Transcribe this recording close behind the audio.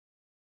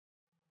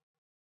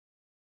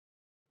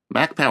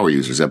Mac Power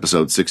Users,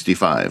 Episode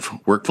 65,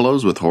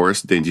 Workflows with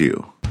Horace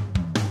Dediu.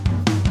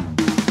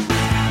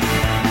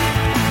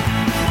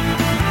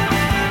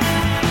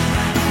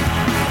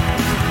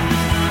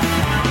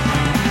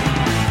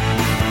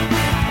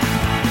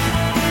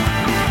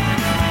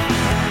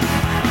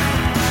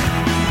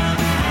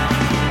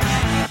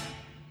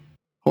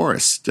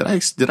 Horace, did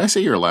I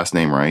say your last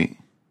name right?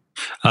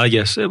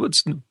 Yes, it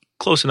was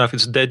close enough.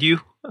 It's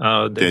Dediu.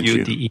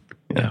 Dediu. D-E.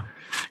 Yeah.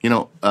 You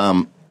know,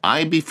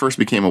 I first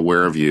became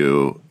aware of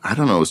you, I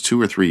don't know, it was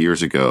 2 or 3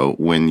 years ago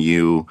when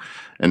you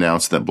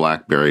announced that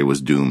BlackBerry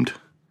was doomed.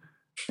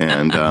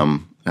 And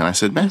I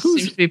said, man,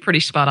 seems to be pretty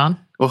spot on.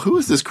 Well, who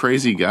is this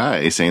crazy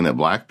guy saying that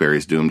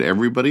BlackBerry's doomed?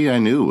 Everybody I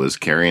knew was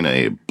carrying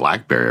a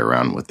BlackBerry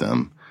around with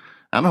them.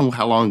 I don't know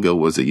how long ago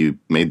was it you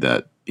made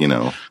that,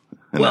 announcement?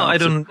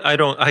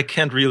 Well, I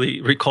can't really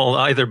recall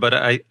either, but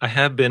I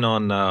have been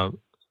on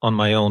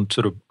my own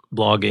sort of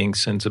blogging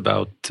since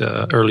about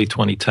early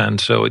 2010,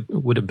 so it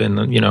would have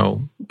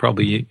been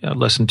probably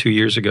less than 2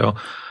 years ago.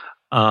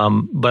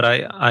 But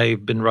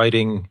I've been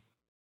writing.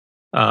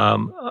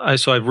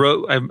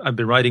 I've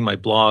been writing my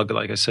blog,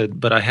 like I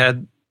said. But I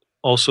had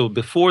also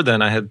before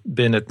then I had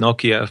been at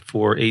Nokia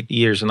for 8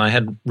 years, and I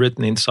had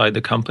written inside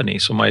the company.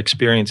 So my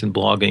experience in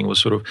blogging was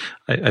sort of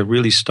I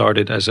really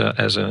started as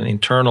an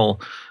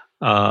internal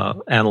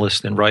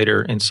analyst and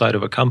writer inside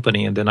of a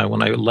company. And then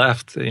when I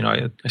left,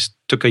 I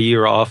took a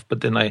year off,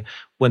 but then I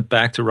went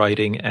back to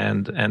writing,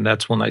 and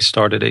that's when I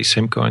started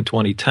Asymco in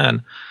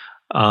 2010.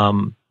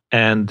 I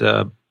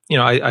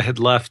had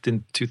left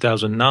in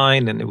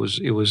 2009, and it was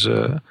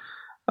a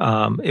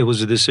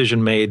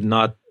decision made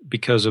not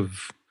because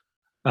of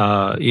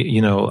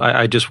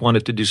I just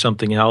wanted to do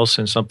something else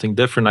and something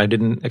different. I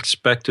didn't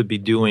expect to be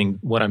doing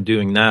what I'm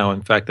doing now.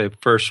 In fact, I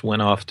first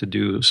went off to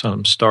do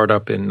some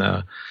startup in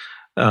a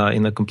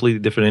completely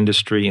different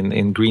industry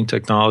in green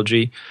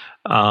technology.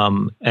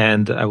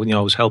 And I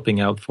was helping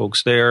out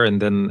folks there.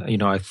 And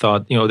then, I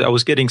thought, I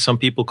was getting some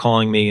people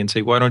calling me and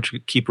say, why don't you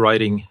keep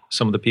writing,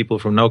 some of the people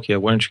from Nokia,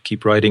 why don't you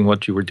keep writing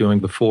what you were doing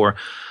before?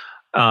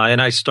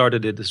 And I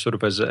started it sort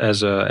of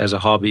as a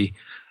hobby,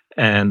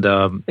 and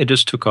it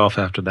just took off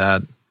after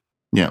that.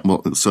 Yeah.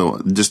 Well,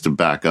 so just to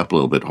back up a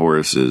little bit,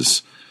 Horace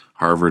is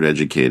Harvard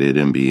educated,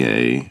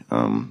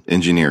 MBA,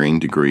 engineering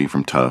degree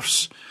from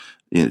Tufts,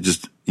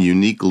 just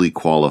uniquely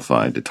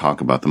qualified to talk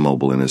about the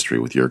mobile industry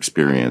with your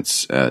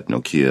experience at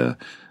Nokia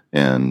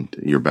and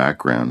your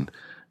background.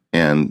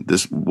 And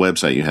this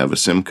website you have,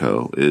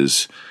 Asymco,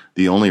 is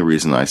the only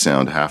reason I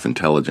sound half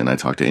intelligent. I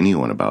talk to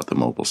anyone about the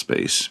mobile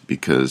space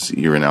because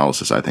your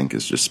analysis, I think,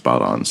 is just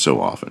spot on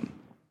so often.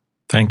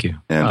 Thank you.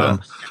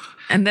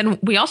 And then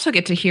we also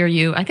get to hear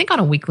you, I think, on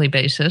a weekly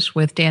basis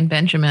with Dan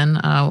Benjamin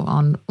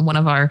on one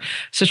of our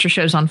sister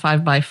shows on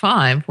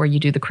 5x5, where you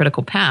do the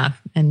critical path,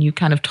 and you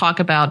kind of talk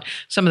about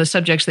some of the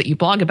subjects that you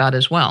blog about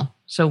as well.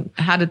 So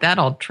how did that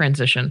all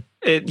transition?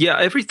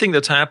 Everything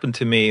that's happened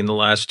to me in the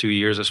last 2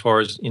 years, as far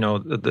as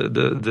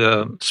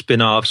the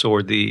spin-offs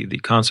or the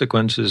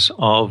consequences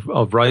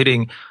of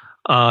writing,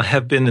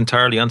 have been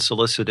entirely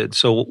unsolicited.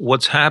 So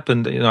what's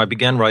happened? I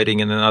began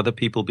writing, and then other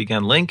people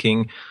began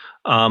linking.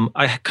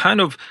 I kind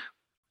of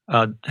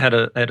had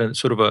a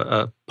sort of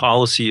a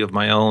policy of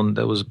my own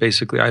that was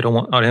basically I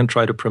don't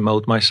try to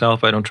promote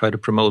myself. I don't try to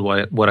promote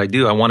what I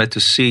do. I wanted to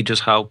see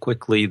just how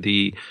quickly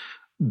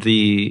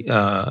the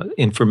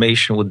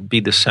information would be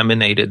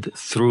disseminated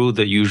through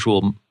the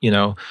usual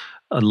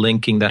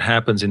linking that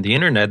happens in the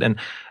internet. And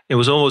it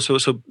was almost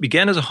so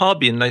began as a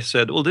hobby, and I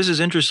said, well, this is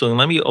interesting.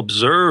 Let me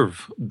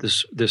observe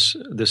this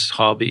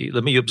hobby.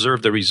 Let me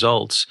observe the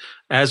results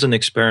as an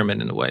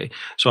experiment in a way.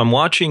 So I'm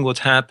watching what's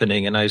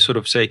happening, and I sort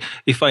of say,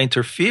 if I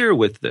interfere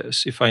with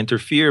this, if I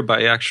interfere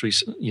by actually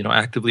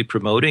actively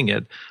promoting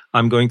it,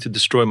 I'm going to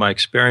destroy my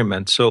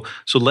experiment. So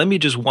let me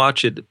just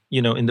watch it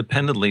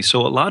independently.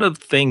 So a lot of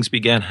things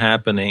began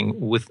happening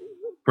with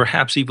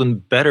perhaps even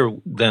better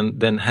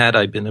than had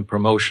I been a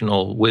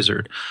promotional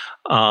wizard.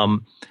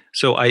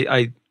 So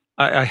I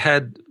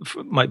had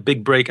my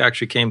big break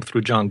actually came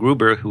through John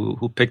Gruber,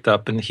 who picked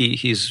up, and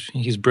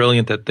he's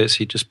brilliant at this.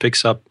 He just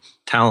picks up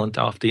talent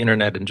off the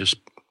internet and just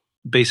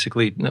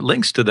basically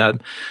links to that,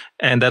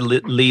 and that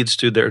leads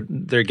to their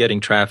getting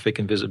traffic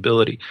and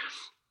visibility.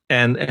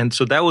 And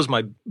so that was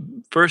my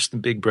first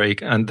big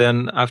break. And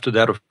then after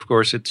that, of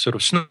course, it sort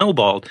of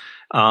snowballed.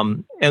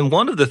 And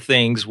one of the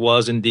things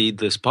was indeed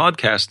this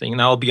podcasting.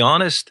 And I'll be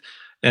honest,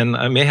 and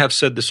I may have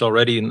said this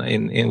already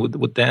in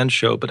with Dan's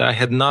show, but I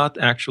had not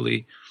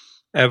actually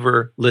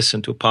ever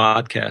listened to a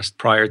podcast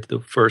prior to the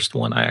first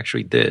one I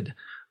actually did.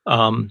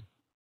 I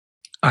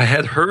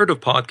had heard of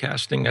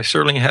podcasting. I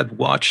certainly had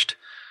watched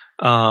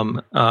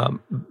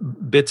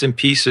bits and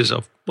pieces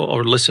of,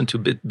 or listened to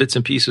bits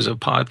and pieces of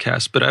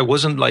podcasts, but I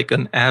wasn't like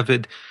an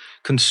avid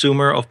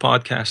consumer of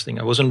podcasting.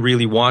 I wasn't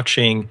really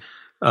watching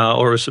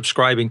or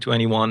subscribing to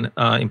anyone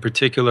in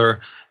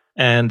particular.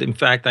 And in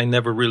fact, I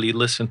never really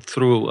listened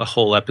through a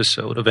whole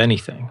episode of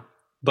anything.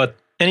 But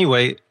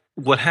anyway,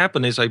 what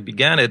happened is I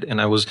began it,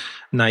 and I was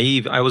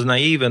naive.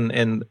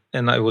 And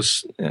I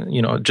was,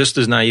 just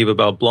as naive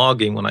about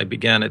blogging when I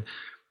began it.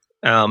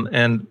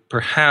 And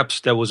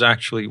perhaps that was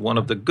actually one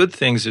of the good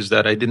things, is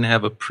that I didn't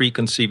have a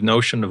preconceived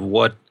notion of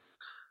what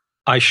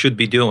I should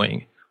be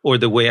doing or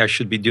the way I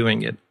should be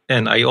doing it.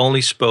 And I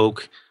only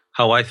spoke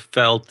how I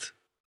felt,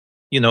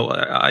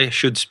 I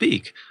should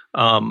speak.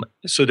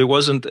 So there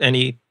wasn't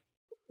any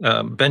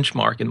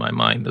benchmark in my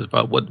mind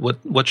about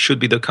what should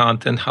be the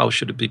content, how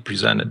should it be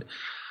presented.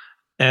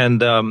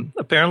 And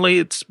apparently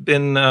it's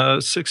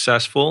been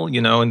successful,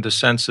 in the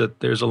sense that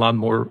there's a lot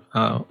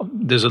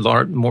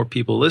more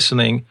people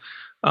listening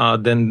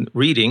than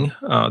reading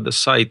the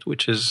site,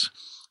 which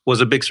was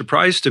a big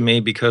surprise to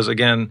me, because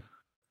again,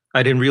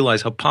 I didn't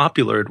realize how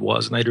popular it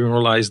was, and I didn't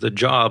realize the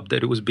job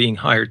that it was being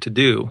hired to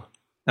do.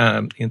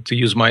 And to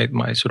use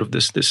my sort of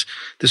this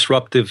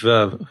disruptive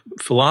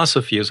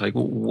philosophy, is like,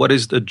 what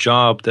is the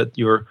job that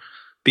you're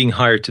being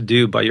hired to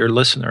do by your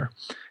listener?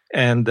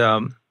 And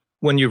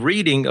when you're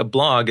reading a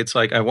blog, it's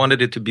like I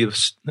wanted it to be a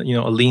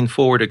lean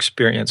forward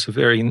experience, a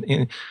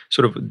very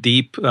sort of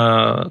deep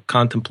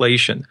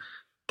contemplation.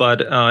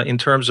 But in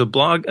terms of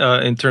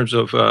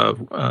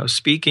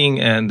speaking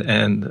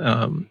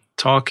and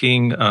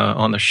talking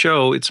on a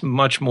show, it's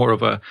much more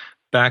of a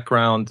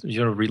background,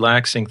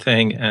 relaxing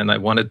thing, and I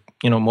wanted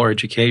more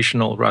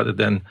educational rather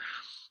than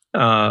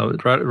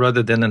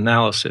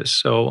analysis.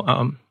 So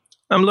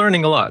I'm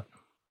learning a lot.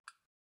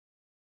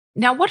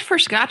 Now, what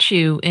first got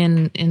you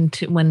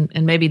into when,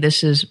 and maybe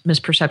this is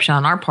misperception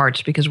on our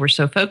parts because we're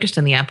so focused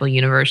in the Apple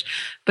universe,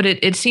 but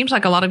it seems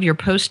like a lot of your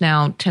posts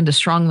now tend to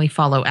strongly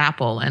follow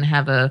Apple and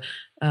have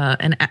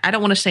and I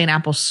don't want to say an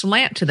Apple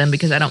slant to them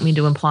because I don't mean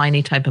to imply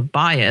any type of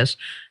bias,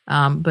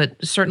 but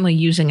certainly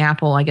using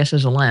Apple, I guess,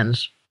 as a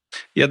lens.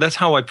 Yeah, that's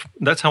how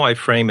I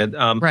frame it.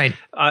 Right.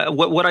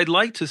 What I'd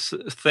like to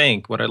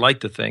think,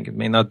 it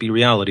may not be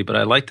reality, but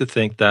I like to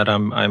think that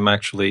I'm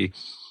actually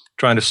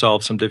trying to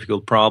solve some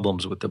difficult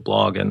problems with the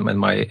blog and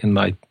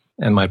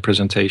my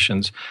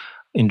presentations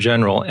in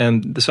general.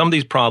 And some of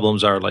these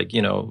problems are like,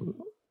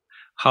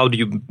 how do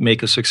you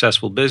make a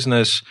successful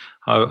business?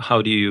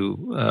 How do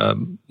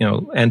you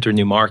enter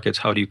new markets?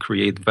 How do you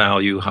create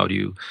value? How do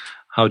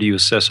you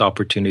assess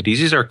opportunities?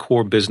 These are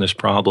core business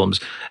problems.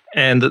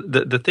 And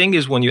the thing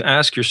is, when you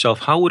ask yourself,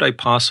 how would I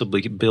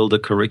possibly build a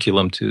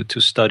curriculum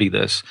to study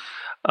this?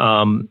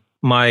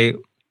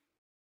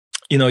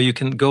 You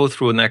can go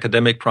through an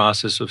academic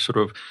process of sort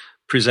of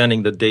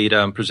presenting the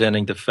data and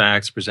presenting the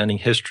facts, presenting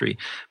history.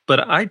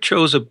 But I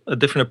chose a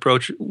different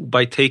approach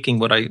by taking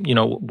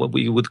what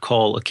we would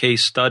call a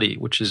case study,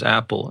 which is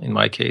Apple in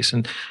my case,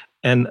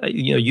 and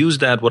use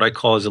that, what I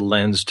call, as a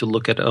lens to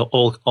look at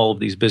all of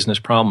these business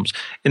problems.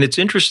 And it's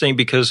interesting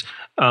because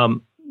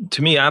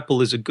to me,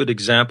 Apple is a good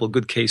example,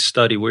 good case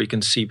study where you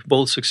can see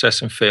both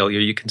success and failure.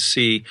 You can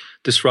see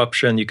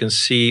disruption. You can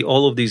see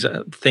all of these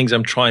things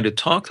I'm trying to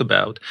talk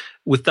about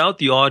without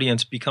the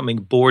audience becoming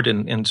bored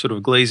and sort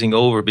of glazing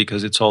over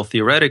because it's all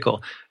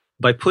theoretical.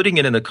 By putting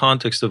it in the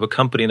context of a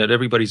company that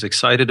everybody's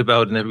excited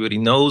about and everybody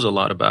knows a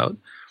lot about.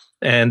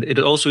 And it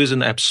also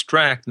isn't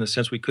abstract in the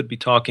sense we could be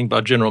talking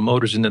about General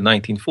Motors in the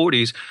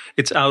 1940s.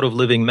 It's out of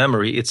living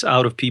memory. It's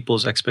out of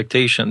people's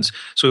expectations.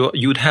 So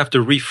you'd have to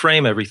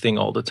reframe everything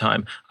all the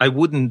time. I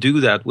wouldn't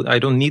do that. I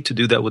don't need to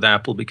do that with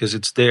Apple because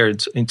it's there.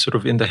 It's sort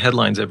of in the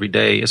headlines every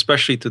day,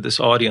 especially to this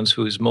audience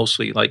who is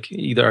mostly like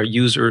either our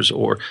users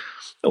or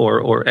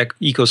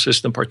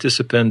ecosystem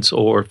participants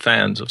or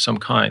fans of some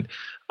kind.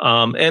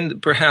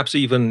 And perhaps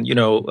even,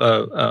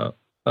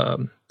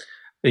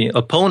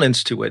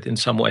 opponents to it in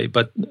some way,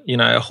 but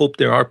I hope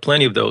there are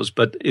plenty of those.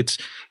 But it's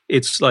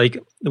like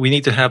we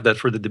need to have that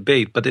for the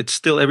debate. But it's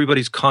still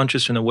everybody's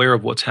conscious and aware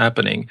of what's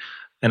happening,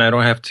 and I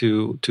don't have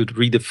to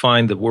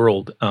redefine the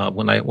world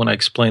when I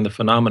explain the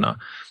phenomena.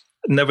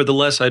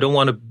 Nevertheless, I don't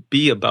want to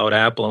be about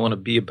Apple. I want to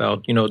be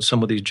about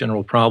some of these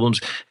general problems.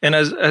 And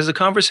as the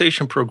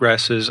conversation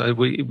progresses,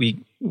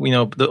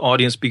 the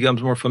audience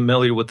becomes more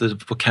familiar with the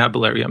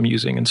vocabulary I'm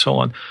using and so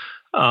on.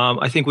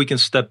 I think we can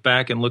step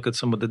back and look at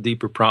some of the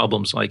deeper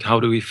problems, like how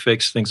do we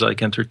fix things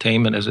like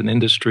entertainment as an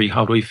industry?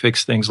 How do we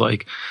fix things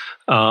like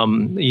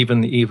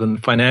even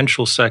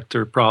financial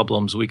sector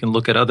problems? We can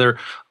look at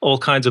all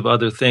kinds of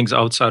other things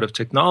outside of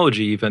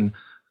technology, even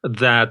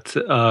that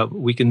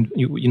we can,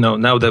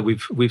 now that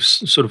we've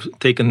sort of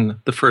taken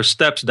the first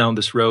steps down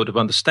this road of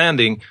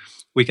understanding,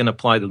 we can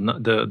apply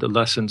the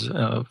lessons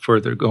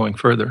going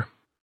further.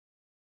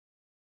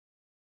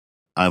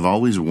 I've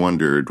always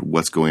wondered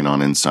what's going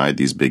on inside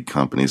these big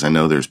companies. I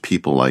know there's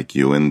people like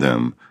you in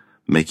them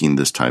making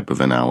this type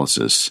of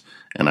analysis,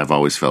 and I've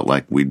always felt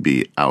like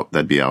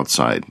that'd be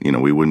outside.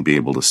 We wouldn't be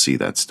able to see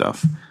that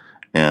stuff.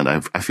 And I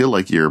feel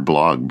like your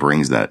blog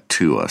brings that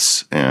to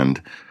us,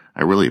 and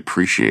I really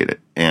appreciate it.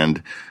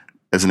 And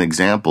as an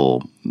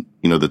example,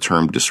 the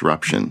term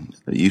disruption,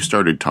 you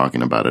started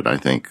talking about it, I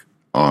think,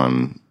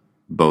 on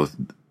both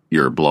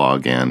your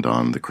blog and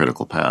on The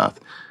Critical Path.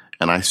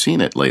 And I've seen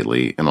it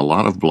lately in a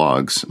lot of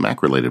blogs,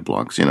 Mac-related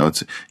blogs.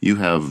 You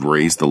have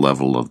raised the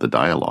level of the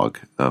dialogue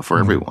for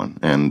everyone,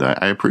 and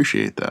I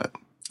appreciate that.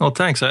 Well,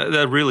 thanks.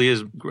 That really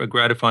is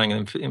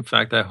gratifying. In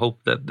fact, I hope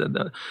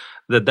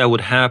that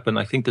would happen.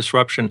 I think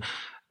disruption.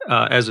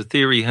 as a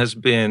theory has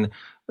been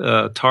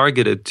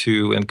targeted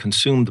to and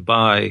consumed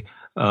by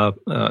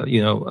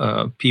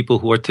people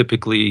who are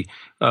typically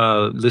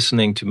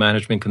listening to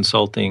management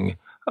consulting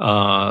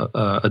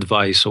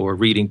advice or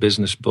reading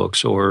business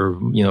books or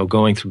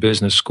going through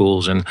business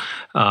schools, and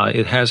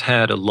it has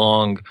had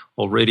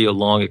already a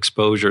long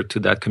exposure to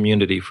that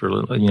community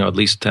for at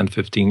least 10,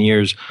 15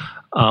 years.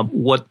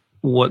 What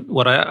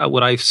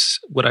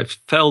I've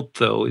felt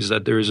though is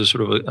that there is a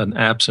sort of an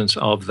absence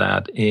of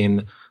that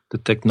in the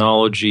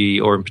technology,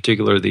 or in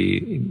particular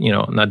the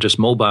not just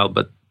mobile,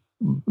 but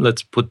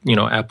let's put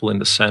Apple in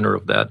the center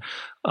of that.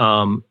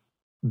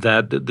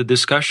 That the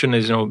discussion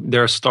is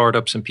there are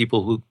startups and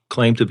people who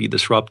claim to be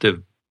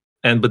disruptive,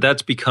 but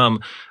that's become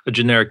a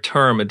generic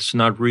term. It's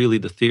not really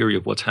the theory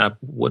of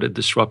what a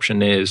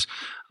disruption is.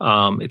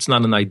 It's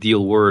not an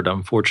ideal word,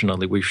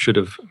 unfortunately. We should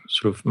have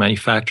sort of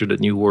manufactured a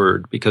new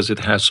word because it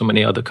has so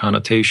many other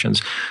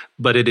connotations.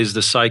 But it is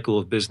the cycle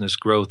of business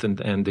growth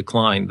and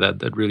decline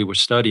that really we're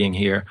studying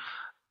here.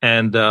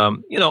 And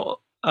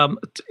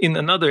in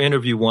another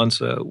interview once,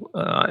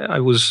 I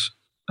was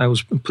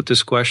put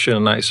this question,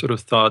 and I sort of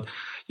thought,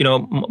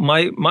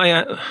 my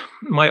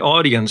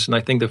audience, and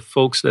I think the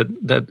folks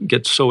that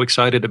get so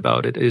excited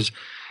about it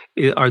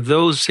are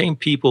those same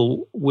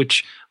people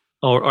which,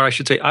 or I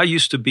should say, I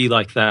used to be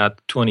like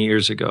that 20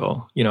 years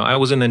ago. I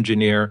was an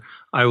engineer.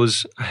 I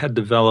had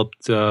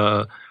developed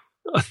a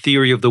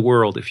theory of the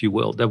world, if you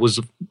will, that was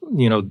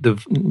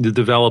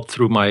developed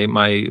through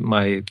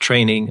my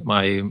training,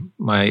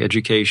 my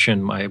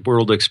education, my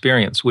world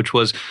experience, which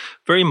was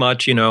very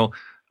much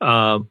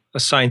a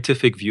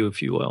scientific view,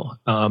 if you will,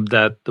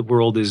 that the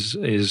world is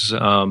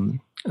that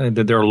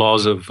there are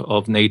laws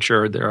of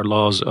nature, there are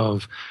laws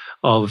of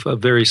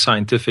very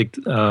scientific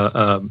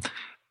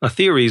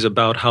theories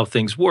about how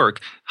things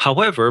work.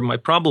 However, my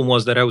problem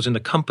was that I was in the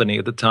company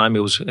at the time. It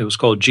was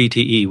called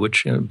GTE,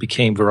 which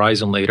became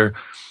Verizon later.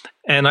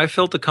 And I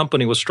felt the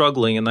company was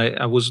struggling, and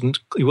it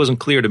wasn't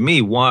clear to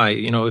me why.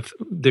 If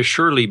there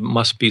surely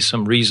must be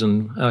some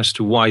reason as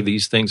to why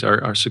these things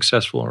are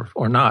successful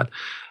or not.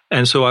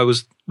 And so I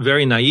was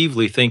very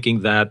naively thinking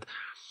that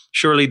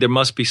surely there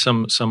must be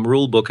some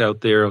rule book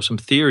out there or some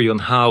theory on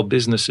how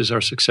businesses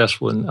are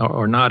successful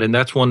or not. And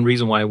that's one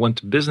reason why I went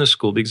to business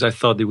school, because I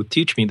thought they would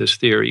teach me this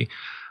theory.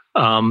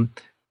 And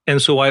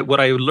so what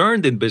I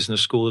learned in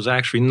business school is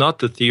actually not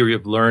the theory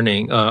of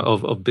learning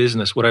of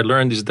business. What I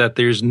learned is that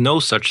there's no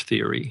such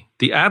theory.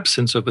 The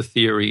absence of a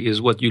theory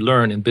is what you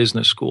learn in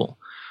business school.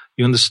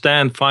 You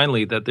understand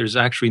finally that there's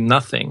actually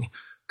nothing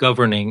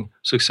governing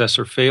success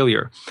or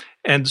failure.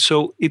 And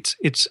so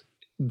it's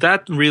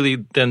that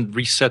really then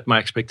reset my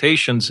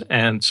expectations.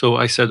 And so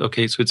I said,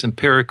 okay, so it's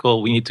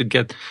empirical. We need to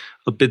get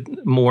a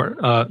bit more,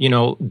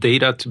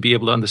 data to be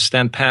able to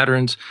understand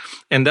patterns.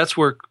 And that's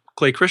where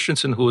Clay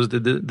Christensen, who was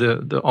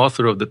the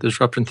author of the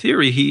disruption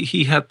theory,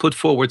 he had put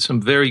forward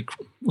some very,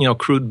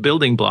 crude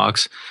building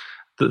blocks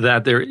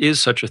that there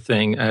is such a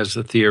thing as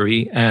a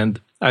theory.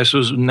 And I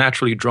was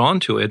naturally drawn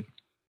to it.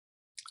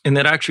 And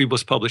that actually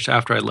was published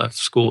after I left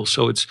school.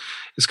 So it's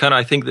kind of,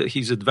 I think that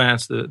he's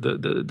advanced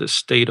the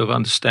state of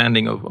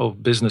understanding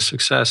of business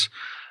success.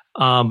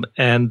 But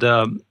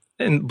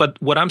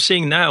what I'm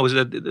seeing now is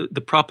that the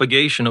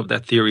propagation of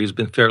that theory has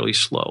been fairly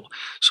slow.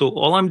 So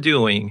all I'm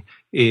doing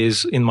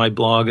is in my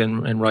blog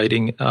and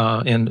writing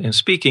and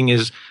speaking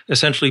is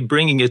essentially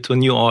bringing it to a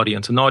new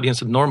audience, an audience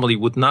that normally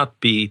would not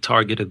be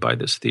targeted by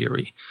this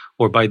theory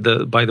or by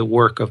the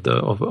work of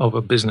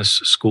a business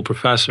school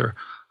professor.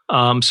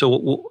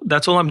 So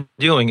that's all I'm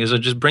doing is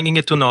just bringing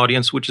it to an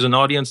audience, which is an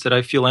audience that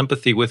I feel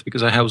empathy with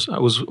because I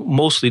was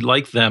mostly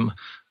like them,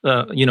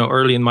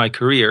 early in my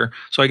career.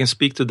 So I can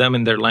speak to them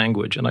in their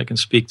language, and I can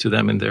speak to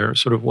them in their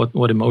sort of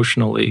what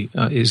emotionally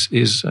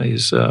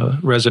is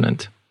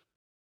resonant.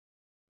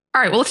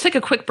 All right. Well, let's take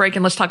a quick break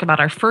and let's talk about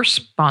our first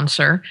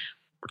sponsor,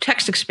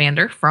 Text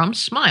Expander from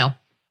Smile.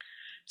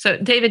 So,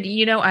 David,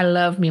 I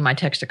love me my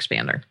Text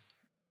Expander.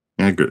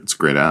 Yeah, good. It's a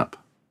great app.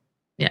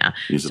 Yeah.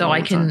 So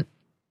I can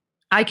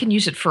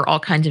use it for all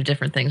kinds of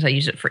different things. I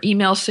use it for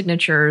email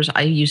signatures.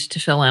 I use it to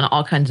fill in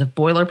all kinds of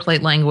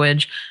boilerplate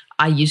language.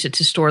 I use it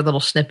to store little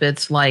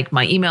snippets like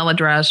my email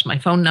address, my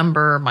phone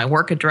number, my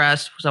work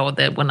address, so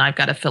that when I've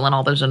got to fill in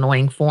all those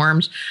annoying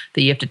forms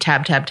that you have to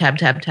tab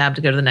to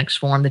go to the next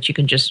form, that you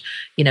can just,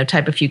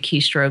 type a few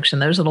keystrokes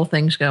and those little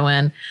things go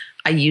in.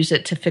 I use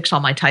it to fix all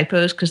my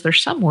typos because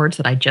there's some words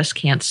that I just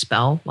can't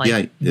spell,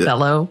 like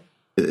bellow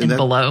and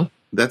below.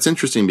 That's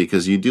interesting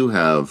because you do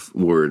have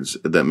words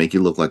that make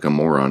you look like a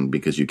moron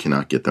because you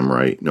cannot get them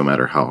right no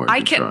matter how hard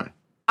you try.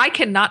 I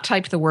cannot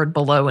type the word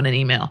below in an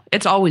email.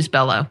 It's always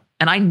bellow.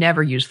 And I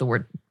never use the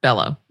word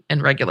bellow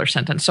in regular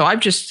sentence. So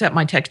I've just set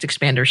my Text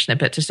Expander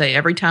snippet to say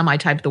every time I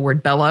type the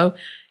word bellow,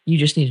 you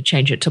just need to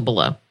change it to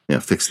below. Yeah,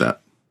 fix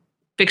that.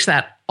 Fix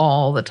that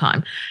all the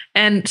time.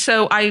 And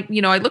so I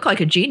look like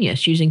a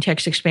genius using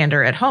Text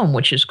Expander at home,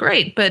 which is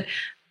great. But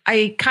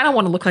I kind of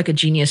want to look like a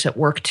genius at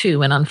work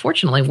too. And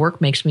unfortunately,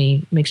 work makes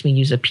me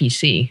use a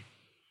PC.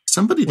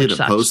 Somebody did a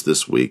post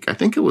this week. I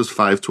think it was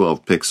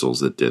 512 Pixels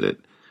that did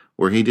it,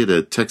 where he did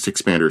a text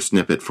expander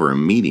snippet for a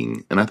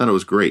meeting, and I thought it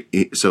was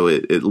great. So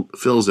it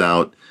fills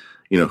out,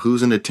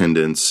 who's in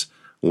attendance,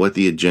 what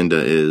the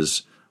agenda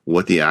is,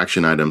 what the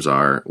action items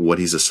are, what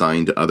he's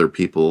assigned to other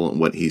people,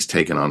 what he's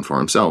taken on for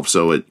himself.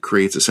 So it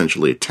creates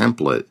essentially a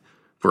template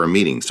for a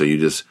meeting. So you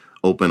just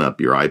open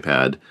up your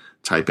iPad,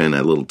 type in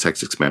a little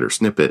text expander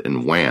snippet,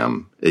 and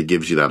wham, it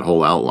gives you that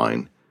whole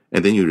outline.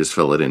 And then you just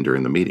fill it in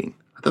during the meeting.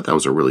 I thought that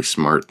was a really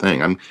smart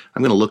thing. I'm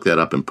going to look that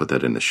up and put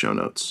that in the show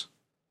notes.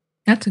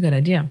 That's a good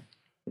idea.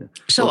 Yeah.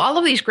 So all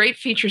of these great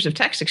features of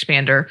Text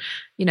Expander,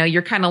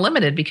 you're kind of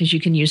limited because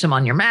you can use them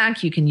on your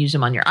Mac, you can use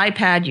them on your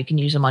iPad, you can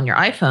use them on your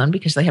iPhone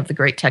because they have the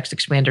great Text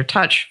Expander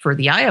Touch for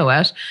the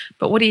iOS.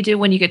 But what do you do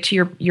when you get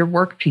to your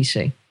work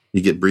PC?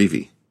 You get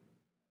Breevy.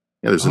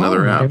 Yeah, there's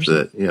another app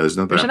there's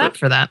an app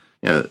for that.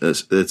 Yeah,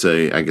 it's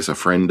a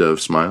friend of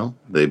Smile.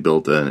 They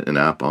built an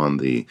app on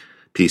the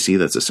PC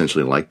that's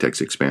essentially like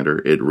Text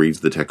Expander. It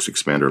reads the Text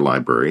Expander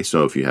library.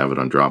 So if you have it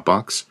on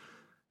Dropbox,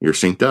 you're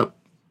synced up.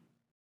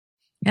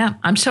 Yeah,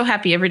 I'm so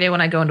happy every day when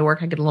I go into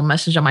work, I get a little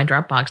message on my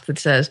Dropbox that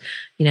says,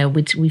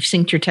 we've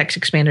synced your Text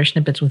Expander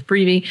snippets with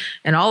Breevy.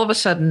 And all of a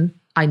sudden,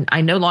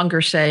 I no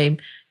longer say,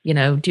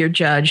 dear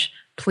judge,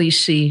 please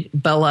see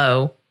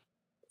below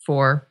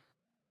for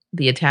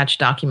the attached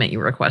document you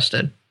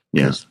requested.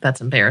 Yes.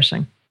 That's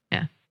embarrassing.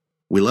 Yeah.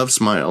 We love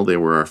Smile. They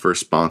were our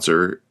first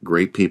sponsor.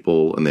 Great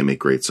people, and they make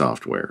great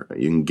software.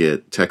 You can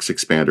get Text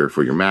Expander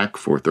for your Mac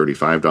for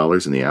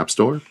 $35 in the App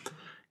Store.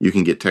 You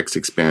can get Text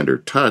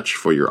Expander Touch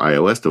for your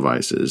iOS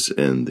devices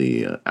in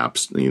the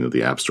apps,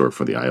 the App Store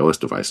for the iOS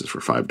devices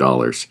for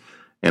 $5,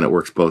 and it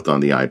works both on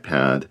the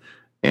iPad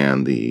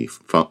and the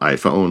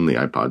iPhone, the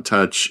iPod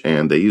Touch,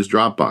 and they use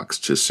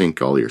Dropbox to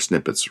sync all your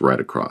snippets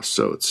right across,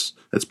 so it's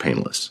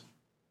painless.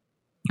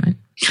 Right.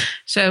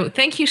 So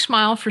thank you,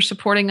 Smile, for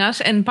supporting us.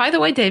 And by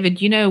the way,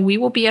 David, we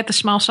will be at the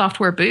Smile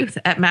Software booth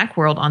at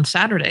Macworld on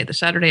Saturday, the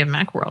Saturday of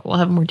Macworld. We'll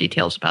have more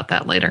details about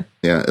that later.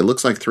 Yeah, it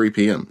looks like 3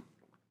 p.m.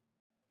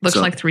 Looks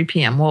like 3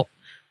 p.m. We'll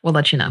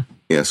let you know.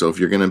 Yeah, so if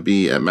you're going to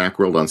be at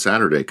Macworld on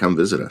Saturday, come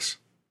visit us.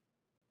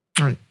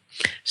 All right.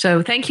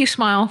 So thank you,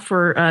 Smile,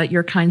 for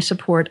your kind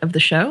support of the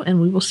show, and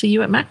we will see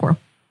you at Macworld.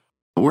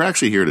 We're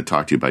actually here to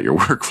talk to you about your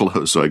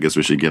workflow, so I guess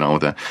we should get on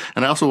with that.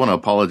 And I also want to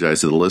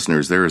apologize to the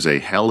listeners. There is a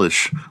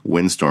hellish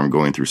windstorm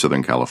going through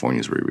Southern California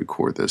as we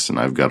record this, and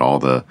I've got all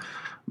the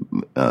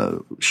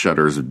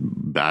shutters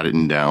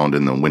battened down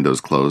and the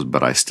windows closed,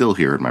 but I still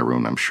hear it in my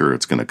room. I'm sure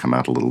it's going to come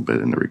out a little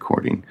bit in the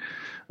recording.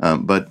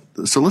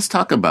 So let's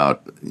talk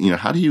about,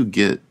 how do you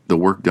get the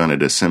work done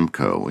at a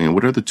Simco?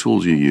 What are the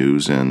tools you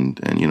use and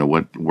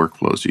what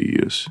workflows do you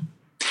use?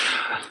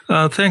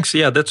 Thanks.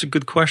 Yeah, that's a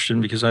good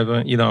question because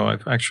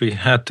I've actually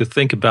had to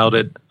think about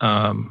it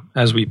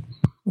as we,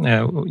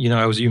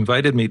 you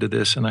invited me to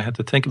this and I had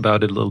to think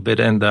about it a little bit.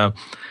 And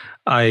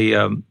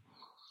I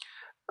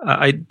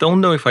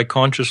don't know if I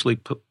consciously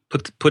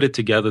put it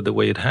together the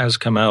way it has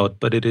come out,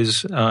 but it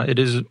is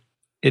a,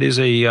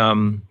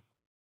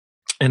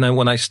 and then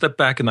when I stepped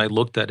back and I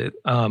looked at it,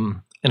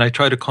 and I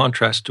try to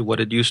contrast to what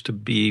it used to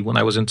be when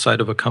I was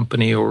inside of a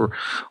company, or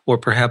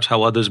perhaps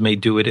how others may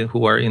do it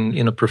who are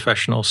in a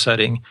professional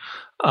setting,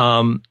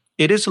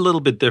 it is a little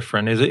bit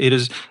different. It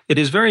is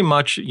very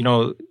much,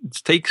 it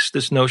takes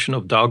this notion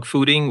of dog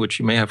fooding, which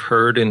you may have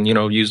heard and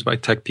used by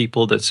tech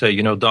people that say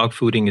dog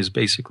fooding is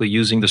basically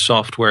using the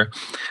software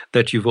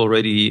that you've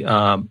already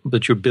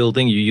that you're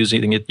building, you're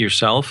using it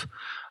yourself.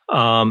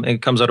 And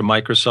it comes out of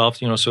Microsoft,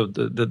 so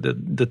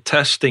the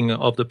testing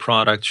of the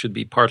product should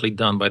be partly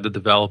done by the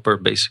developer,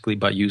 basically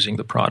by using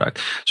the product.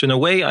 So in a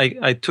way,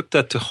 I took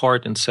that to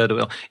heart and said,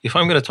 well, if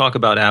I'm going to talk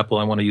about Apple,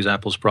 I want to use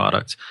Apple's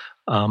products.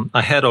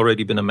 I had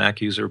already been a Mac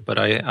user, but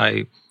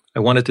I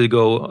wanted to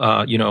go,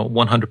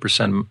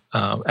 100%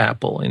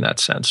 Apple in that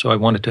sense. So I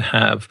wanted to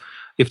have,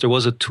 if there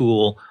was a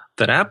tool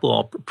that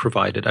Apple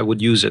provided, I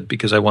would use it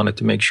because I wanted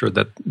to make sure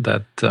that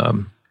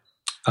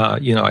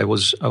I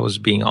was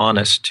being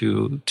honest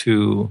to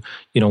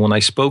when I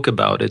spoke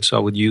about it. So I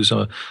would use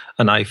an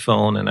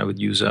iPhone and I would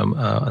use a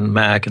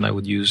Mac and I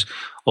would use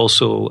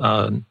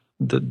also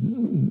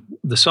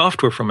the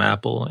software from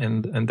Apple,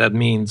 and that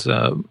means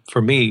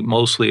for me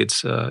mostly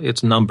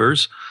it's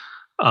Numbers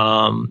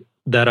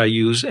that I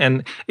use,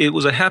 and it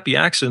was a happy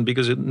accident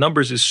because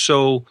Numbers is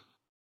so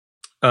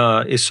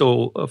rare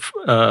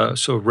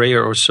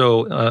or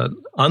so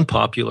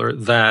unpopular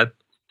that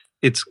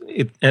it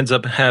ends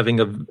up having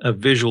a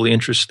visually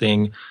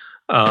interesting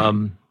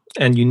and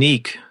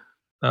unique,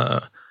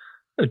 the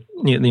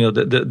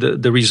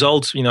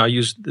results. I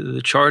use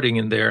the charting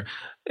in there.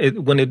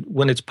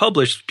 When it's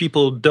published,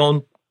 people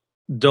don't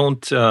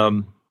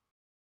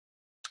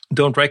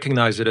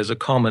recognize it as a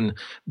common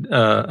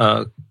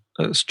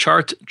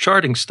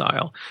charting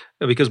style,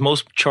 because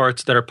most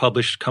charts that are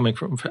published come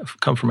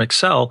from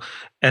Excel,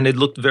 and it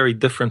looked very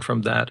different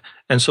from that.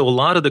 And so a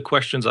lot of the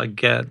questions I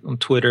get on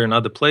Twitter and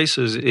other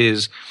places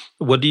is,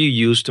 what do you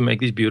use to make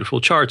these beautiful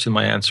charts? And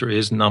my answer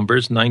is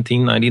Numbers,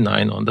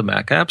 $19.99 on the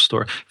Mac App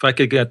Store. If I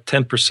could get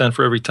 10%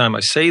 for every time I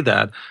say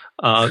that,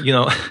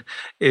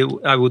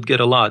 I would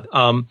get a lot.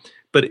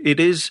 But it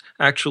is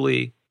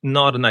actually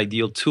not an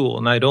ideal tool.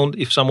 And I don't,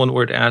 if someone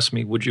were to ask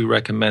me, would you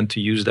recommend to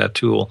use that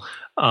tool?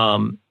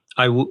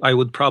 I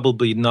would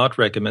probably not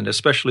recommend,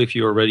 especially if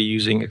you're already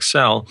using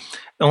Excel.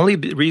 The only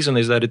reason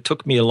is that it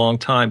took me a long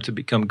time to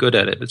become good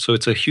at it. So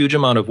it's a huge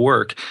amount of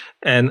work,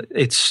 and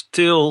it's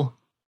still.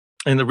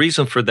 And the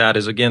reason for that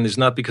is, again, is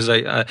not because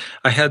I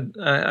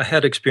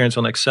had experience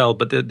on Excel,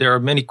 but there are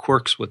many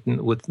quirks with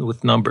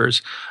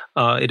numbers.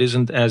 It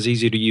isn't as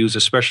easy to use,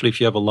 especially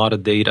if you have a lot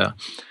of data.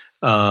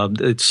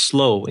 It's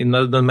slow. It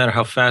doesn't matter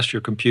how fast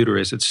your computer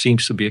is. It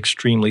seems to be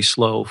extremely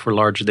slow for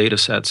large data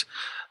sets.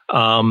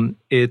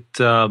 It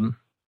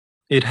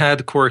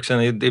had quirks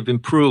and they've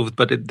improved,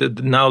 but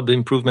now the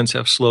improvements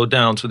have slowed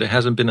down. So there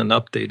hasn't been an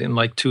update in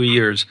like 2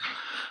 years.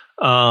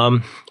 So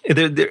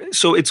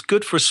it's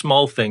good for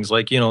small things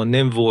like, an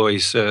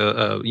invoice,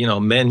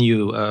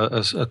 menu,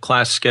 a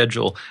class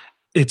schedule.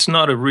 It's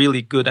not a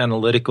really good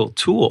analytical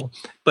tool,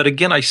 but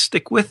again, I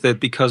stick with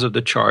it because of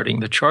the charting.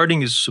 The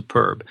charting is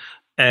superb.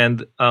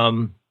 And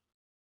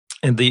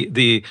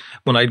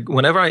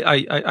whenever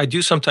I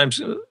do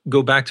sometimes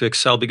go back to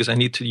Excel because I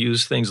need to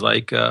use things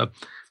like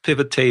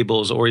pivot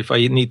tables, or if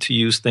I need to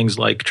use things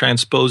like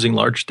transposing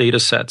large data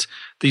sets,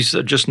 these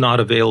are just not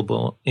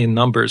available in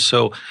numbers.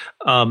 So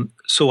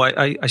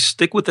I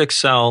stick with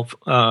Excel.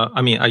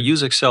 I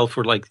use Excel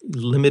for like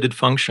limited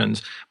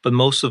functions, but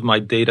most of my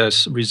data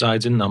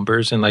resides in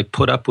numbers, and I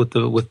put up with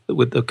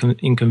the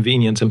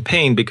inconvenience and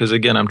pain because,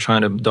 again, I'm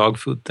trying to dog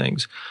food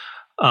things.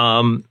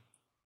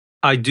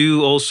 I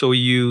do also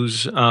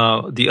use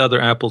the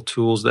other Apple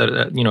tools that,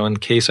 in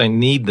case I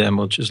need them,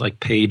 which is like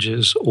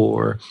Pages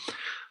or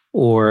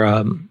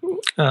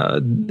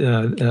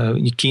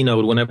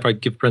Keynote. Whenever I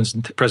give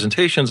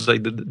presentations, I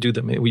do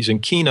them using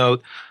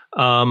Keynote.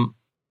 I'm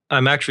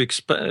actually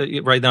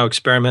right now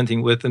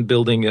experimenting with and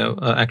building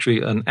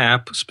actually an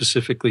app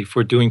specifically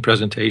for doing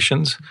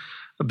presentations,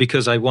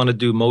 because I want to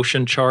do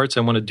motion charts.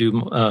 I want to do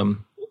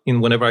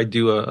whenever I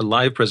do a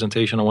live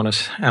presentation, I want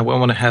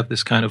to have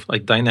this kind of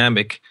like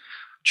dynamic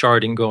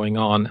charting going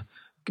on,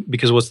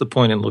 because what's the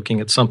point in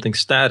looking at something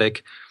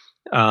static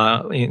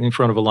in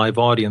front of a live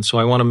audience? So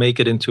I want to make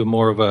it into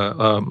more of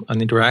an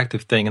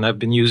interactive thing. And I've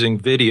been using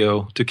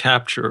video to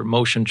capture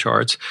motion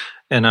charts,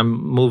 and I'm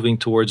moving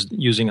towards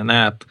using an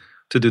app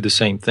to do the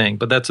same thing.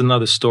 But that's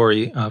another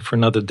story for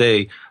another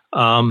day.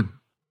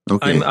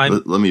 Okay,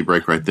 let me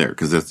break right there,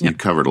 because you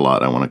covered a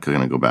lot. I want to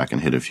kind of go back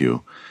and hit a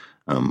few.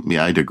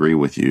 I'd agree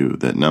with you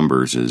that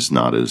numbers is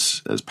not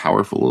as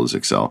powerful as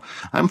Excel.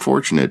 I'm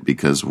fortunate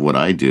because what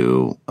I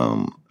do,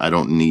 I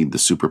don't need the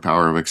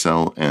superpower of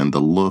Excel, and the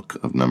look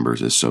of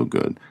numbers is so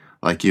good.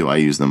 Like you, I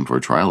use them for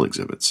trial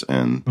exhibits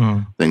and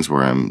things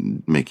where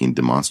I'm making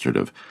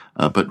demonstrative.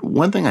 But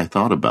one thing I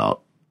thought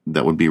about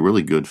that would be a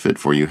really good fit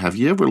for you, have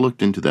you ever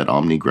looked into that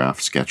OmniGraph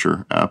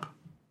Sketcher app?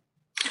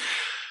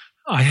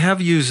 I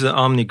have used the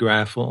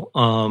OmniGraffle.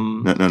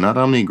 No, not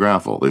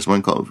OmniGraffle. There's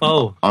one called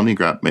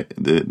OmniGraph.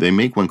 They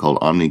make one called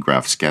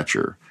OmniGraph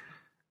Sketcher,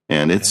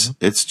 and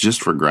it's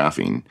just for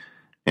graphing,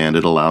 and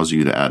it allows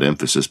you to add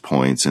emphasis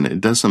points, and it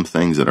does some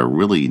things that are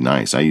really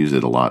nice. I use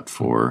it a lot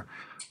for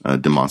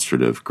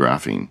demonstrative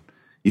graphing.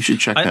 You should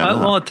check that out.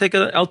 Well, I'll take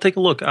a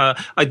look.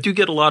 I do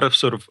get a lot of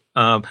sort of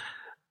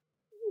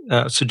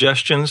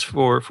suggestions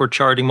for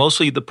charting.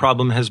 Mostly the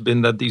problem has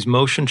been that these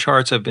motion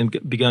charts I've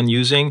begun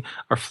using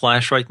are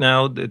Flash right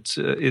now. That's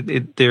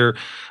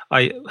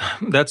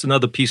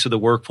another piece of the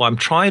workflow. I'm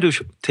trying to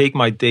take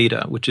my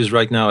data, which is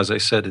right now, as I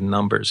said, in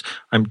numbers.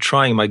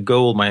 My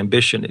goal, my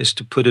ambition is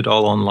to put it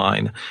all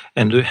online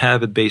and to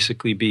have it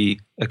basically be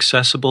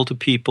accessible to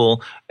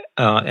people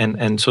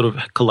and sort of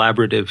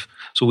collaborative.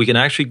 So we can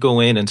actually go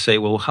in and say,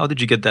 well, how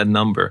did you get that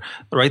number?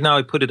 Right now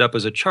I put it up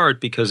as a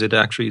chart because it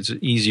actually is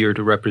easier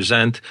to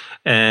represent.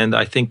 And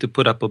I think to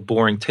put up a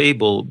boring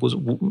table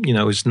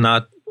is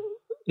not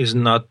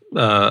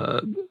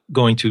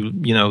going to,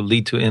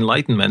 lead to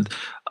enlightenment.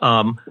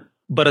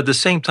 But at the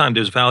same time,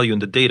 there's value in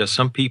the data.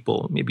 Some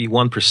people, maybe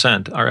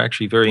 1%, are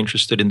actually very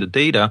interested in the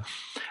data.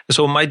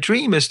 So my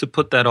dream is to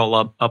put that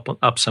all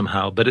up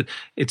somehow. But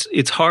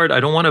it's hard. I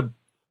don't want to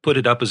put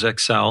it up as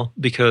Excel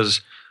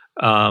because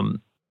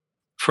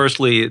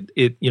firstly,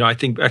 I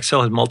think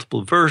Excel has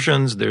multiple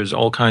versions. There's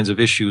all kinds of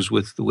issues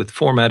with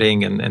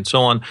formatting and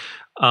so on.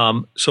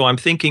 So I'm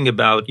thinking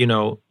about,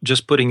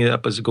 just putting it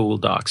up as a Google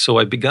Docs. So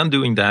I've begun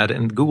doing that,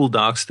 and Google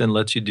Docs then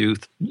lets you do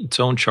its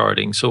own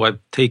charting. So I've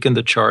taken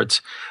the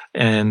charts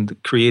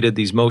and created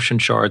these motion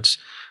charts.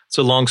 It's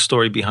a long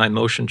story behind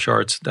motion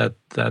charts that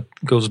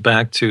goes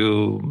back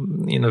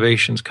to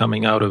innovations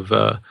coming out of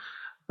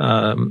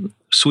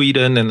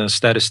Sweden, and a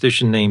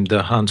statistician named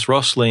Hans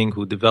Rosling,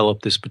 who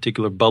developed this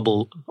particular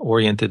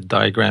bubble-oriented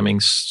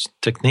diagramming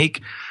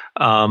technique,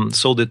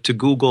 sold it to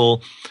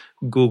Google.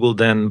 Google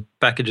then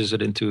packages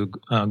it into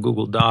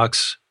Google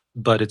Docs,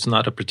 but it's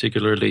not a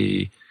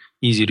particularly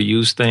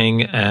easy-to-use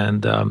thing.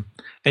 And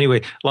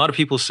anyway, a lot of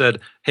people said,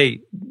 hey,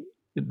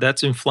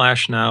 that's in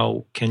Flash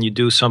now. Can you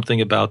do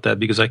something about that?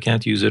 Because I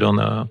can't use it on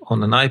an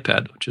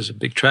iPad, which is a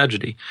big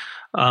tragedy.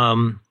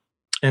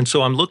 And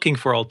so I'm looking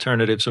for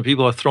alternatives. So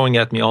people are throwing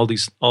at me all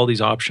these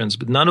options,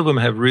 but none of them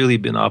have really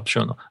been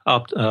optimal.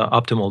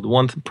 The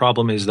one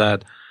problem is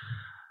that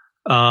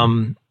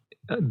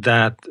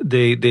that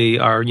they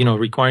are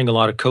requiring a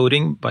lot of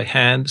coding by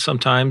hand.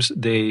 Sometimes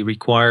they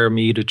require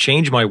me to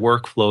change my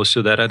workflow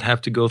so that I'd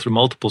have to go through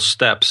multiple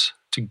steps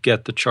to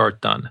get the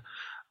chart done.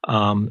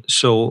 I'm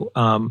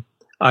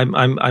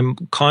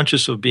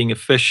conscious of being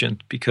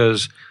efficient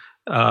because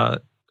I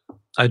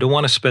don't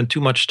want to spend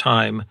too much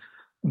time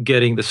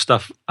getting the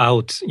stuff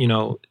out,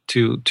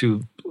 to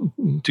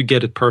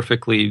get it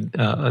perfectly.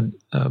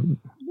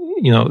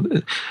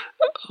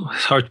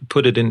 It's hard to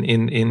put it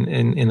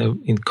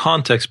in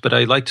context, but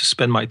I like to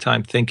spend my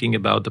time thinking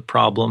about the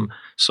problem,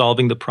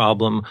 solving the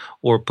problem,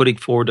 or putting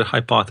forward a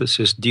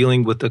hypothesis,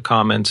 dealing with the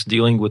comments,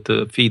 dealing with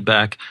the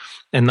feedback,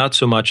 and not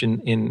so much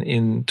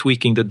in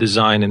tweaking the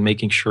design and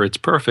making sure it's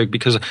perfect.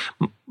 Because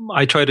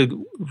I try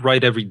to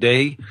write every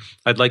day.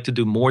 I'd like to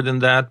do more than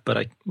that,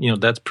 but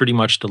that's pretty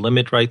much the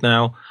limit right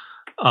now.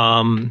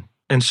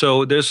 And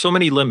so there's so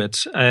many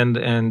limits, and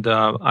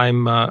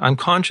I'm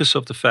conscious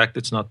of the fact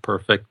it's not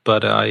perfect,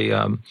 but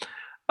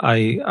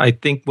I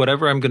think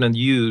whatever I'm going to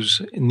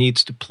use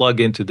needs to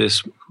plug into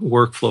this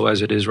workflow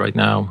as it is right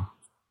now.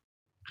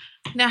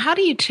 Now, how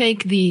do you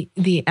take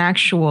the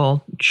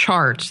actual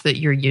charts that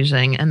you're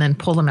using and then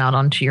pull them out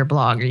onto your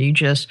blog? Are you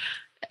just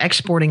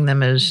exporting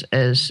them as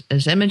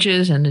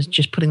images and is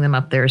just putting them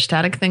up there as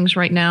static things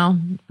right now?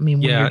 I mean,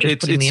 when you're just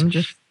putting the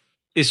images?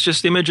 It's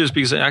just images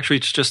because actually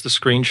it's just a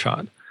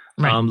screenshot.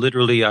 Right.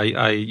 Literally,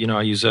 I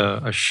use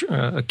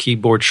a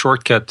keyboard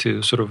shortcut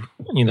to sort of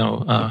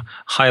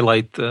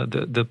highlight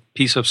the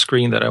piece of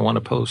screen that I want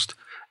to post,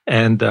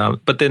 and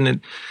but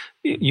then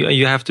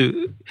you have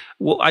to.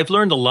 Well, I've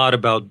learned a lot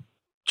about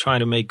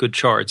trying to make good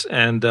charts,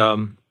 and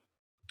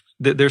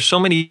there's so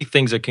many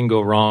things that can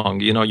go wrong.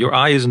 Your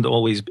eye isn't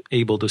always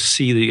able to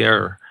see the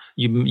error.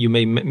 You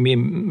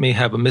may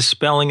have a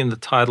misspelling in the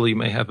title. You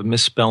may have a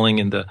misspelling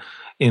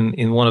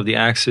in one of the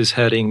axis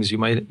headings. You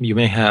may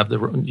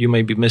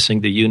be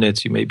missing the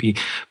units. You may be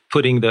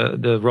putting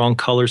the wrong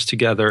colors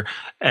together,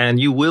 and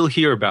you will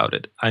hear about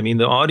it. I mean,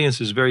 the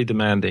audience is very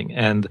demanding,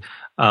 and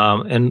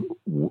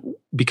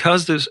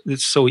because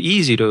it's so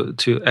easy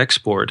to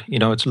export.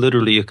 It's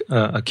literally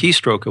a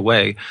keystroke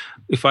away.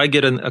 If I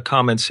get a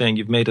comment saying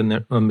you've made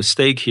a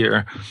mistake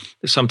here,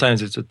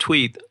 sometimes it's a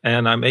tweet,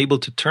 and I'm able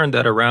to turn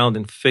that around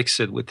and fix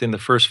it within the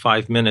first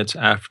 5 minutes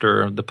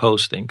after the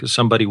posting, because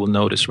somebody will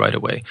notice right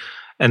away.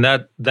 And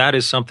that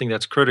is something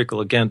that's critical,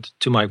 again,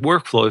 to my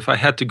workflow. If I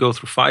had to go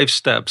through 5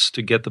 steps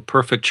to get the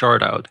perfect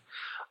chart out,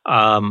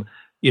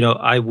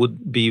 I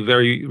would be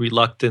very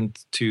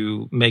reluctant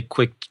to make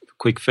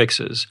quick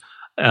fixes.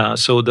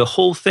 So the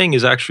whole thing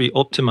is actually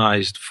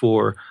optimized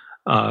for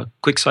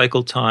quick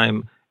cycle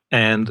time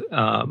and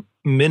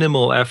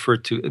minimal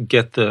effort to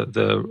get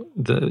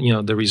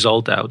the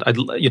result out.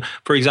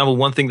 For example,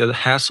 one thing that's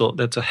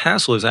a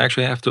hassle is I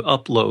actually have to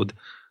upload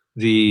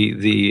the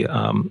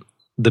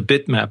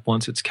bitmap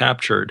once it's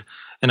captured,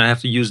 and I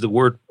have to use the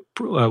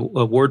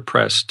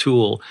WordPress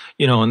tool,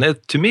 and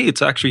that, to me,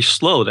 it's actually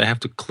slow. I have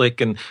to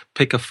click and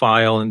pick a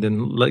file and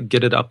then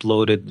get it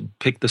uploaded,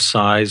 pick the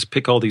size,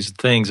 pick all these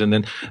things, and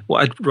then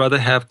I'd rather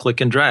have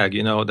click and drag.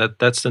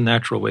 That's the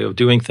natural way of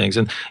doing things.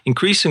 And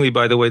increasingly,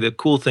 by the way, the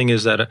cool thing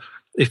is that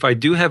if I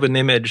do have an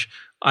image,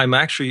 I'm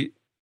actually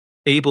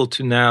able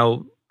to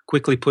now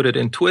quickly put it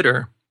in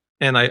Twitter,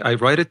 and I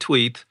write a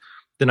tweet,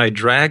 then I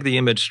drag the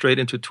image straight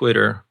into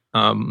Twitter.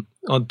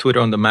 On Twitter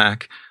on the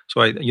Mac,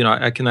 so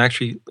I can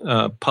actually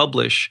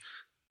publish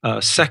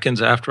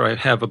seconds after I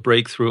have a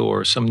breakthrough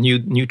or some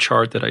new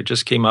chart that I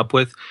just came up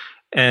with,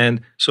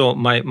 and so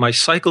my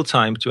cycle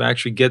time to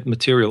actually get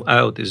material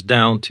out is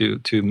down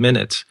to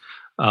minutes,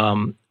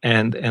 and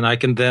I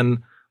can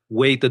then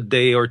wait a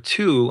day or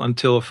two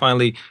until I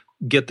finally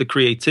get the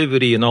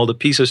creativity and all the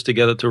pieces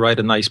together to write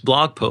a nice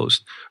blog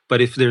post. But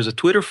if there's a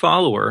Twitter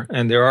follower,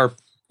 and there are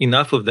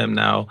enough of them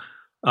now,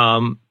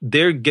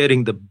 they're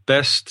getting the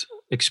best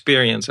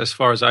experience as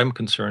far as I'm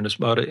concerned. It's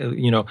about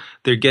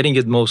they're getting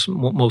it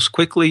most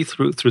quickly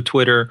through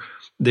Twitter.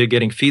 They're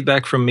getting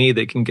feedback from me.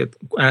 They can get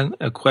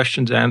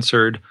questions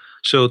answered.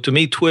 So to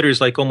me, Twitter is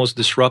like almost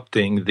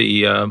disrupting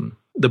the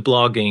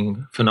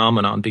blogging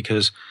phenomenon,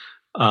 because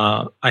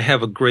I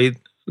have a great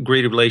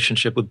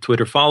relationship with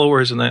Twitter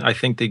followers, and I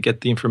think they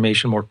get the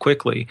information more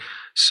quickly.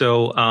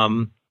 So.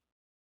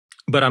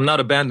 But I'm not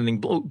abandoning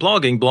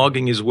blogging.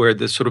 Blogging is where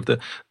the sort of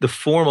the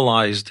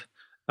formalized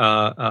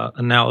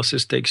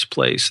analysis takes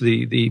place.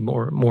 The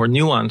more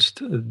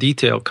nuanced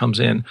detail comes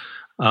in,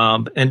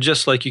 and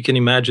just like you can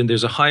imagine,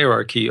 there's a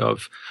hierarchy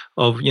of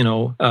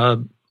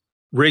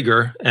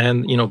rigor,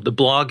 and the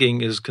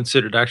blogging is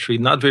considered actually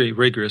not very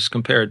rigorous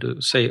compared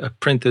to, say, a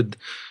printed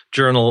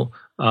journal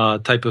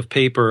type of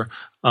paper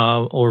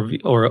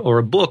or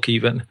a book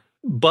even.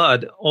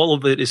 But all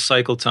of it is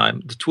cycle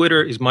time. The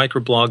Twitter is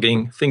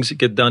microblogging, things that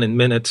get done in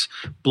minutes,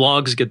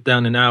 blogs get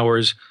done in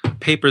hours,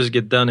 papers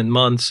get done in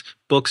months,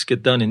 books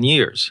get done in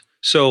years.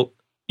 So,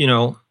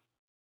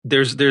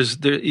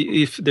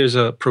 if there's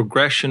a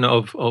progression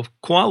of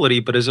quality,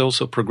 but there's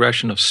also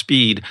progression of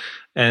speed,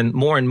 and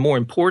more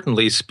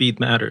importantly, speed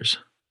matters.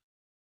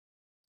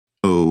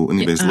 Oh,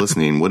 anybody's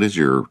listening, what is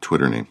your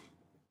Twitter name?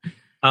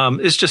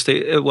 It's just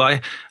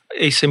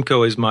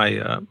Asimco is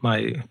my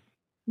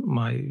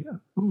my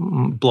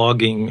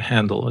blogging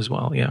handle as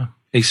well. Yeah,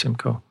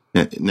 Asimco.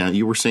 Now,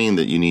 you were saying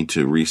that you need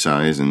to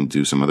resize and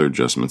do some other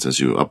adjustments as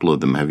you upload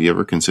them. Have you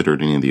ever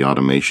considered any of the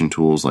automation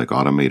tools like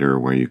Automator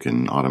where you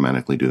can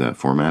automatically do that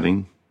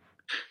formatting?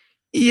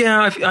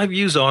 Yeah, I've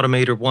used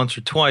Automator once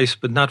or twice,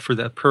 but not for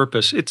that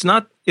purpose. It's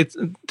to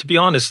be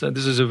honest,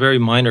 this is a very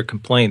minor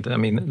complaint. I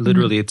mean,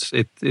 literally,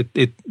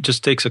 it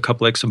just takes a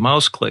couple extra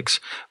mouse clicks.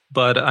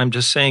 But I'm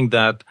just saying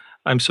that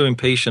I'm so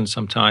impatient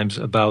sometimes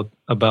about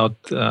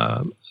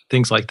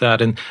things like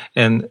that,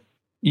 and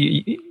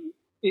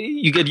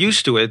you get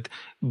used to it,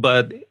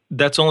 but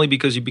that's only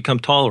because you become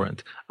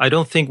tolerant. I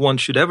don't think one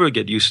should ever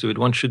get used to it.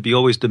 One should be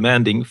always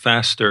demanding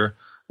faster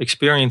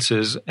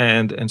experiences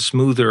and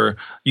smoother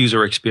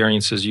user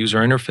experiences, user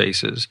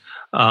interfaces.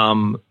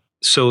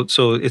 So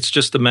it's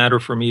just a matter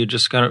for me of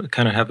just kind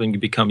of having to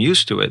become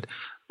used to it.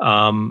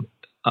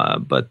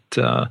 But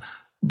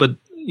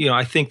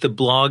I think the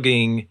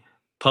blogging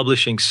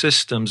publishing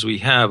systems we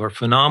have are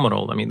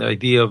phenomenal. I mean, the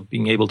idea of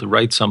being able to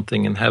write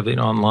something and have it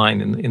online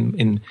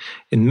in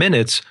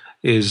minutes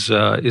is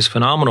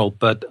phenomenal.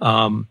 But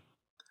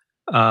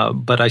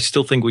I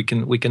still think we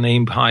can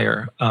aim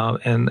higher.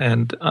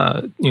 And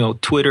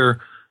Twitter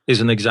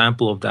is an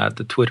example of that.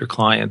 The Twitter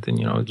client, and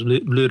it's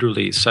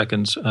literally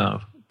seconds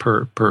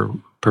per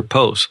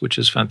post, which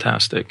is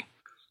fantastic.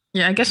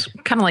 Yeah, I guess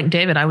kind of like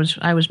David, I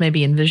was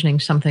maybe envisioning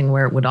something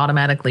where it would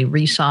automatically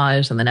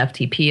resize and then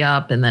FTP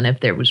up, and then if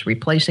there was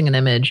replacing an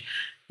image,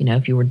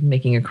 if you were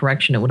making a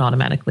correction, it would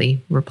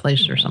automatically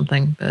replace or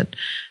something. But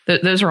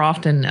those are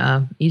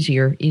often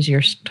easier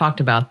talked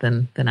about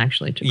than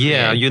actually to create.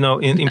 Yeah,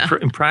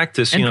 in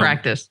practice,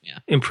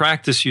 in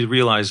practice, you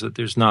realize that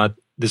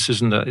this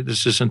isn't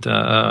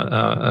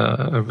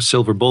a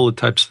silver bullet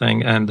types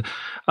thing. And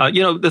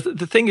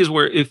the thing is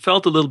where it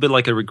felt a little bit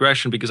like a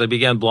regression because I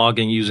began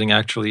blogging using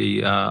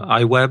actually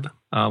iWeb,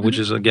 which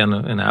is again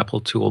an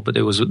Apple tool, but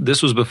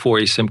this was before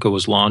Asimco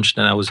was launched,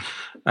 and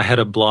I had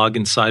a blog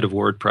inside of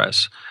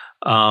WordPress,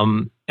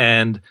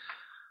 and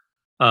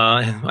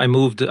I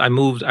moved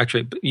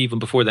actually even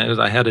before that.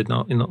 I had it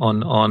in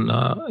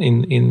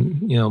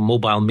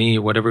Mobile Me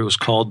or whatever it was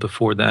called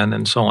before then,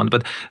 and so on.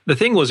 But the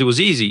thing was, it was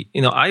easy.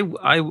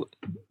 I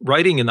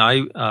writing in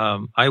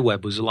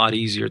iWeb was a lot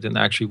easier than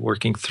actually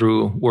working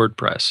through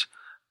WordPress.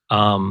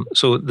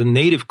 So the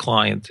native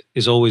client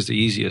is always the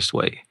easiest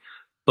way,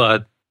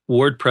 but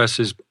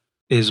WordPress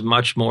is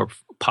much more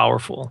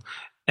powerful.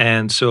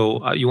 And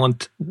so you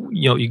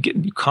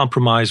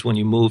compromise when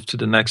you move to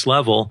the next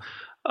level.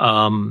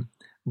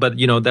 But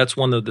that's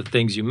one of the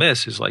things you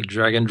miss is like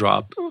drag and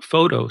drop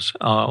photos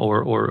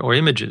or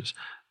images,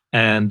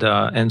 and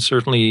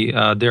certainly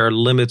there are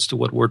limits to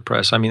what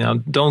WordPress. I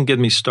mean, don't get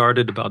me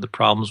started about the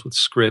problems with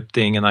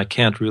scripting, and I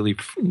can't really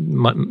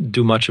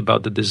do much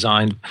about the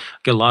design. I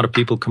get a lot of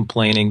people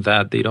complaining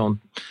that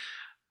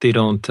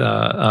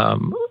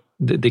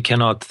they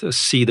cannot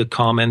see the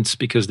comments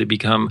because they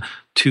become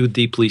too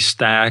deeply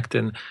stacked,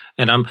 and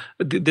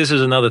this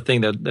is another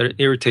thing that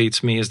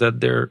irritates me is that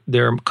there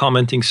are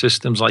commenting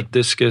systems like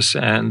Disqus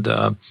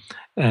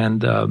and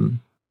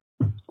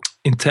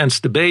Intense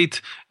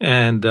Debate,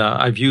 and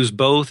I've used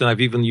both, and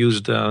I've even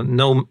used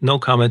no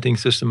commenting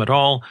system at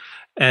all,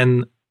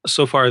 and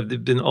so far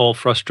they've been all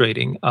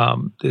frustrating.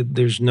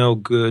 There's no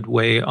good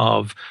way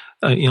of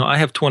I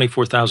have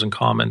 24,000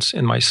 comments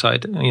in my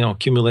site,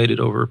 accumulated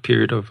over a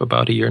period of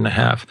about a year and a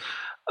half.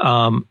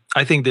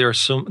 I think there are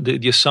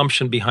the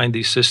assumption behind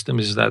these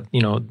systems is that,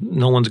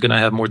 no one's going to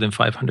have more than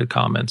 500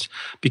 comments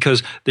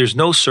because there's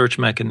no search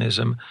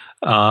mechanism.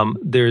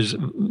 There's,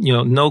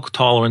 no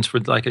tolerance for,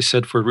 like I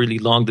said, for really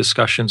long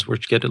discussions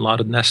which get a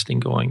lot of nesting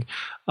going.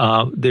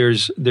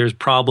 There's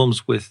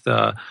problems with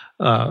the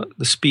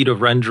speed of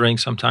rendering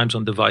sometimes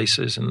on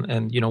devices,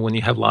 and when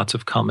you have lots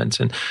of comments,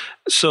 and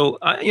so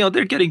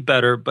they're getting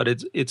better, but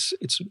it's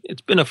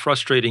been a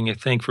frustrating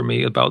thing for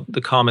me about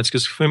the comments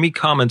because for me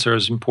comments are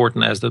as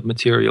important as the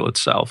material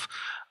itself,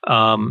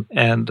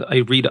 and I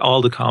read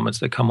all the comments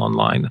that come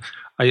online.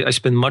 I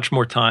spend much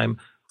more time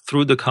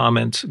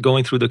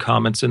going through the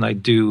comments than I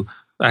do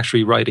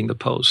actually writing the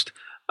post,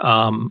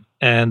 I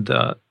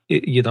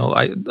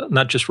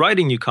not just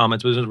writing new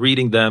comments, but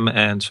reading them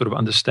and sort of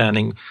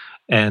understanding,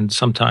 and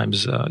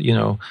sometimes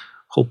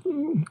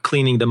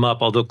cleaning them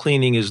up. Although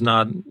cleaning has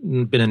not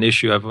been an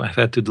issue, I've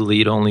had to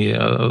delete only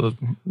a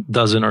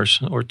dozen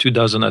or 2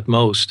 dozen at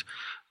most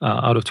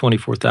out of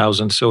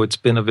 24,000. So it's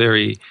been a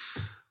very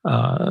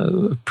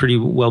pretty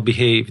well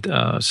behaved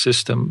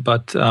system.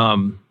 But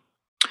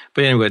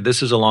anyway,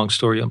 this is a long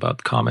story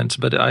about comments.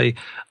 But I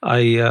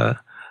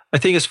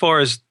think as far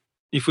as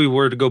if we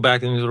were to go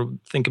back and sort of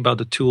think about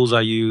the tools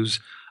I use,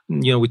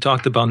 we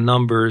talked about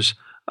numbers.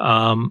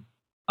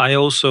 I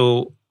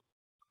also,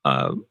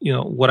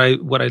 what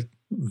I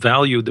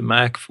value the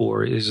Mac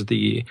for is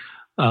the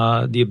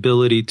the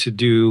ability to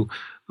do,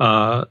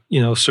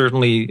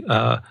 certainly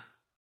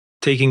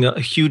taking a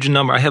huge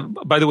number. I have,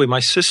 by the way, my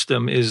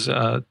system is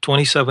a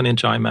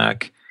 27-inch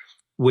iMac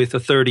with a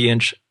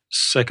 30-inch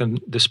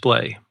second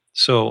display.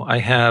 So I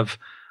have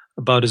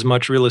about as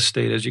much real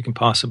estate as you can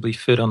possibly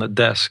fit on a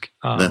desk.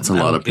 That's a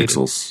lot of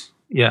pixels.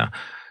 Yeah.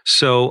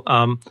 So,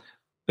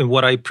 and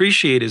what I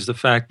appreciate is the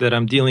fact that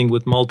I'm dealing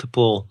with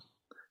multiple,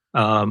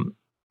 there's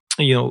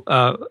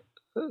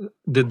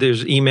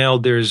email,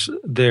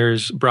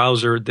 there's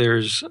browser,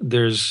 there's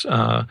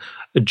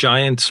a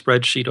giant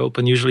spreadsheet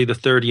open. Usually the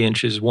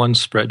 30-inch is one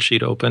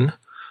spreadsheet open,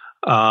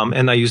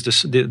 and I use the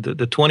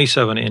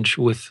 27-inch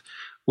with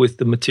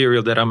the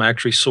material that I'm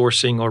actually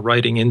sourcing or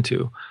writing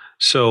into.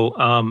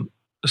 So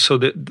so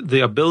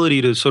the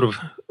ability to sort of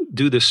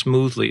do this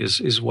smoothly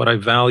is what I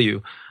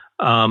value.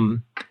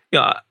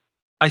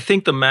 I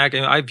think the Mac.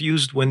 I've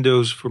used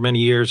Windows for many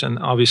years, and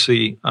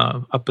obviously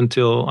up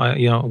until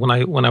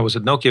when I was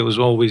at Nokia, it was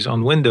always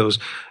on Windows.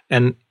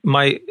 And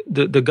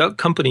the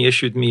company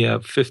issued me a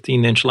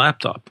 15-inch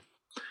laptop,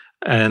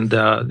 and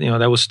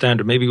that was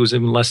standard. Maybe it was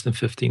even less than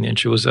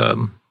 15-inch. It was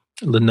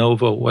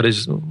Lenovo, what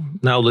is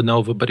now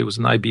Lenovo, but it was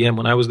an IBM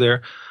when I was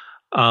there.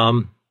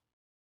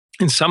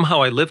 And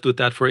somehow I lived with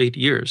that for 8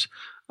 years.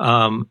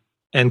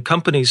 And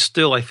companies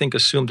still, I think,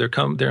 assume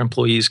their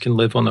employees can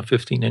live on a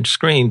 15-inch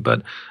screen.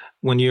 But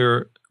when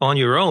you're on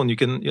your own, you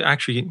can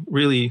actually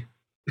really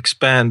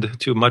expand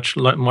to much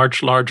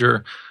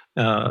larger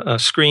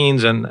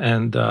screens,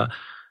 and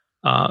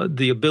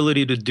the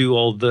ability to do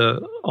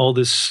all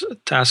this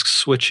task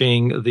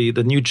switching.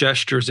 The new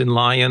gestures in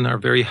Lion are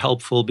very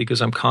helpful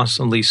because I'm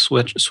constantly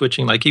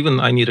switching. Like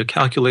even I need a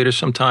calculator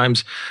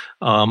sometimes,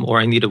 or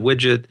I need a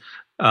widget.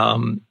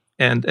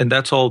 And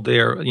that's all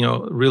there.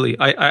 Really,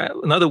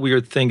 another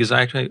weird thing is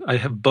actually I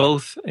have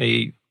both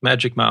a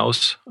Magic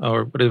Mouse,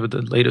 or whatever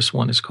the latest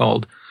one is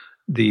called,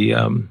 the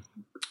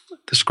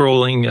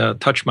scrolling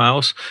touch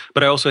mouse,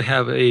 but I also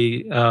have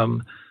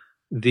the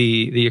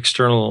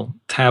external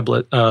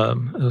tablet.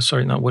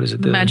 What is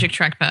it? The Magic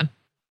Trackpad.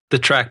 The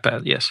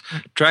trackpad, yes,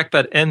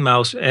 trackpad and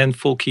mouse and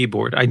full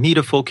keyboard. I need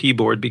a full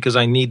keyboard because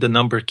I need the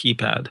number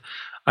keypad.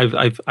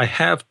 I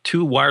have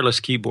two wireless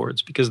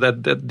keyboards because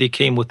that they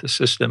came with the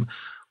system,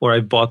 or I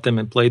bought them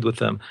and played with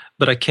them,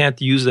 but I can't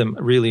use them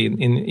really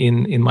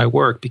in my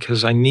work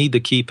because I need the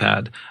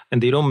keypad,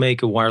 and they don't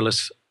make a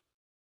wireless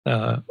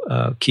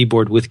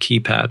keyboard with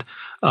keypad.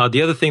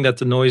 The other thing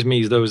that annoys me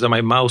is that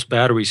my mouse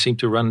batteries seem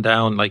to run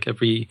down like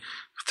every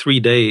 3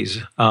 days.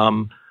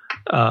 Even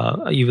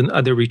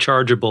they're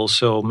rechargeable,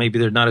 so maybe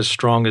they're not as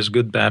strong as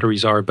good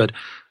batteries are. But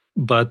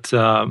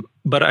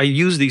I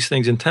use these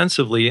things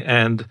intensively,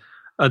 and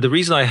the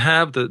reason I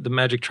have the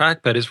Magic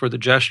Trackpad is for the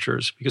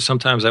gestures, because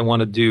sometimes I want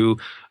to do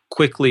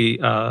quickly,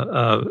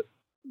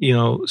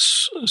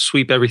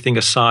 sweep everything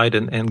aside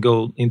and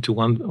go into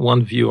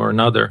one view or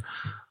another.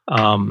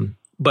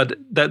 But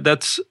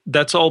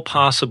that's all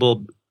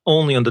possible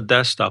only on the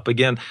desktop.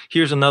 Again,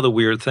 here's another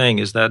weird thing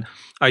is that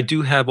I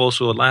do have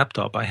also a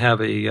laptop. I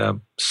have a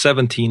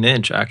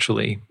 17-inch,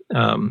 actually,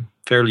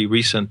 fairly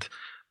recent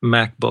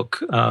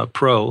MacBook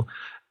Pro,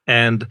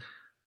 and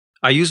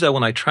I use that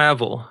when I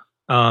travel.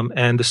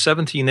 And the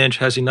 17-inch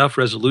has enough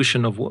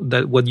resolution of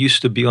what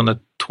used to be on a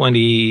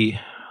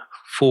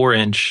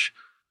 24-inch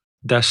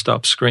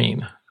desktop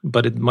screen,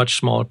 but it much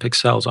smaller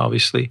pixels,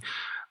 obviously.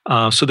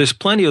 So there's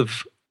plenty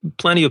of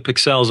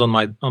pixels on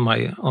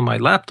my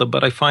laptop,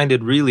 but I find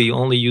it really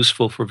only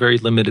useful for very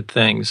limited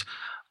things.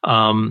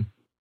 And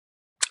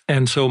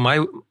so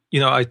I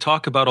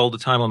talk about all the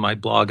time on my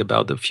blog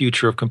about the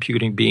future of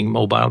computing being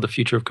mobile, the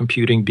future of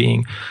computing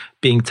being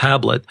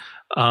tablet.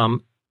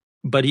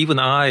 But even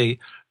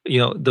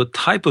the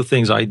type of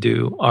things I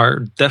do are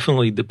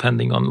definitely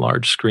depending on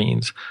large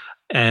screens.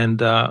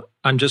 And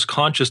I'm just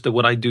conscious that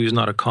what I do is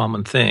not a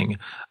common thing.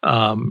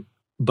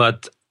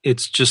 But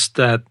it's just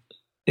that,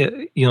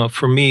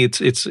 for me,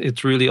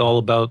 it's really all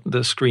about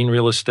the screen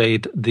real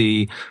estate.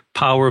 The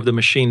power of the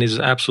machine is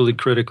absolutely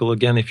critical,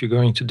 again, if you're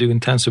going to do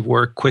intensive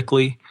work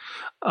quickly.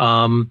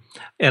 And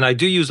I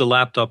do use a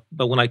laptop,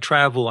 but when I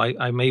travel,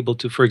 I'm able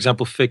to, for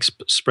example, fix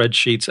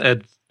spreadsheets,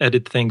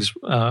 edit things,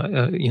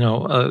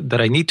 that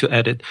I need to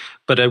edit,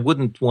 but I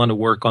wouldn't want to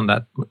work on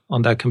that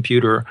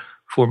computer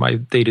for my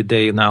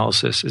day-to-day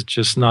analysis. It's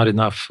just not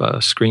enough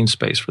screen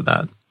space for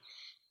that.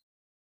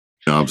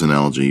 Jobs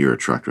analogy, you're a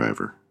truck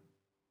driver.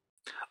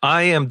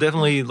 I am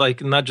definitely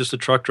not just a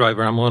truck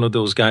driver. I'm one of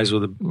those guys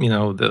with the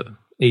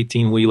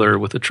 18-wheeler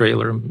with a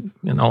trailer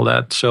and all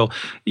that. So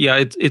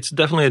yeah, it's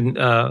definitely.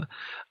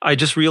 I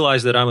just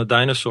realized that I'm a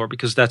dinosaur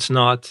because that's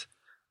not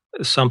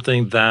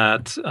something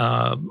that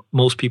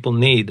most people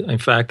need. In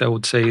fact, I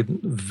would say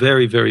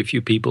very, very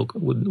few people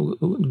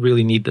would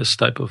really need this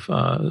type of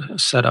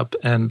setup.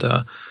 And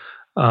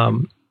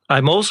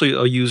I'm also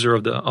a user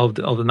of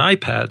an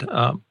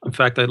iPad. In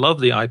fact, I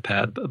love the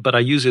iPad, but I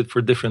use it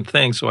for different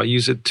things. So I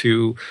use it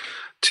to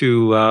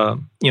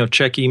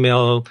check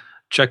email,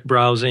 check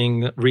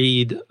browsing,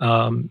 read.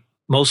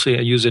 Mostly,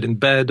 I use it in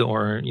bed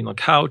or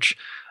couch.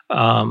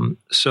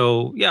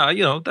 So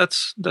yeah,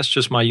 that's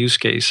just my use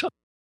case.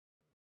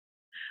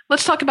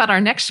 Let's talk about our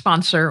next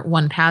sponsor,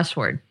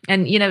 1Password.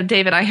 And,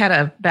 David, I had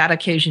a bad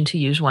occasion to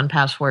use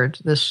 1Password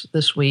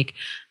this week.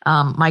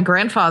 My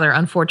grandfather,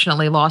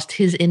 unfortunately, lost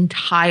his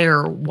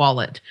entire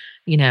wallet.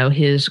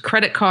 His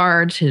credit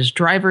cards, his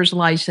driver's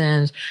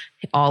license,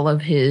 all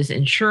of his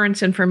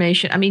insurance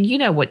information. I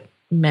mean, what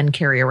men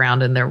carry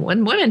around in their,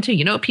 and women too,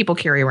 what people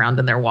carry around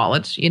in their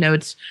wallets.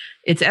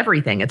 It's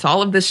everything. It's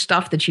all of this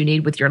stuff that you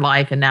need with your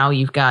life. And now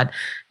you've got,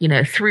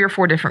 3 or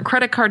 4 different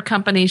credit card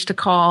companies to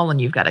call, and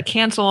you've got to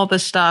cancel all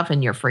this stuff,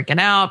 and you're freaking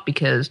out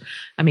because,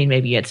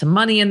 maybe you had some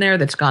money in there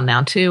that's gone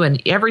now too,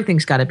 and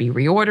everything's got to be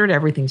reordered.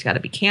 Everything's got to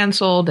be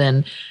canceled.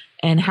 And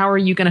how are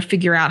you going to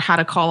figure out how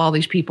to call all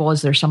these people?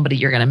 Is there somebody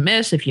you're going to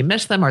miss? If you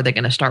miss them, are they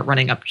going to start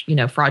running up,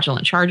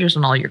 fraudulent charges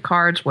on all your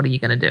cards? What are you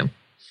going to do?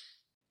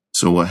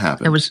 So what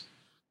happened?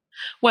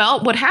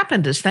 What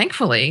happened is,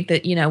 thankfully,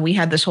 that, we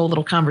had this whole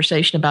little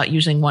conversation about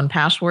using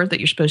 1Password that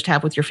you're supposed to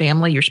have with your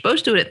family. You're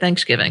supposed to do it at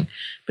Thanksgiving.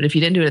 But if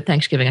you didn't do it at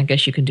Thanksgiving, I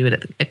guess you can do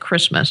it at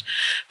Christmas.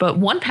 But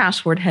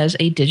 1Password has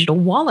a digital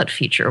wallet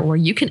feature where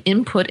you can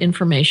input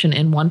information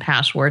in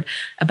 1Password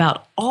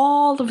about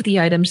all of the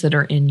items that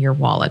are in your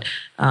wallet.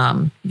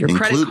 Your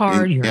credit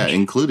card.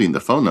 Including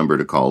the phone number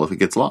to call if it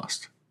gets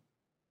lost.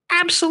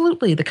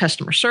 Absolutely. The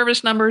customer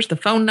service numbers, the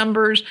phone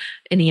numbers,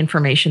 any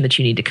information that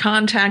you need to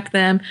contact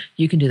them.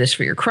 You can do this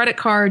for your credit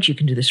cards. You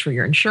can do this for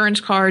your insurance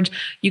cards.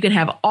 You can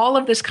have all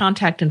of this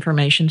contact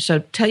information. So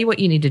tell you what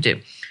you need to do.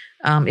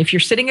 If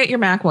you're sitting at your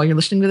Mac while you're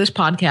listening to this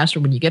podcast,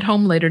 or when you get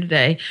home later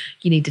today,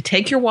 you need to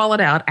take your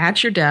wallet out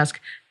at your desk,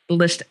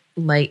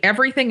 lay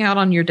everything out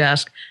on your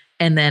desk,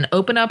 and then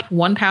open up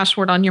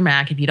 1Password on your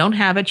Mac. If you don't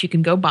have it, you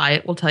can go buy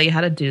it. We'll tell you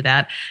how to do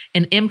that,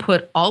 and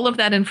input all of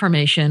that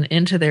information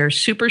into their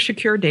super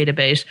secure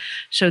database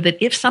so that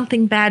if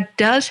something bad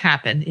does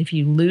happen, if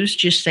you lose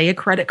just say a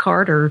credit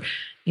card, or,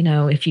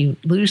 if you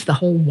lose the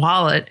whole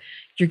wallet,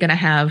 you're going to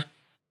have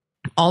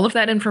all of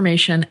that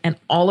information, and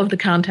all of the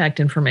contact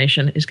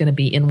information is going to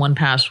be in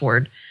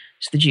 1Password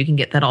so that you can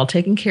get that all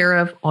taken care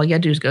of. All you got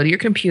to do is go to your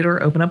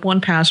computer, open up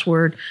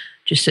 1Password,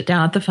 just sit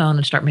down at the phone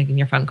and start making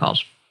your phone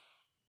calls.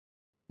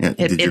 Yeah.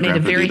 It made a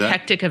very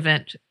hectic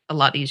event a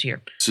lot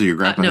easier. So your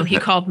grandpa? No, he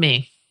called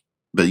me.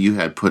 But you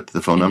had put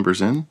the phone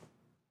numbers in?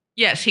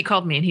 Yes, he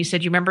called me and he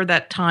said, "You remember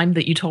that time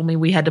that you told me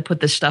we had to put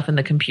this stuff in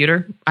the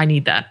computer? I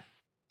need that."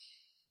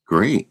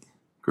 Great.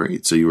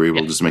 So you were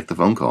able to just make the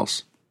phone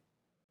calls.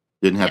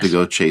 Didn't have to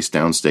go chase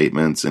down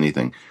statements,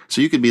 anything.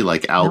 So you could be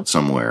like out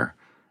somewhere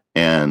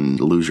and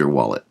lose your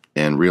wallet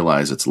and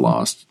realize it's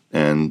lost,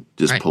 and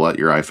just pull out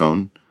your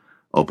iPhone,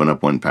 open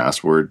up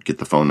 1Password, get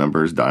the phone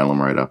numbers, dial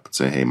them right up, and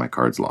say, "Hey, my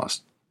card's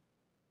lost."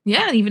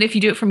 Yeah, and even if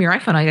you do it from your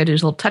iPhone, all you got to do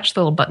is touch the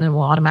little button and it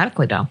will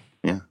automatically dial.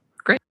 Yeah.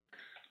 Great.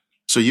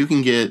 So you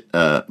can get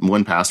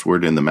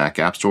 1Password in the Mac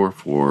App Store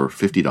for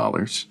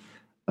 $50.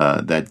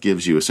 That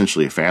gives you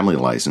essentially a family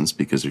license,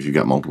 because if you've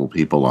got multiple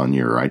people on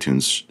your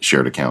iTunes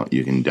shared account,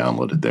 you can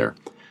download it there.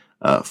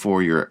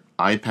 For your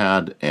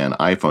iPad and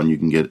iPhone, you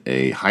can get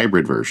a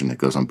hybrid version that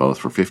goes on both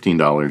for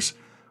 $15.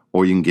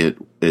 Or you can get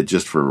it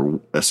just for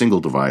a single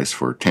device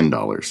for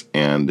 $10,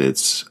 and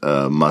it's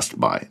a must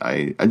buy.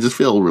 I just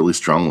feel really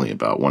strongly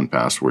about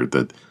 1Password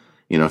that,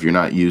 if you're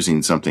not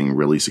using something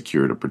really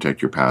secure to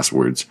protect your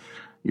passwords,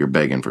 you're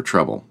begging for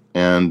trouble.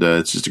 And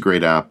it's just a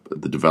great app.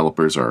 The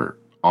developers are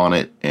on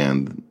it,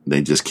 and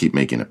they just keep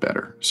making it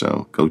better.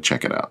 So go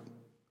check it out.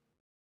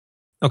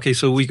 Okay,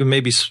 so we can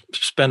maybe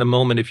spend a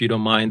moment, if you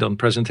don't mind, on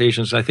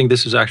presentations. I think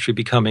this is actually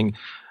becoming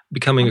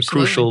a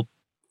crucial.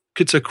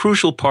 It's a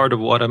crucial part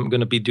of what I'm going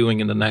to be doing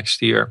in the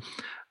next year.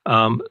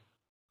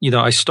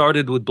 I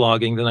started with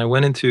blogging, then I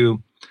went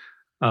into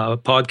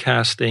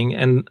podcasting,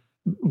 and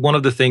one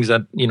of the things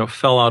that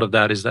fell out of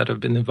that is that I've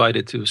been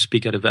invited to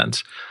speak at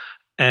events,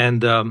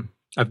 and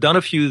I've done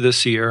a few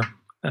this year,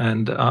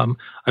 and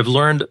I've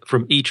learned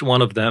from each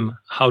one of them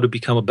how to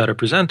become a better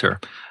presenter,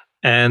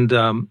 and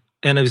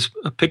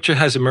a picture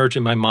has emerged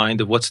in my mind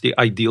of what's the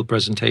ideal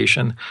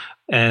presentation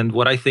and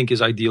what I think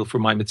is ideal for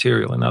my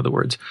material. In other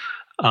words.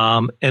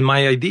 And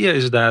my idea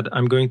is that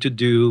I'm going to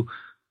do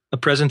a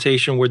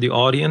presentation where the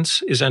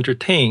audience is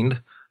entertained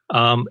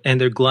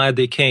and they're glad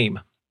they came.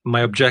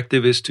 My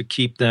objective is to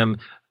keep them,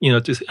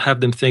 to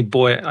have them think,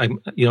 boy,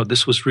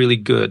 this was really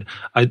good.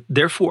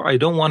 Therefore, I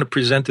don't want to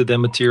present to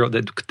them material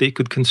that they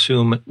could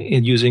consume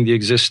using the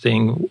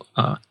existing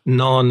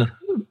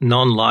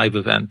non-live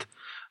event.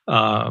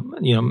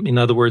 In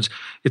other words,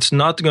 it's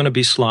not going to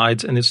be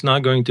slides, and it's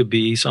not going to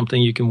be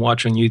something you can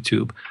watch on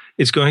YouTube.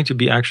 It's going to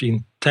be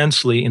actually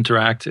intensely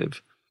interactive,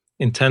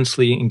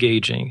 intensely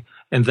engaging.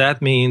 And that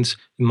means,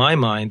 in my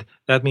mind,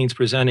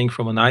 presenting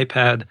from an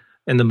iPad,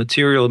 and the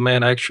material may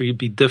actually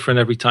be different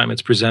every time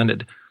it's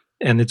presented.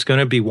 And it's going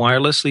to be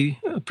wirelessly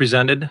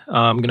presented.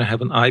 I'm going to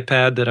have an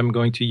iPad that I'm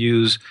going to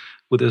use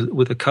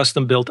with a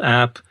custom-built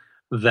app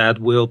that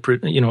will,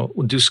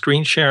 do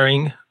screen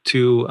sharing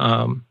to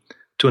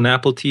an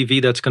Apple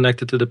TV that's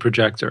connected to the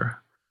projector.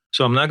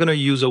 So I'm not going to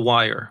use a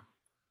wire.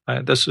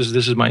 This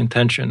is my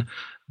intention.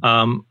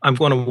 I'm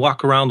going to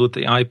walk around with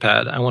the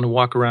iPad. I want to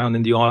walk around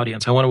in the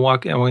audience. I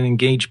want to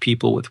engage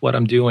people with what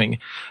I'm doing.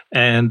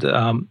 And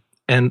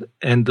and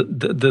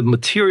the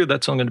material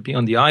that's going to be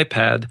on the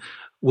iPad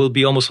will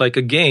be almost like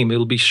a game.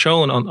 It'll be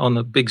shown on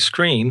a big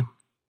screen,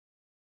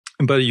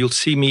 but you'll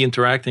see me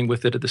interacting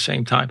with it at the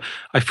same time.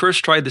 I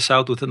first tried this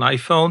out with an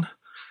iPhone.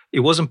 It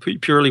wasn't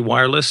purely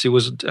wireless.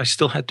 I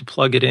still had to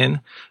plug it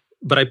in,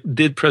 but I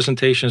did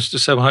presentations to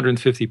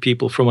 750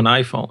 people from an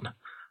iPhone.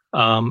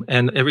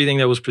 And everything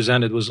that was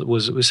presented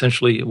was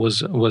essentially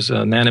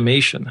an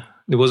animation.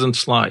 It wasn't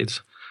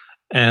slides.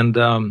 And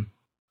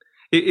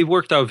it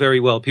worked out very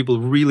well. People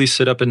really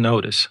sit up and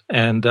notice.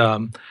 And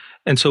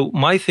so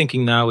my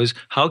thinking now is,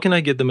 how can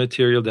I get the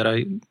material that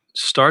I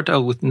start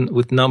out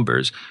with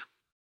numbers,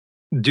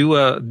 do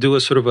a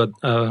sort of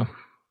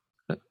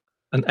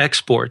an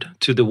export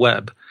to the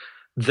web,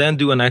 then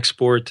do an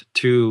export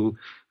to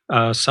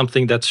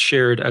something that's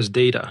shared as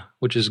data,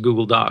 which is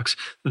Google Docs,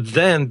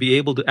 then be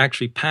able to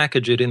actually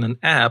package it in an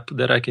app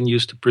that I can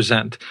use to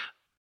present,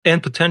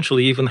 and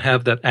potentially even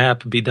have that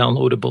app be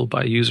downloadable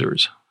by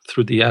users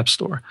through the App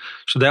Store.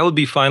 So that would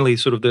be finally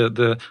sort of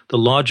the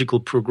logical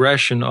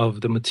progression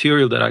of the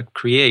material that I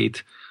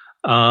create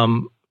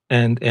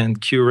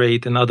and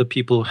curate, and other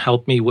people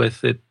help me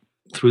with it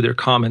through their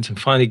comments, and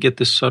finally get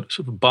this sort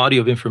of body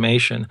of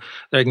information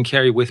that I can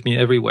carry with me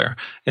everywhere.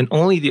 And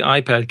only the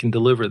iPad can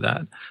deliver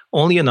that.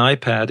 Only an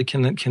iPad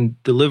can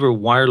deliver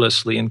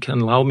wirelessly and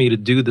can allow me to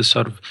do this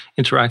sort of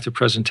interactive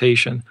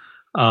presentation.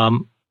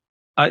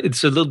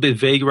 It's a little bit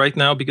vague right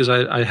now because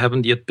I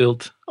haven't yet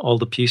built all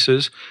the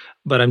pieces,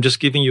 but I'm just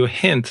giving you a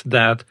hint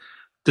that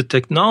the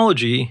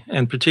technology,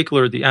 and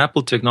particularly the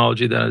Apple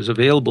technology that is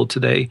available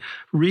today,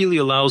 really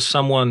allows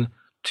someone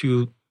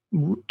to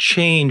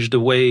change the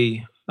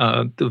way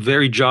the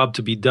very job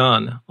to be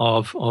done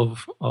of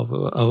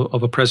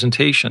a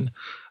presentation.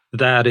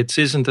 That it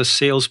isn't a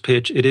sales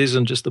pitch, it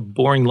isn't just a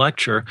boring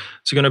lecture.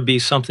 It's going to be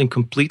something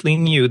completely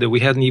new that we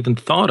hadn't even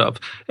thought of,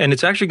 and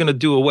it's actually going to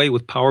do away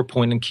with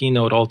PowerPoint and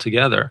Keynote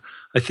altogether.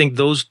 I think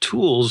those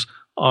tools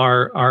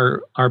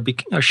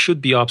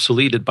should be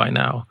obsoleted by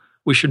now.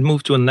 We should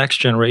move to a next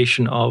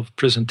generation of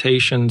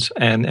presentations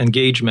and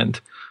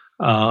engagement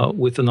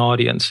with an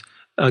audience.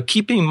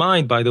 Keeping in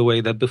mind, by the way,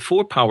 that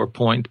before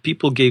PowerPoint,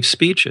 people gave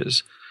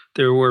speeches.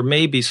 There were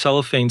maybe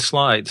cellophane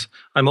slides.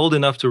 I'm old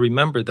enough to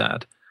remember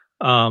that.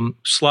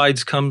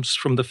 Slides comes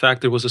from the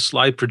fact there was a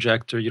slide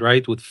projector,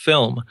 right, with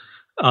film.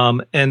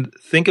 And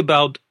think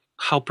about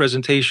how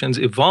presentations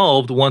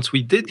evolved once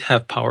we did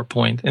have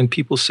PowerPoint, and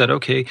people said,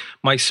 okay,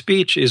 my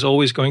speech is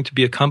always going to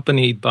be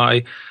accompanied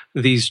by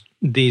these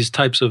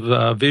types of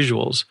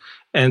visuals.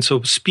 And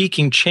so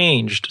speaking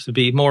changed to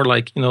be more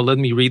like, let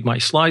me read my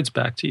slides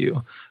back to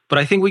you. But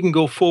I think we can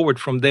go forward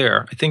from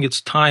there. I think it's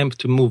time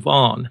to move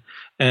on.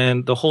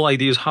 And the whole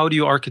idea is, how do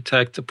you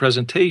architect a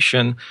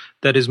presentation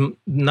that is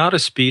not a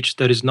speech,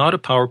 that is not a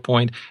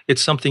PowerPoint,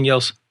 it's something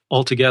else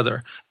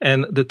altogether.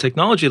 And the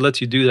technology that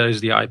lets you do that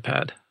is the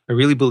iPad. I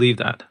really believe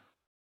that.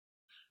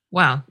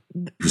 Wow.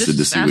 This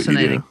is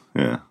fascinating.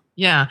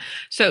 Yeah.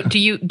 So do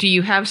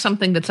you have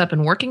something that's up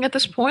and working at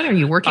this point? Are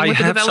you working with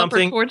a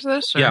developer towards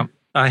this? Or? Yeah.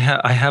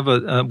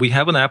 We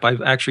have an app.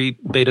 I've actually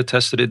beta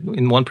tested it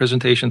in one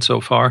presentation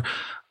so far.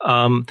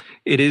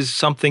 It is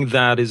something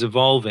that is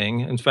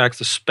evolving. In fact,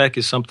 the spec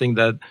is something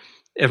that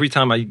every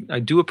time I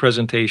do a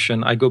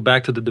presentation, I go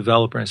back to the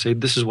developer and say,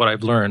 this is what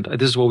I've learned.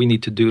 This is what we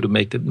need to do to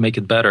make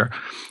it better.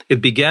 It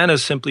began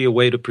as simply a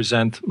way to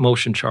present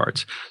motion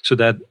charts so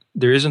that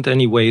there isn't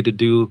any way to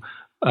do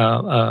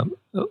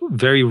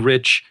very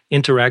rich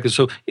interactive.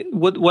 So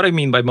what I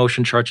mean by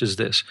motion charts is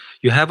this.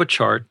 You have a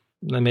chart.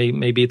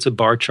 Maybe it's a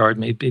bar chart,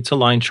 maybe it's a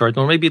line chart,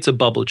 or maybe it's a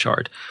bubble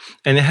chart.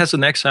 And it has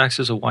an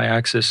x-axis, a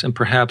y-axis, and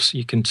perhaps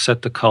you can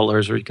set the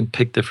colors, or you can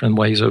pick different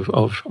ways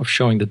of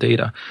showing the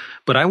data.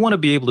 But I want to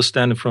be able to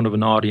stand in front of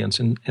an audience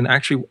and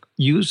actually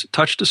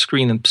touch the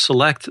screen and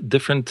select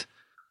different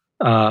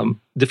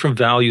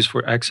values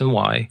for X and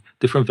Y,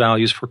 different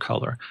values for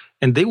color.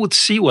 And they would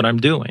see what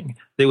I'm doing.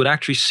 They would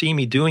actually see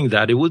me doing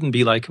that. It wouldn't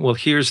be like, well,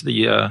 here's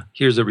the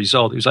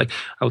result. It was like,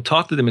 I would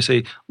talk to them and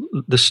say,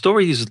 the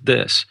story is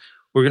this.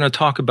 We're going to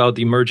talk about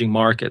the emerging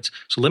markets.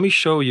 So let me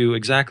show you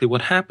exactly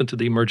what happened to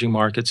the emerging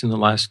markets in the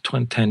last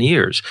 10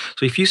 years.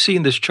 So if you see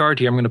in this chart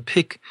here, I'm going to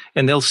pick,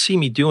 and they'll see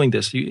me doing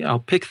this. I'll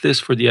pick this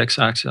for the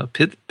x-axis, I'll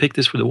pick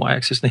this for the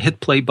y-axis, and hit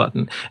play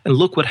button, and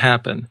look what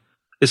happened.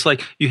 It's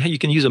like you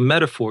can use a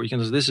metaphor. You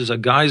can say, this is a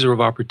geyser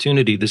of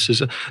opportunity. This is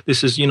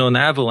an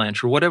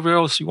avalanche, or whatever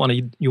else you want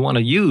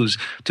to use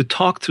to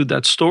talk through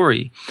that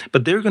story.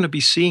 But they're going to be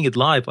seeing it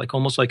live, like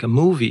almost like a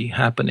movie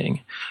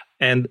happening,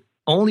 and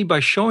only by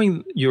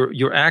showing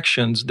your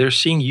actions, they're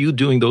seeing you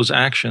doing those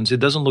actions. It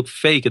doesn't look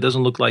fake. It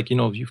doesn't look like,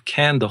 you've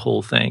canned the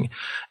whole thing.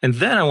 And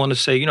then I want to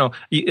say,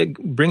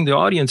 bring the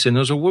audience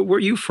in. So where are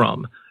you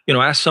from?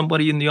 Ask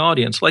somebody in the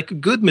audience, like a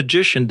good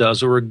magician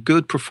does, or a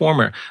good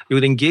performer. It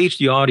would engage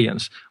the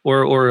audience,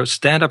 or a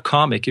stand-up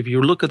comic. If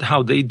you look at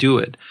how they do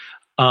it,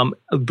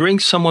 bring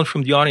someone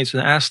from the audience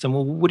and ask them,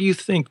 well, what do you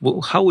think?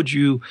 Well,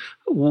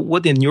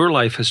 what in your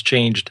life has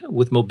changed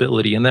with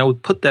mobility? And I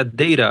would put that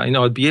data,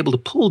 I'd be able to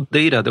pull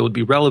data that would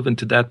be relevant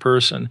to that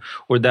person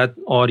or that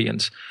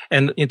audience.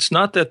 And it's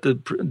not that the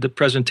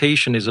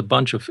presentation is a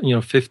bunch of,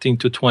 15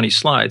 to 20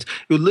 slides.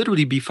 It would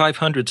literally be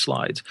 500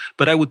 slides,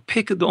 but I would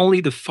pick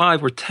only the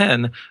 5 or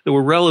 10 that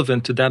were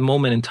relevant to that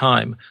moment in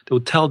time that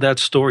would tell that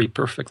story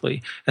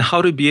perfectly. And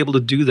how to be able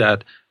to do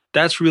that,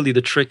 that's really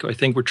the trick I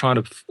think we're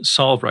trying to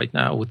solve right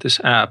now with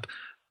this app.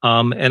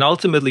 And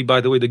ultimately,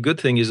 by the way, the good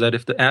thing is that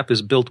if the app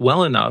is built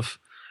well enough,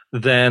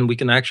 then we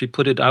can actually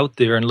put it out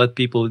there and let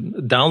people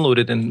download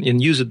it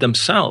and use it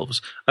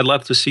themselves. I'd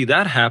love to see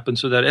that happen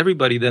so that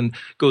everybody then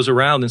goes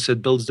around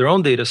and builds their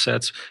own data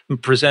sets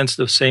and presents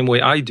the same way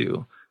I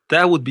do.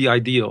 That would be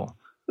ideal,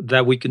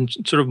 that we can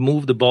sort of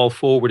move the ball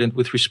forward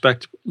with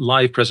respect to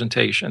live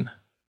presentation.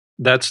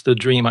 That's the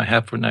dream I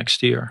have for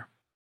next year.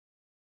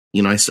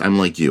 I'm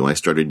like you. I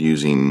started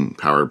using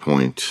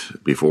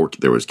PowerPoint before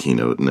there was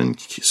Keynote and then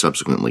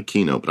subsequently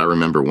Keynote. But I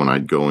remember when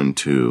I'd go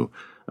into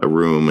a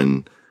room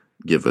and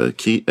give a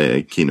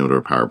Keynote or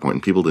a PowerPoint,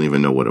 and people didn't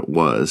even know what it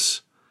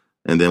was.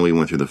 And then we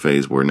went through the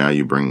phase where now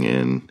you bring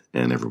in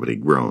and everybody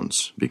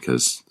groans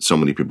because so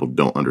many people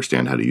don't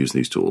understand how to use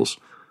these tools.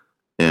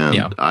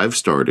 And I've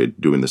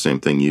started doing the same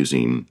thing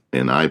using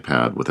an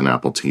iPad with an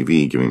Apple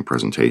TV giving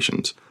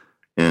presentations.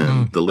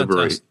 And the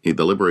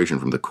liberation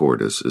from the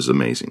cord is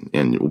amazing,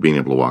 and being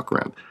able to walk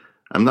around.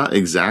 I'm not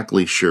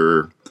exactly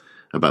sure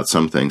about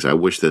some things. I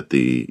wish that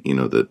the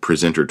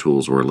presenter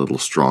tools were a little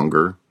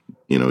stronger.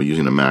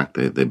 Using a Mac,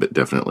 they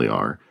definitely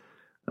are.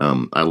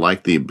 I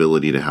like the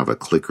ability to have a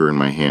clicker in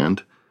my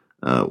hand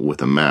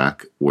with a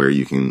Mac where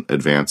you can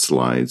advance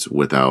slides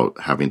without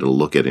having to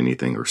look at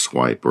anything or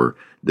swipe or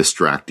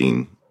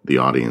distracting the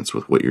audience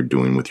with what you're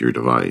doing with your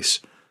device.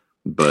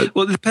 But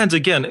it depends.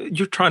 Again,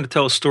 you're trying to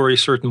tell a story a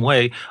certain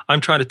way.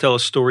 I'm trying to tell a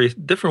story a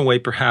different way,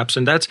 perhaps,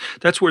 and that's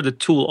where the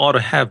tool ought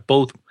to have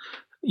both.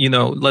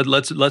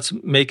 Let's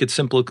make it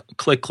simple.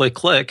 Click, click,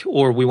 click.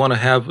 Or we want to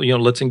have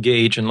let's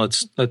engage and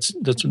let's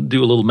do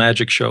a little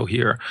magic show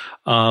here.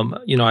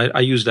 I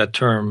use that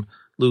term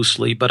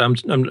loosely, but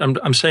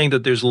I'm saying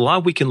that there's a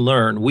lot we can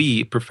learn.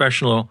 We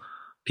professional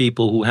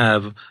people who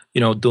have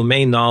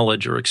domain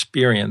knowledge or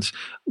experience,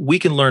 we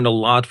can learn a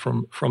lot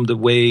from the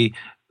way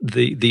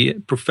the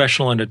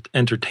professional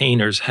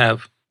entertainers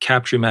have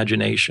capture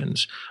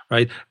imaginations,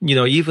 right?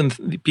 Even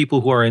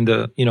people who are in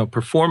the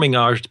performing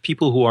arts,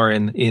 people who are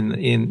in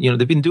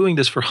they've been doing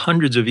this for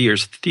hundreds of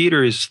years.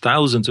 Theater is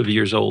thousands of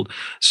years old.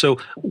 So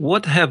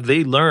what have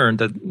they learned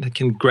that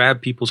can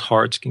grab people's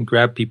hearts, can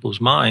grab people's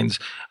minds,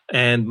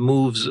 and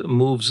moves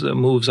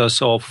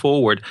us all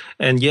forward?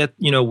 And yet,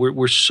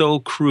 we're so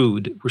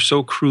crude. We're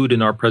so crude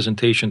in our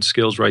presentation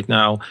skills right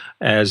now.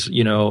 As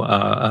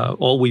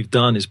all we've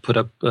done is put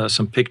up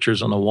some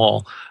pictures on the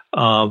wall.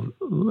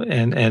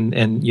 And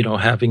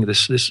having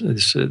this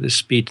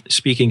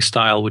speaking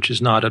style, which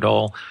is not at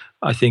all,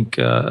 I think,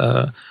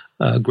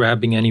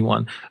 grabbing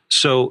anyone.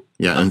 So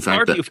in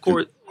fact,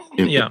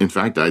 in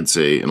fact, I'd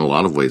say in a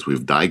lot of ways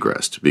we've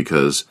digressed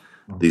because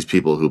these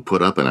people who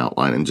put up an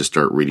outline and just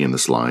start reading the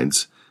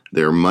slides,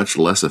 they're much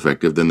less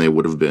effective than they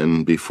would have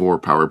been before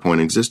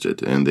PowerPoint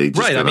existed, and they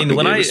just got up and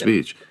gave a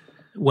speech.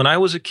 When I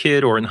was a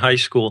kid or in high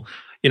school,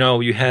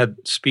 you had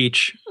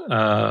speech.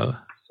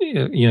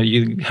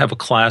 You have a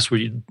class where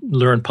you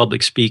learn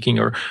public speaking,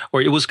 or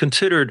it was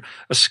considered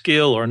a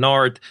skill or an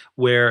art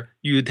where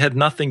you had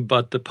nothing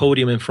but the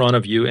podium in front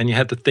of you and you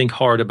had to think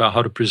hard about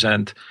how to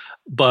present.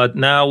 But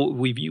now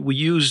we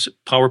use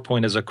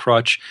PowerPoint as a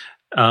crutch.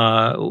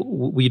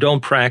 We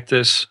don't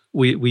practice.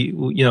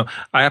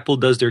 Apple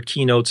does their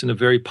keynotes in a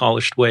very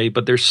polished way,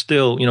 but they're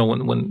still,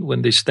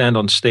 when they stand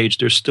on stage,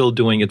 they're still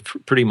doing it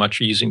pretty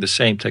much using the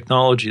same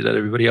technology that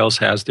everybody else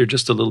has. They're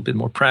just a little bit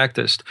more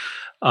practiced.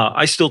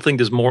 I still think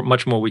there's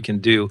much more we can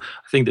do.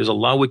 I think there's a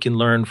lot we can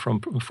learn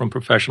from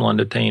professional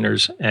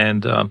entertainers,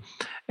 and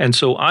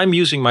so I'm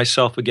using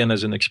myself again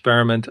as an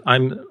experiment.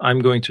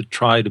 I'm going to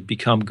try to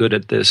become good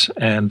at this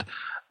and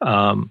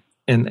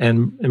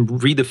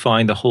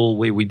redefine the whole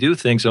way we do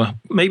things. So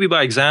maybe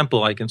by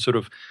example, I can sort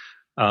of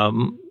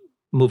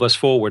move us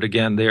forward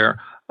again there.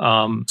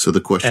 So the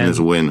question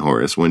is when,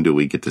 Horace? When do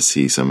we get to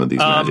see some of these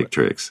magic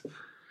tricks?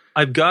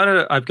 I've got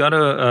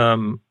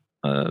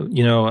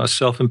a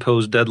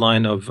self-imposed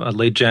deadline of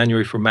late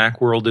January for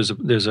Macworld.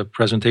 There's a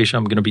presentation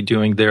I'm going to be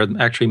doing there,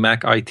 actually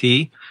Mac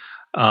IT.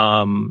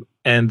 And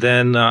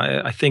then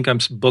I think I'm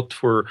booked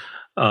for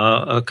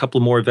a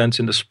couple more events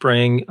in the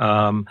spring.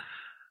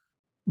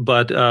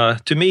 But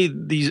to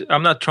me,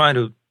 I'm not trying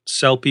to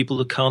sell people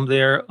to come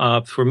there.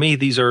 For me,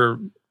 these are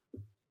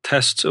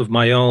tests of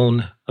my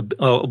own.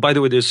 Oh, by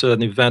the way, there's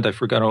an event I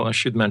forgot. I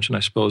should mention, I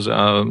suppose,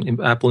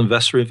 Apple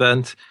Investor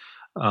event.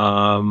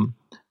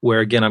 Where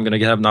again, I'm going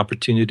to have an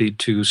opportunity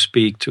to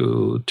speak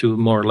to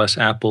more or less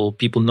Apple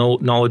people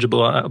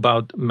knowledgeable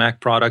about Mac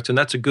products, and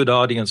that's a good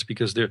audience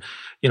because they're,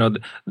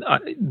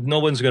 no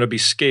one's going to be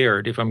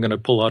scared if I'm going to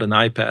pull out an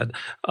iPad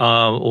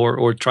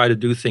or try to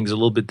do things a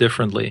little bit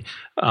differently.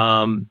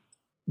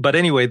 but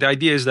anyway, the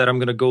idea is that I'm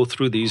going to go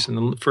through these in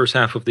the first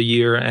half of the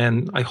year,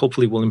 and I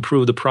hopefully will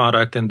improve the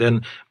product, and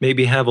then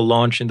maybe have a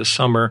launch in the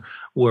summer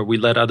where we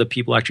let other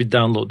people actually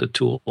download the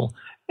tool.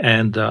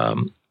 And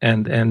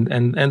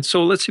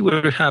so let's see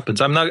what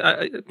happens. I'm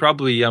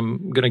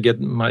going to get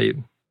my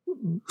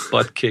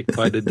butt kicked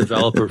by the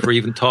developer for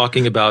even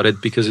talking about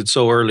it because it's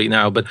so early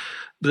now. But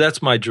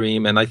that's my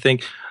dream, and I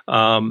think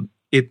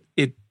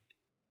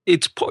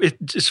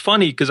it's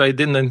funny because I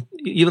didn't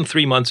even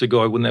 3 months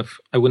ago I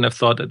wouldn't have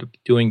thought of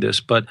doing this,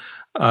 but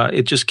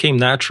it just came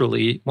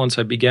naturally once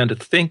I began to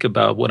think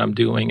about what I'm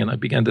doing, and I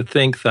began to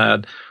think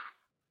that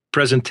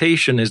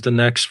presentation is the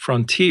next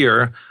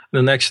frontier,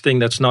 the next thing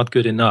that's not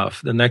good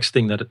enough, the next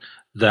thing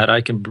that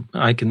I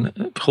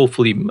can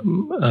hopefully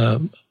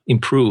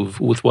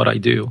improve with what I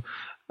do,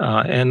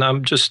 and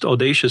I'm just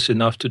audacious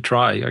enough to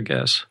try, I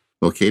guess.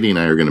 Well, Katie and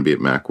I are going to be at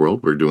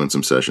Macworld. We're doing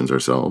some sessions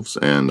ourselves,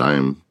 and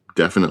I'm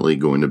definitely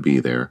going to be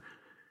there.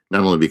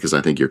 Not only because I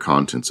think your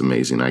content's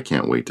amazing, I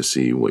can't wait to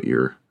see what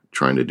you're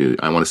trying to do.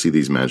 I want to see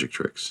these magic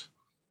tricks.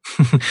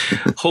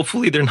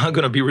 Hopefully they're not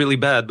going to be really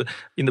bad, but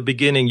in the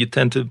beginning you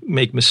tend to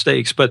make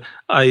mistakes. But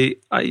I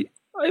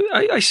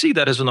see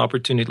that as an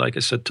opportunity, like I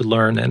said, to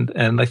learn.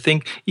 And I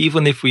think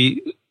even if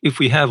we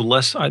have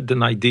less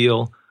than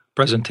ideal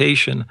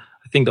presentation,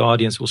 I think the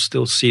audience will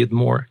still see it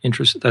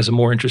as a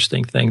more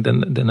interesting thing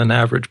than an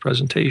average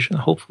presentation,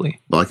 hopefully.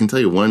 Well, I can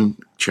tell you one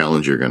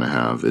challenge you're going to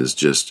have is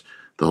just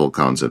the whole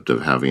concept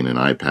of having an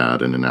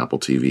iPad and an Apple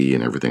TV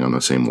and everything on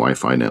the same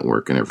Wi-Fi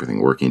network and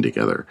everything working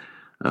together.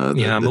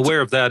 I'm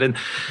aware of that. And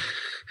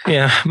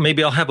yeah,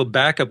 maybe I'll have a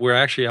backup where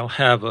actually I'll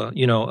have a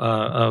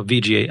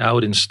VGA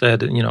out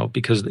instead,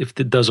 because if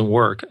it doesn't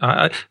work,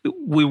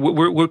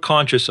 we're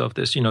conscious of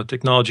this.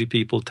 Technology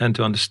people tend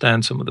to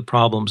understand some of the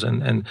problems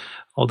and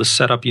all the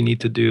setup you need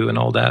to do and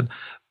all that.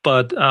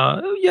 But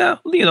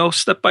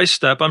step by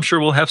step, I'm sure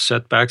we'll have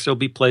setbacks. There'll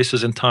be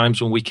places and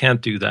times when we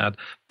can't do that.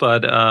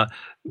 But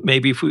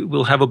maybe if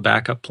we'll have a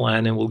backup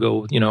plan and we'll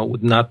go,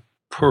 with not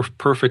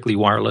perfectly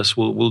wireless,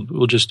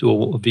 we'll just do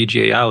a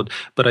VGA out.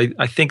 But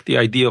I think the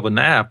idea of an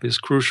app is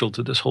crucial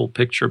to this whole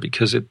picture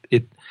because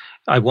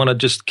I want to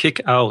just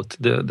kick out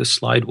the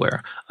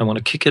slideware. I want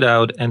to kick it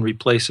out and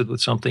replace it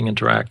with something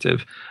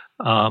interactive.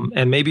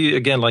 And maybe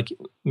again,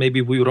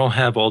 maybe we don't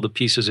have all the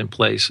pieces in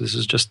place. This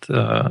is just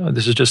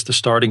the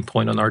starting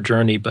point on our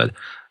journey. But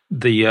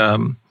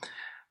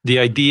the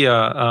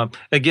idea,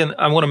 again,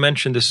 I want to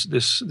mention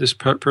this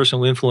person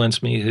who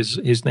influenced me.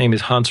 His name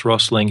is Hans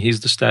Rosling.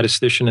 He's the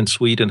statistician in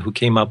Sweden who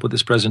came up with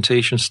this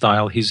presentation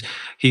style.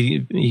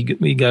 He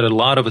got a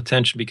lot of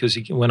attention because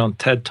he went on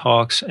TED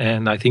Talks,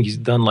 and I think he's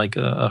done like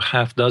a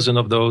half dozen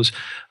of those.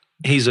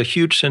 He's a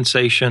huge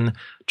sensation.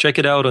 Check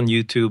it out on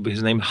YouTube.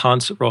 His name is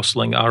Hans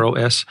Rosling,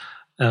 ROSLING.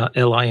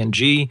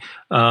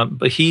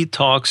 But he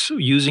talks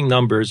using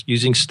numbers,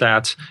 using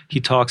stats.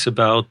 He talks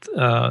about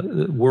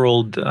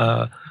world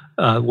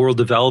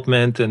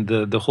development and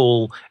the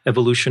whole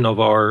evolution of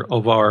our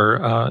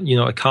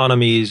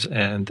economies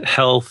and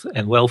health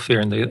and welfare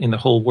in the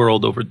whole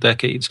world over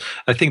decades.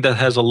 I think that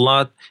has a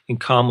lot in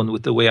common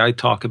with the way I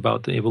talk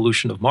about the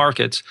evolution of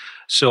markets.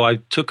 So I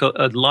took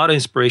a lot of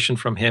inspiration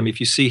from him. If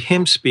you see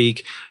him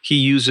speak, he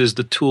uses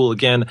the tool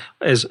again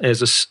as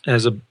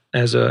a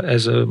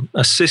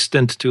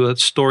assistant to a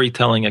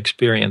storytelling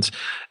experience,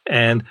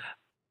 and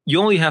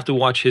you only have to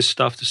watch his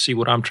stuff to see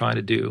what I'm trying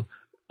to do.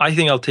 I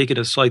think I'll take it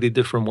a slightly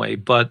different way,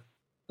 but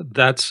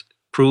that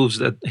proves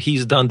that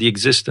he's done the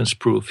existence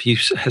proof. He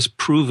has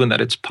proven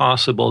that it's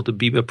possible to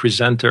be a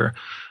presenter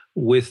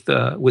with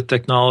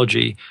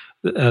technology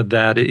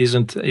that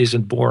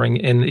isn't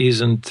boring and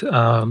isn't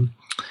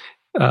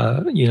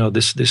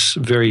this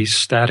very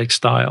static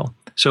style.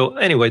 So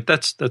anyway,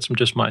 that's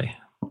just my.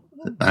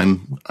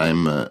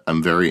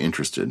 I'm very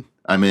interested.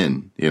 I'm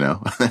in,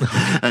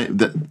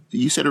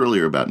 You said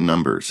earlier about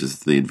numbers is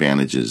the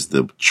advantages.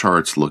 The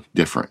charts look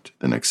different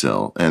than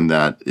Excel, and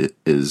that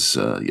is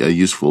a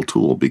useful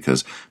tool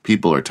because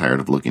people are tired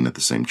of looking at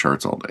the same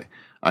charts all day.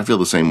 I feel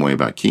the same way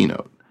about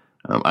Keynote.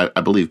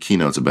 I believe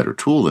Keynote's a better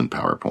tool than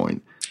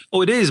PowerPoint.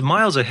 Oh, it is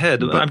miles ahead.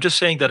 But I'm just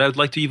saying that I would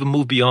like to even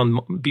move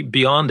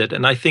beyond it.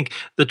 And I think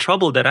the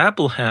trouble that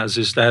Apple has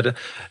is that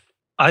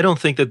I don't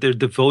think that they're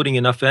devoting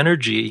enough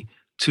energy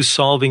to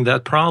solving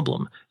that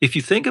problem. If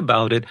you think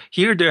about it,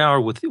 here they are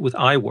with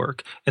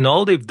iWork, and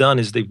all they've done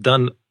is they've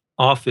done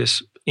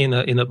Office in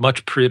a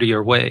much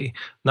prettier way.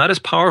 Not as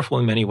powerful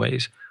in many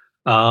ways,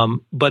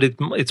 but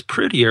it's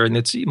prettier and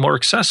it's more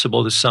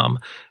accessible to some.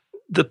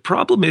 The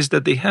problem is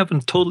that they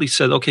haven't totally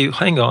said, okay,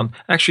 hang on,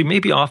 actually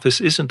maybe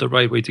Office isn't the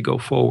right way to go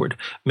forward.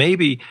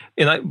 Maybe,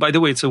 by the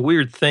way, it's a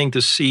weird thing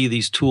to see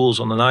these tools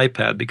on an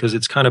iPad because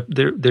it's kind of,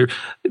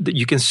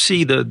 you can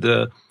see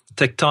the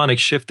tectonic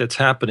shift that's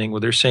happening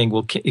where they're saying,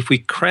 well, if we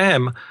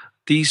cram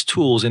these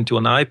tools into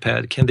an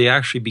iPad, can they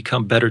actually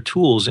become better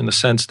tools in the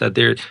sense that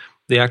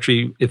they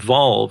actually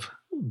evolve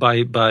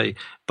by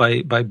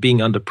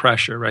being under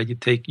pressure, right? You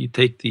take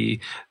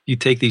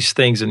these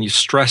things and you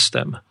stress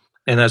them,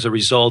 and as a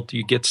result,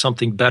 you get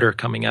something better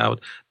coming out.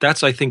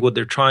 That's, I think, what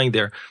they're trying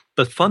there.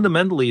 But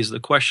fundamentally, the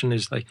question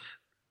is like,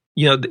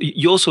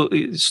 you also,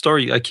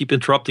 sorry, I keep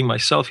interrupting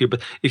myself here,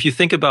 but if you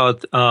think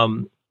about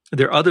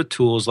there are other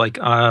tools like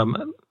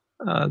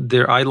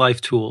their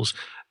iLife tools.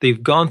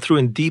 They've gone through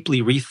and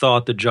deeply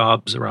rethought the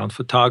jobs around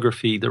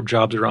photography, their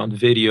jobs around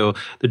video,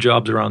 the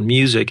jobs around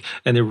music,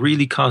 and they're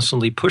really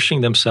constantly pushing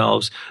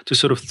themselves to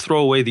sort of throw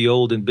away the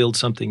old and build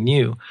something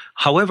new.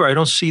 However, I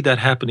don't see that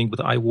happening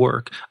with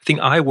iWork. I think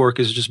iWork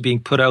is just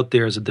being put out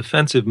there as a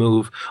defensive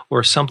move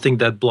or something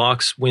that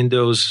blocks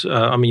Windows,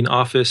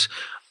 Office.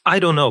 I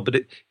don't know,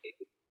 but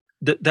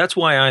that's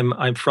why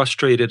I'm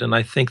frustrated, and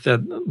I think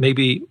that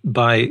maybe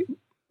by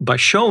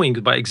showing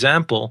by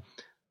example,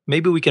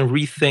 maybe we can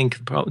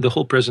rethink the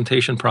whole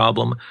presentation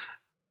problem,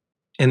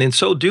 and in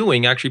so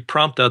doing, actually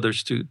prompt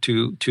others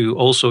to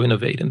also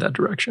innovate in that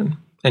direction.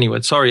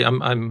 Anyway, sorry,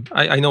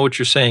 I know what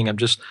you're saying. I'm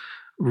just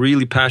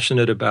really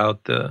passionate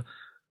about the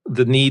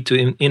need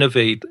to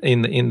innovate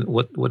in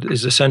what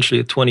is essentially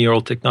a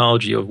 20-year-old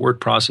technology of word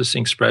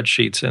processing,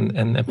 spreadsheets,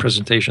 and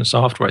presentation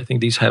software. I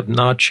think these have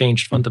not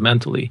changed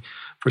fundamentally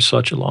for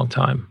such a long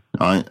time.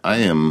 I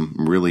am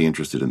really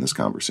interested in this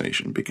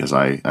conversation because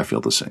I feel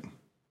the same.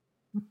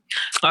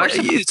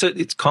 It's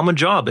a common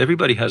job.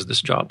 Everybody has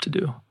this job to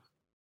do.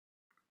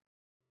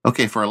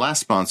 Okay, for our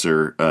last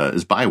sponsor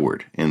is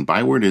Byword, and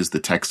Byword is the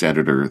text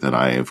editor that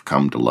I have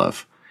come to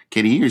love.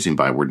 Katie, you're using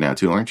Byword now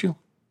too, aren't you?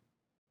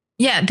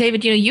 Yeah,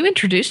 David, you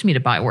introduced me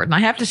to Byword, and I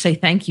have to say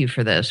thank you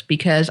for this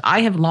because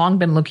I have long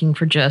been looking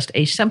for just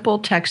a simple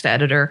text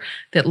editor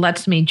that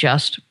lets me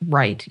just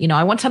write.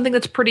 I want something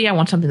that's pretty. I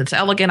want something that's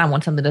elegant. I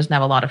want something that doesn't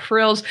have a lot of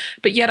frills,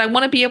 but yet I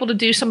want to be able to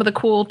do some of the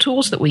cool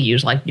tools that we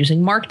use, like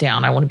using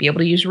Markdown. I want to be able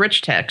to use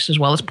rich text as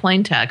well as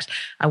plain text.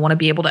 I want to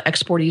be able to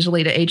export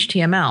easily to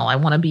HTML. I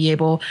want to be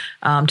able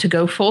to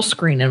go full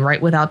screen and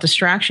write without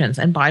distractions,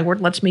 and Byword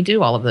lets me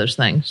do all of those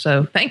things.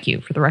 So thank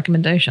you for the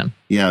recommendation.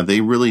 Yeah, they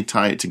really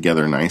tie it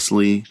together nicely.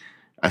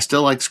 I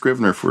still like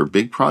Scrivener for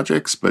big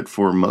projects, but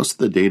for most of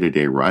the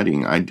day-to-day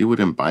writing, I do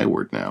it in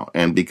Byword now.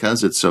 And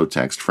because it's so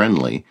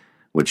text-friendly,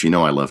 which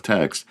I love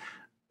text,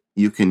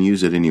 you can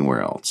use it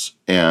anywhere else.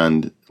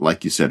 And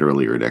like you said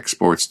earlier, it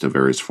exports to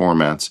various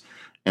formats.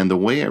 And the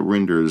way it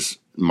renders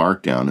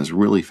Markdown is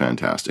really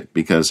fantastic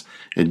because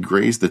it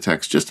grays the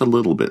text just a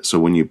little bit. So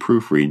when you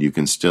proofread, you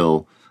can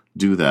still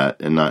do that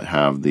and not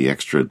have the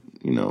extra,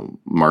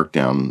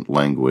 Markdown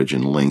language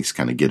and links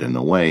kind of get in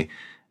the way.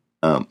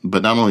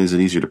 But not only is it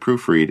easier to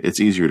proofread, it's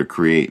easier to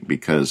create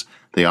because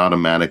they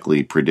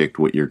automatically predict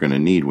what you're going to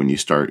need when you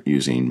start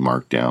using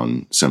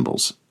Markdown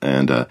symbols.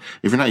 And if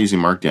you're not using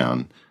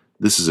Markdown,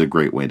 this is a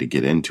great way to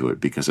get into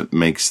it because it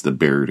makes the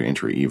barrier to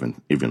entry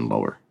even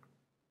lower.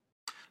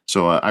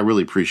 So I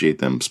really appreciate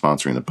them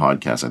sponsoring the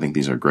podcast. I think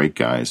these are great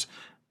guys,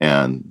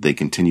 and they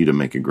continue to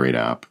make a great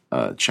app.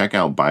 Check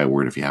out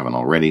Byword if you haven't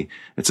already.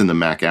 It's in the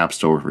Mac App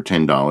Store for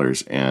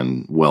 $10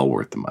 and well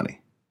worth the money.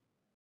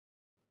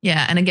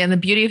 Yeah, and again, the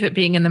beauty of it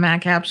being in the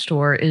Mac App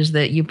Store is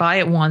that you buy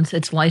it once,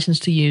 it's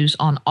licensed to use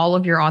on all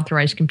of your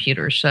authorized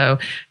computers. So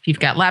if you've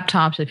got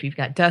laptops, if you've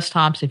got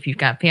desktops, if you've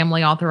got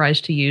family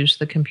authorized to use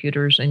the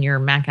computers in your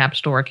Mac App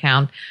Store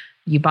account,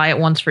 you buy it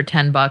once for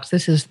 $10.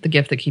 This is the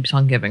gift that keeps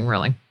on giving,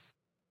 really.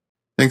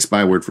 Thanks,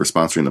 Byword, for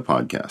sponsoring the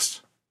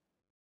podcast.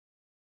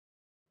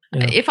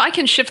 Yeah. If I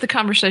can shift the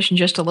conversation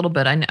just a little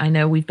bit, I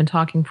know we've been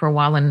talking for a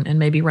while and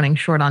maybe running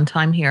short on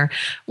time here.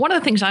 One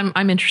of the things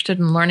I'm interested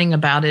in learning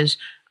about is,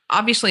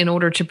 obviously, in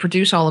order to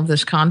produce all of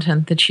this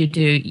content that you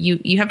do,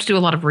 you have to do a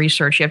lot of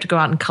research. You have to go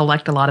out and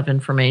collect a lot of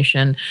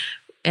information.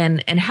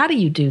 And how do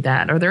you do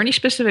that? Are there any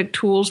specific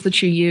tools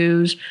that you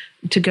use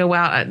to go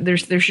out?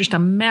 There's just a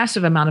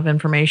massive amount of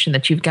information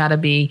that you've got to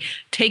be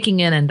taking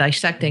in and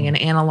dissecting and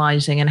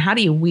analyzing. And how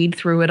do you weed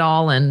through it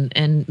all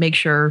and make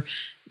sure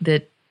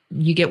that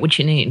you get what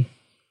you need?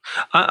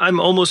 I'm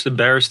almost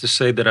embarrassed to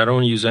say that I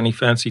don't use any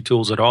fancy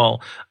tools at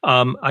all.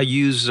 I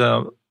use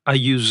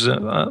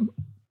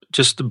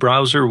just the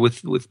browser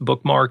with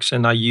bookmarks,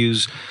 and I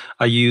use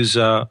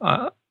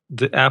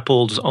the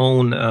Apple's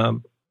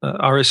own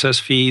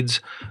RSS feeds,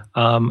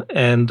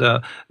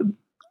 and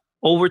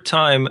over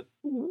time,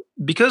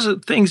 because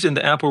things in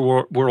the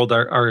Apple world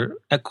are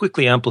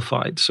quickly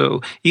amplified.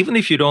 So even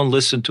if you don't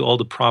listen to all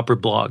the proper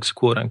blogs,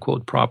 quote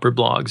unquote proper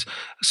blogs,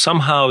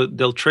 somehow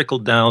they'll trickle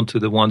down to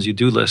the ones you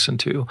do listen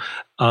to,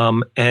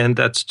 and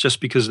that's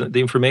just because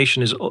the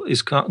information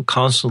is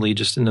constantly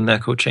just in an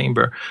echo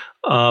chamber.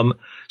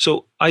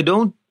 So I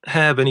don't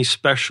have any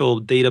special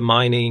data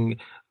mining,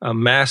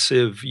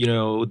 massive,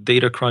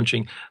 data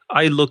crunching.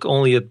 I look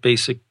only at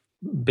basic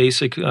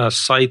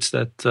sites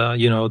that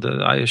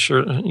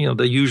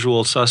the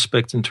usual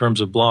suspects in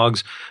terms of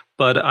blogs.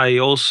 But I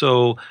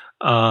also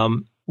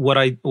what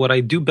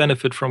I do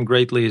benefit from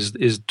greatly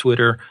is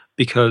Twitter,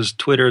 because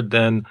Twitter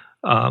then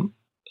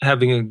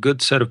having a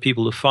good set of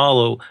people to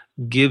follow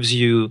gives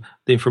you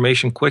the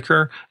information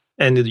quicker.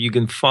 And you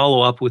can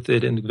follow up with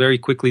it and very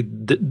quickly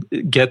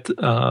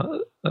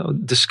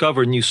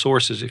discover new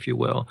sources, if you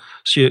will.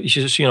 So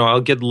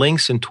I'll get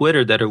links in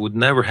Twitter that I would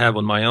never have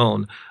on my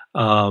own.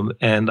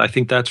 And I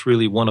think that's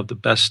really one of the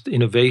best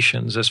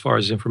innovations as far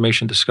as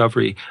information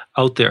discovery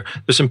out there.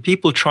 There's some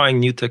people trying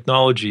new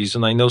technologies,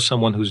 and I know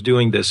someone who's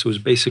doing this, who's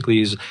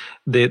basically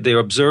they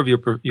observe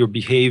your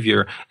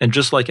behavior, and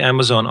just like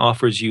Amazon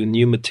offers you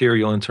new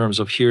material in terms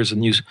of here's a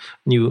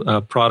new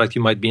product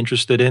you might be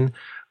interested in,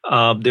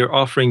 they're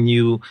offering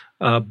new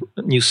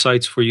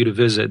sites for you to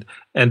visit,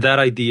 and that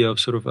idea of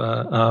sort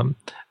of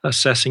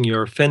assessing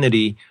your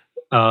affinity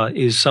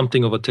is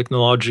something of a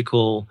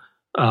technological.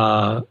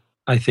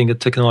 I think a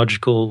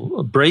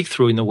technological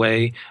breakthrough in a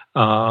way,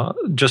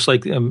 just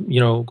like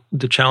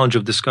the challenge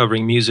of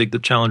discovering music, the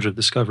challenge of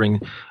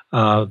discovering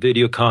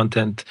video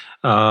content.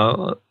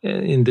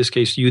 In this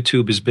case,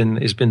 YouTube has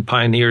been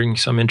pioneering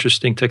some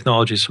interesting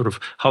technologies. Sort of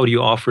how do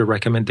you offer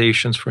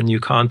recommendations for new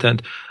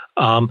content?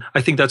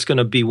 I think that's going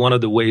to be one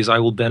of the ways I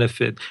will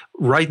benefit.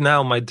 Right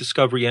now, my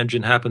discovery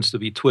engine happens to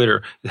be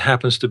Twitter. It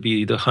happens to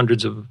be the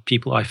hundreds of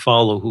people I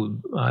follow who,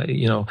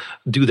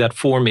 do that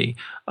for me.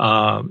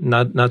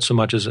 Not so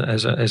much as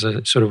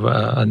a sort of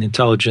an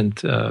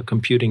intelligent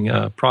computing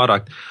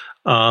product.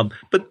 But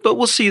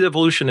we'll see the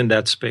evolution in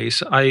that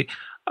space. I'm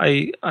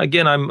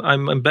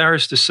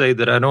embarrassed to say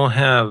that I don't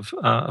have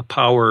a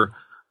power,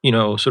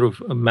 sort of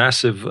a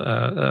massive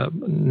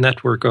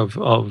network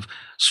of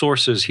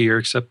sources here,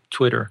 except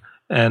Twitter.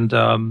 And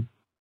the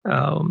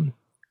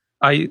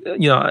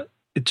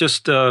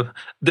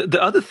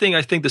other thing,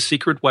 I think the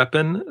secret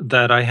weapon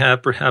that I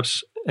have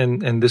perhaps,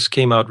 and this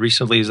came out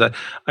recently, is that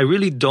I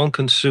really don't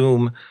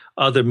consume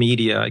other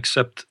media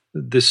except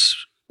these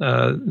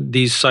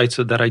sites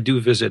that I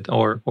do visit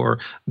or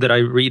that I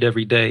read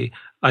every day.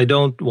 I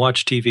don't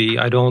watch TV.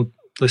 I don't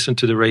listen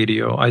to the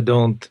radio. I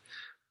don't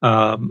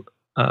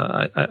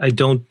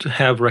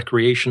have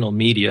recreational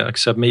media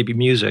except maybe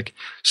music.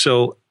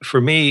 So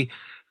for me,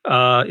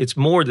 it's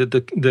more that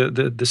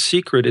the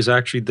secret is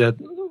actually that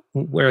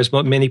whereas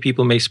many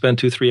people may spend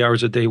 2-3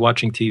 hours a day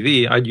watching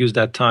TV, I'd use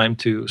that time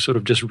to sort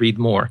of just read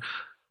more,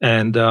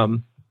 and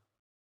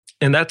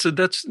that's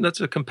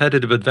a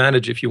competitive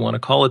advantage, if you want to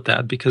call it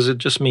that, because it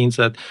just means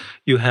that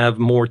you have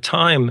more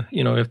time.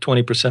 You have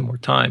 20% more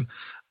time.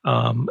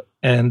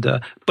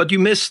 But you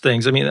miss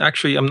things. I mean,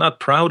 actually, I'm not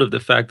proud of the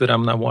fact that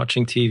I'm not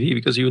watching TV,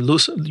 because you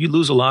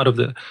lose a lot of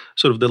the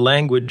sort of the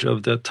language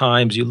of the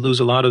times. You lose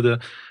a lot of the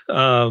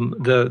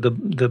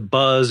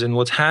buzz and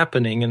what's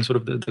happening, and sort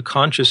of the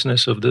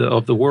consciousness of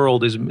the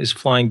world is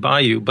flying by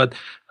you. But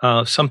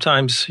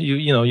sometimes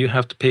you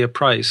have to pay a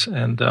price,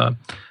 and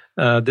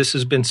this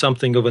has been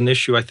something of an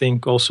issue, I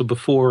think, also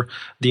before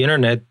the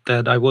internet,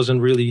 that I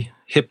wasn't really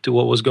hip to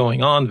what was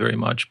going on very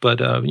much. But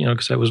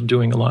because I was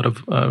doing a lot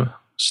of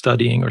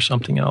studying or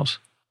something else.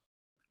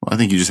 Well, I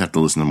think you just have to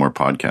listen to more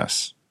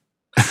podcasts.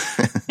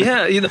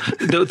 Yeah,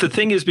 the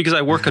thing is, because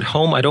I work at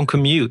home, I don't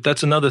commute.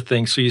 That's another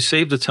thing. So you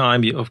save the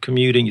time of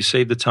commuting. You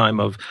save the time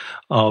of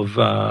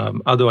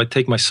although I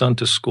take my son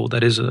to school,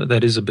 that is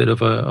a bit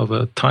of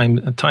a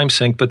time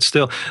sink. But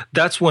still,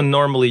 that's when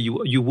normally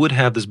you would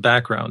have this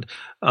background.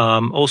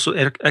 Also,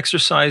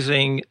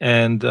 exercising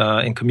and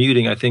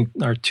commuting, I think,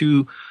 are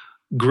two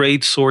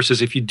great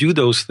sources, if you do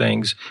those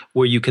things,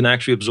 where you can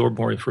actually absorb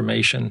more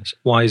information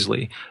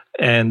wisely.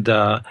 And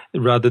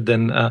rather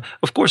than,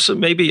 of course,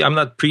 maybe I'm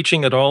not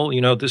preaching at all.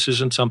 This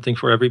isn't something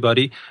for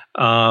everybody.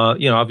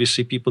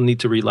 Obviously, people need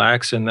to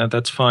relax, and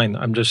that's fine.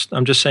 I'm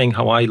just saying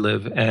how I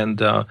live,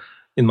 and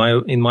in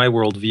my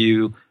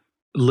worldview,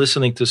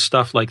 listening to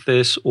stuff like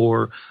this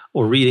or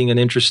reading an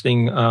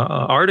interesting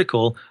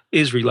article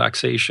is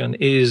relaxation.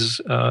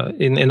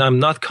 And I'm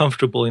not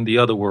comfortable in the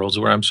other worlds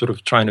where I'm sort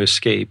of trying to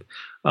escape.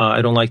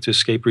 I don't like to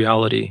escape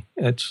reality.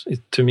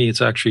 To me,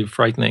 it's actually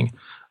frightening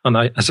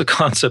as a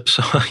concept.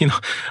 So,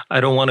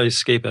 I don't want to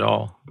escape at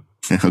all.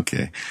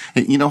 Okay.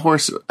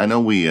 Horace, I know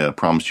we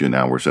promised you an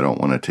hour, so I don't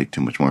want to take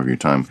too much more of your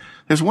time.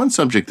 There's one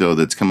subject, though,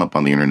 that's come up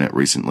on the internet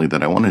recently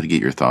that I wanted to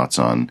get your thoughts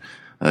on.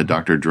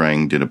 Dr.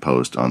 Drang did a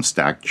post on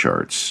stack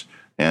charts,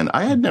 and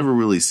I had never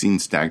really seen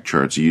stack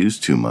charts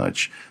used too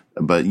much,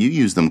 but you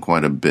use them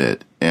quite a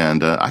bit,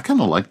 and I kind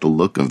of like the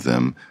look of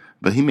them.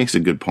 But he makes a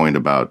good point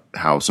about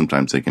how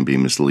sometimes they can be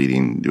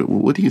misleading.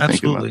 What do you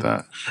think about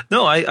that?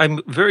 No,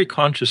 I'm very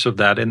conscious of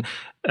that, and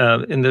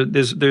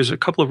there's a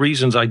couple of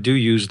reasons I do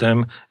use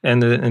them,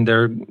 and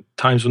there are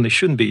times when they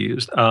shouldn't be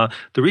used. The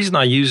reason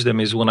I use them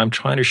is when I'm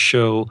trying to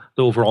show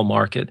the overall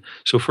market.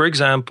 So, for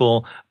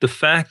example,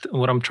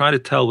 what I'm trying to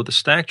tell with the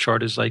stack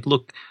chart is like,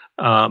 look,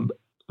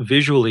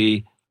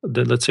 visually,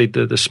 let's say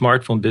the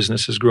smartphone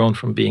business has grown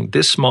from being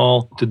this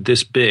small to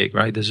this big,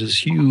 right? There's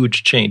this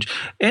huge change.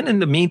 And in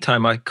the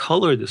meantime, I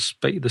color the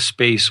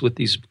space with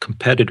these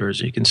competitors.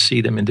 You can see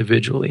them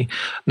individually.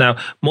 Now,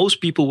 most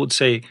people would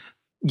say,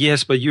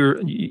 yes, but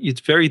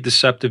it's very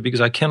deceptive, because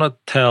I cannot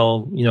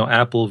tell,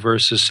 Apple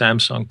versus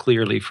Samsung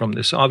clearly from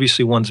this.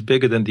 Obviously, one's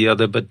bigger than the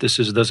other, but this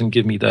doesn't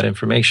give me that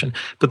information.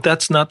 But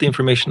that's not the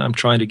information I'm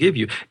trying to give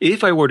you.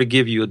 If I were to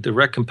give you a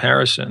direct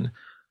comparison,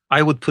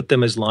 I would put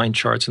them as line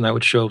charts, and I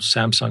would show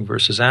Samsung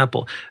versus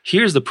Apple.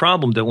 Here's the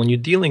problem, that when you're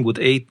dealing with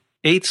 8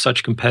 8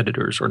 such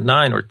competitors or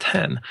 9 or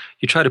 10,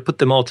 you try to put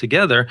them all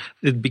together,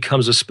 it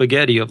becomes a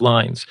spaghetti of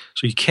lines.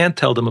 So you can't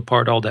tell them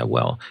apart all that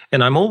well.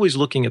 And I'm always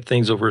looking at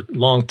things over a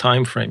long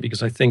time frame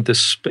because I think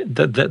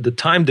the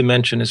time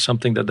dimension is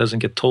something that doesn't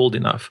get told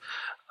enough.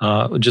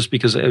 Just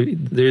because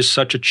there's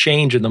such a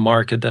change in the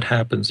market that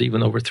happens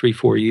even over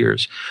 3-4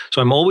 years.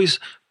 So I'm always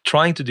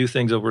trying to do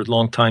things over a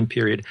long time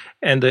period.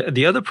 And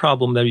the other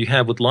problem that you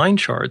have with line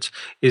charts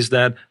is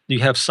that you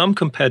have some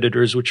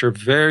competitors which are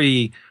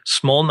very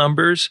small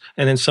numbers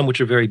and then some which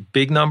are very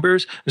big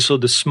numbers. And so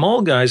the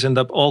small guys end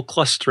up all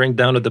clustering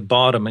down at the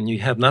bottom, and you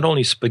have not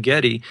only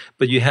spaghetti,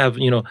 but you have,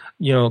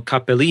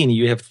 capellini,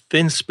 you have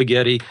thin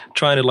spaghetti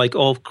trying to like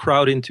all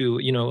crowd into,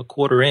 a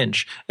quarter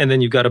inch. And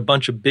then you've got a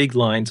bunch of big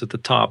lines at the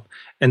top.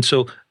 And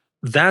so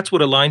that's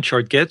what a line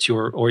chart gets you,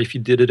 or if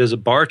you did it as a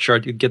bar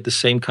chart, you'd get the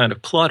same kind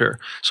of clutter.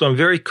 So I'm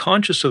very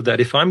conscious of that.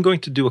 If I'm going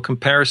to do a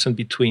comparison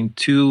between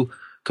 2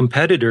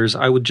 competitors,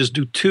 I would just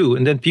do 2.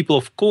 And then people,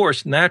 of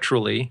course,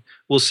 naturally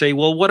will say,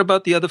 well, what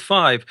about the other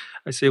 5?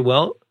 I say,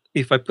 well,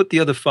 if I put the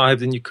other 5,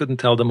 then you couldn't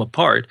tell them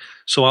apart.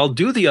 So I'll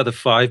do the other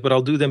 5, but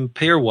I'll do them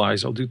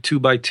pairwise. I'll do 2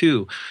 by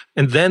 2.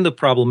 And then the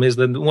problem is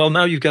that, well,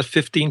 now you've got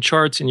 15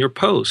 charts in your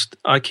post.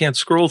 I can't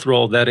scroll through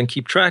all that and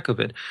keep track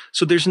of it.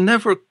 So there's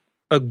never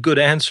a good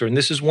answer. And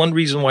this is one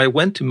reason why I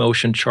went to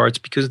motion charts,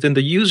 because then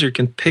the user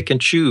can pick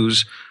and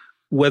choose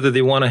whether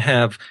they want to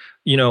have,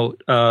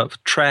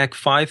 track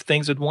 5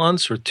 things at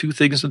once or 2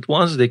 things at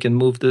once. They can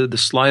move the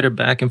slider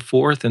back and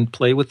forth and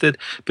play with it.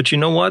 But you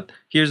know what?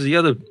 Here's the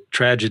other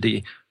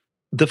tragedy.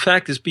 The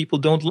fact is people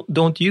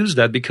don't use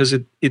that because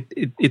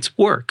it's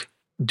work.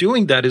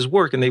 Doing that is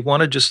work, and they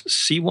want to just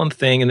see one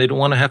thing, and they don't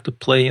want to have to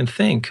play and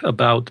think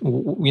about,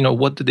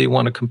 what do they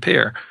want to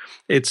compare.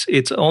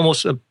 It's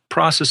almost a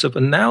process of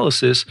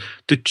analysis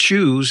to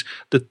choose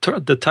the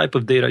type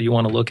of data you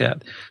want to look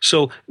at.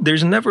 So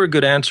there's never a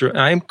good answer.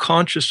 I'm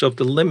conscious of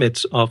the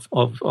limits of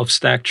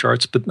stack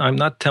charts, but I'm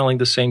not telling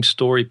the same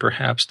story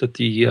perhaps that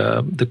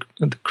the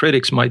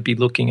critics might be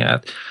looking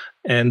at.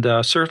 And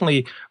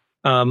certainly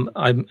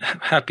I'm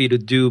happy to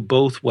do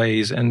both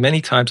ways. And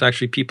many times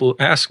actually people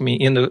ask me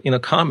in the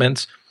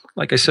comments,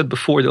 like I said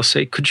before, they'll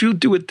say, could you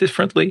do it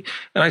differently?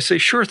 And I say,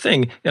 sure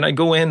thing. And I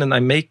go in and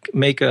I make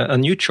a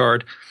new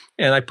chart,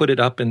 and I put it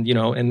up and,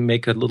 and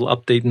make a little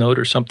update note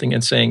or something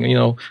and saying,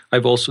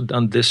 I've also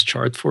done this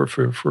chart for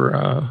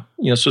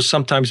so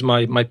sometimes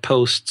my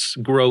posts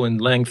grow in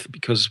length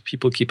because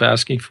people keep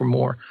asking for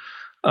more.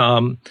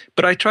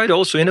 But I try to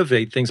also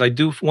innovate things.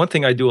 One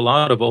thing I do a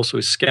lot of also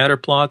is scatter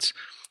plots,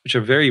 which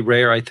are very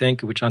rare, I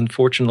think, which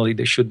unfortunately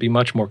they should be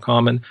much more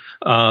common.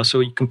 So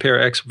you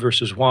compare X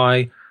versus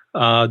Y.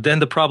 Then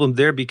the problem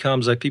there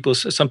becomes like people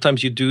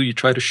sometimes you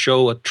try to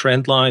show a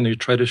trend line or you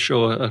try to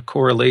show a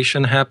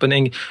correlation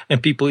happening,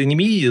 and people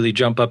immediately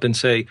jump up and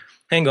say,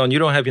 hang on, you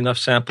don't have enough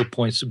sample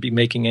points to be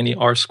making any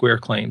R-square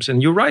claims.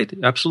 And you're right,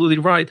 absolutely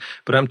right.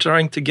 But I'm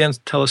trying to, again,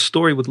 tell a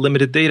story with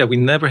limited data. We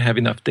never have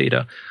enough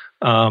data.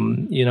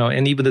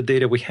 And even the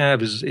data we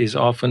have is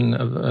often,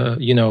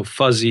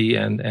 fuzzy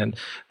and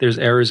there's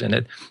errors in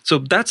it. So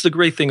that's the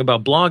great thing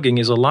about blogging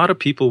is a lot of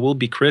people will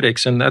be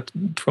critics, and that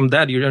from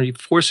that it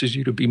forces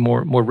you to be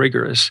more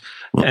rigorous.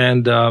 Well,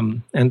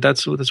 and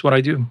that's what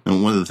I do.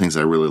 And one of the things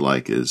I really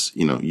like is,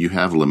 you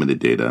have limited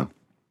data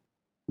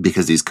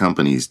because these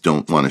companies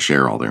don't want to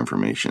share all their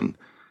information,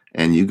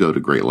 and you go to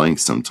great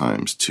lengths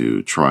sometimes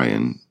to try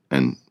and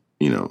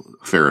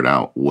ferret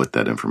out what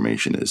that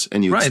information is.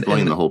 And you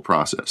explain the whole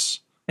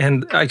process.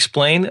 And I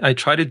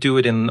try to do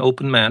it in an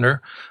open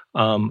manner.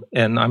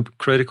 And I'm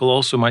critical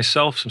also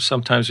myself. So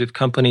sometimes if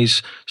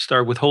companies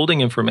start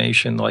withholding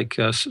information, like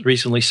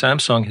recently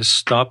Samsung has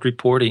stopped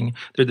reporting.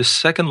 They're the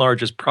second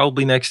largest,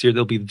 probably next year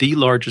they'll be the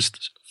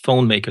largest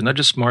phone maker, not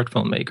just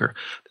smartphone maker.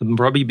 They'll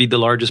probably be the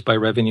largest by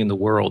revenue in the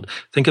world.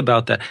 Think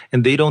about that.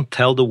 And they don't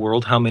tell the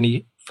world how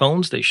many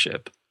phones they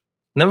ship.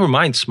 Never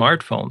mind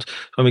smartphones.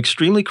 So I'm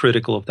extremely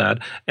critical of that.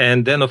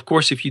 And then, of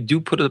course, if you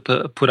do put up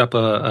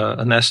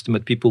an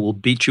estimate, people will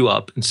beat you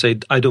up and say,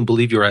 "I don't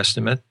believe your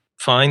estimate."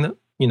 Fine,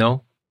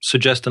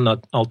 suggest an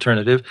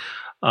alternative.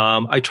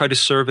 I try to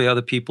survey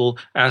other people,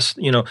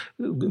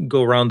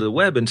 go around the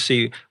web and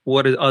see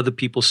what are other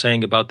people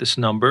saying about this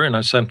number.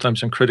 And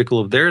sometimes I'm critical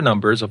of their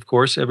numbers. Of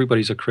course,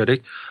 everybody's a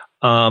critic.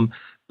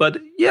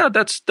 But yeah,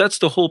 that's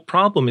the whole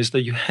problem is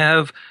that you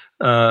have,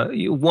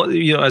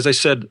 as I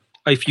said.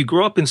 If you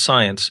grow up in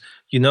science,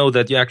 you know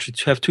that you actually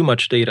have too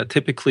much data.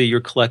 Typically, you're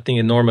collecting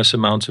enormous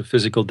amounts of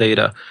physical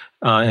data,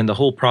 and the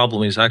whole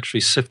problem is actually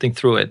sifting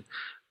through it.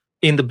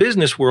 In the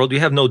business world, you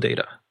have no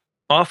data.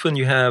 Often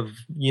you have,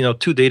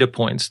 2 data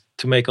points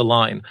to make a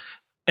line,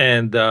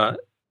 and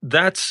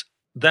that's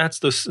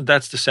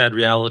the sad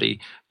reality.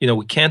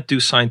 We can't do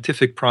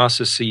scientific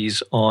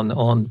processes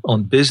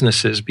on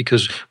businesses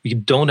because we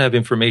don't have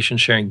information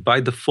sharing.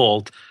 By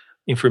default,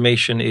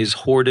 information is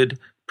hoarded,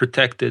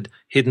 protected,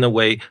 hidden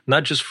away,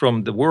 not just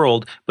from the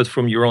world, but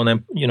from your own,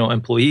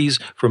 employees,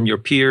 from your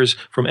peers,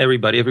 from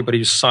everybody.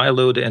 Everybody is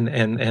siloed, and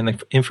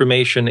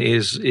information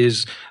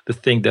is the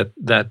thing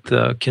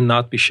that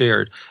cannot be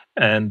shared.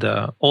 And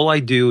all I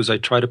do is I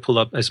try to pull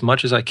up as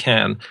much as I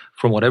can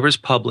from whatever is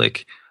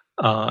public,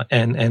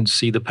 and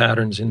see the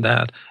patterns in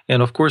that.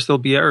 And of course, there'll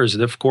be errors.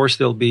 Of course,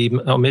 there'll be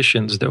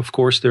omissions. Of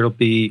course, there'll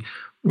be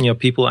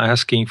people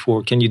asking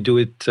for, can you do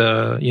it,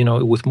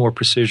 with more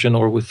precision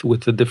or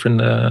with a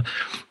different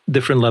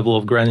level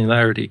of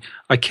granularity.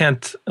 I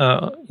can't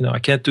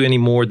do any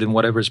more than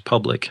whatever is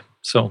public.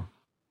 So.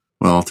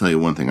 Well, I'll tell you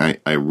one thing.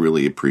 I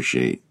really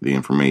appreciate the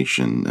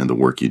information and the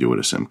work you do at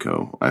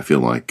Asimco. I feel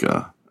like,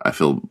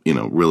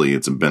 really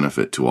it's a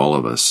benefit to all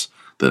of us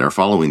that are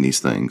following these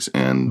things.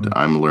 And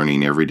I'm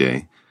learning every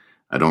day.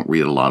 I don't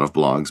read a lot of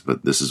blogs,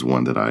 but this is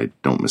one that I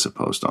don't miss a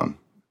post on.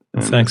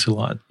 And thanks a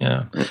lot.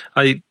 Yeah.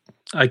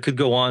 I could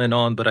go on and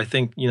on, but I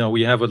think,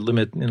 we have a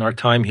limit in our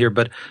time here.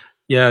 But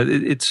yeah,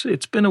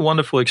 it's been a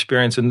wonderful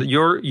experience. And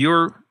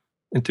your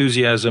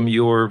enthusiasm,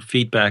 your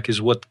feedback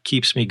is what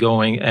keeps me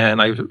going.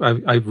 And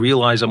I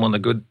realize I'm on a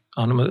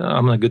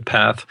good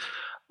path.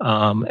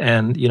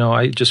 And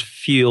I just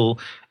feel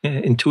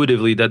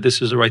intuitively that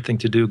this is the right thing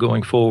to do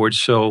going forward.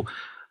 So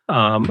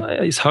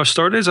it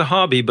started as a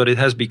hobby, but it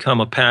has become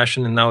a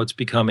passion, and now it's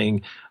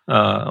becoming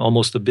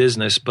almost a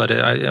business. But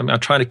I'm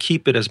trying to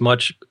keep it as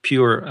much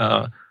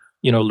pure,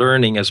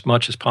 learning as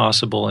much as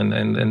possible,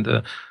 and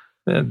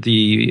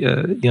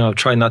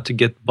try not to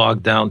get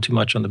bogged down too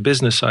much on the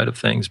business side of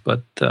things.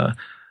 But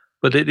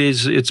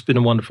it's been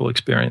a wonderful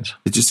experience.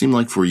 It just seemed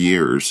like for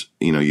years,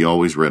 you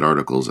always read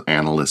articles,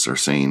 analysts are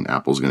saying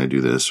Apple's going to do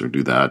this or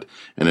do that.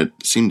 And it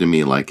seemed to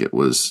me like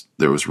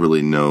there was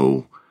really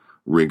no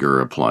rigor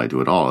applied to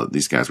it all.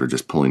 These guys were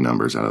just pulling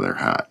numbers out of their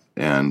hat.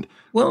 And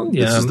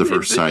this is the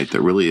first site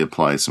that really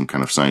applies some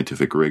kind of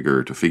scientific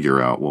rigor to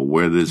figure out,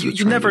 where is it?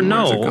 You never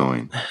know. Where's it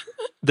going?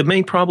 The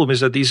main problem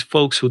is that these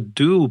folks who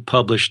do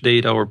publish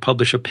data or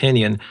publish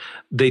opinion,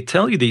 they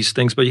tell you these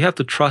things, but you have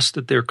to trust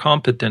that they're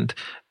competent.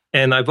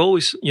 And I've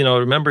always,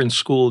 remember in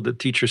school, the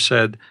teacher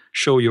said,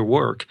 show your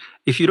work.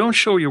 If you don't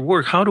show your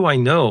work, how do I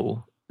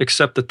know,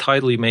 except the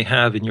title you may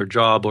have in your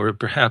job or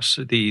perhaps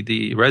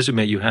the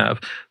resume you have,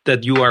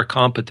 that you are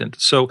competent?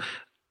 So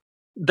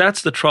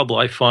that's the trouble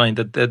I find,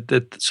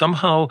 that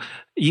somehow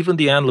even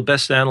the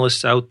best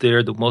analysts out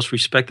there, the most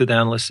respected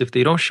analysts, if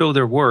they don't show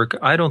their work,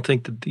 I don't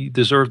think that they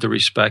deserve the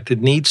respect.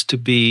 It needs to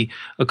be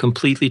a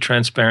completely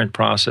transparent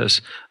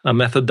process.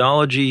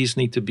 Methodologies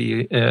need to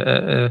be,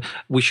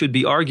 we should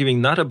be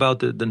arguing not about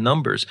the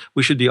numbers.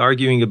 We should be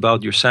arguing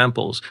about your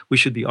samples. We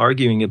should be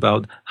arguing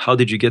about how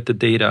did you get the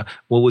data?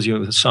 What was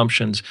your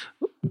assumptions?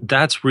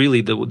 That's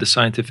really the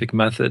scientific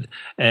method.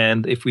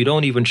 And if we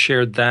don't even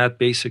share that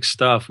basic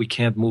stuff, we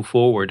can't move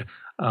forward.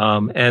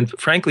 And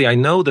frankly, I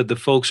know that the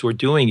folks who are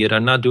doing it are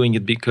not doing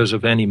it because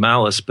of any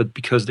malice, but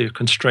because they're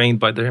constrained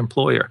by their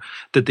employer,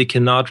 that they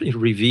cannot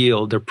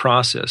reveal their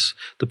process.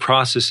 The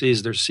process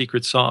is their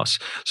secret sauce.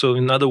 So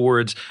in other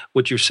words,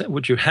 what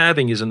you're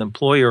having is an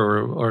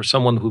employer or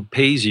someone who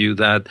pays you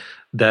that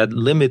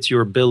limits your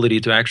ability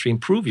to actually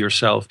improve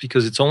yourself,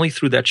 because it's only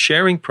through that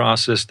sharing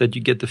process that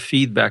you get the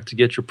feedback to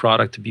get your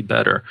product to be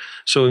better.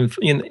 So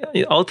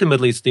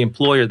ultimately, it's the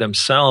employer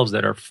themselves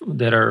that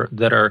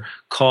are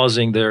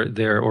causing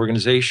their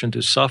organization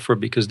to suffer,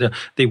 because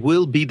they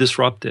will be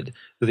disrupted.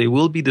 They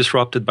will be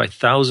disrupted by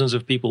thousands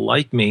of people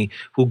like me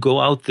who go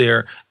out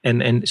there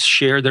and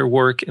share their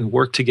work and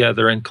work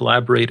together and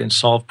collaborate and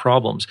solve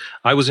problems.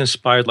 I was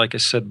inspired, like I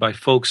said, by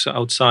folks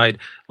outside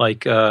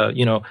like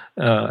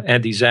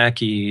Andy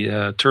Zaki,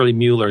 Turley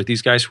Mueller,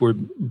 these guys who were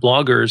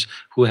bloggers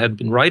who had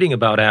been writing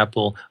about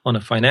Apple on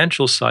the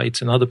financial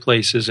sites and other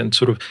places, and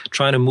sort of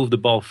trying to move the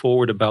ball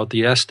forward about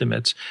the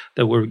estimates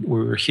that we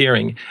were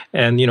hearing.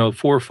 And 4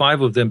 or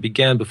 5 of them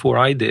began before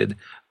I did.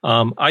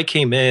 I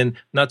came in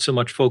not so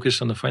much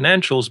focused on the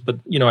financials, but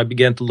I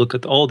began to look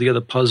at all the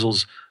other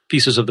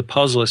pieces of the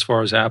puzzle as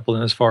far as Apple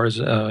and as far as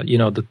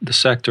the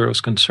sector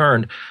was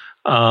concerned.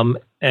 I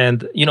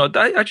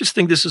just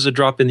think this is a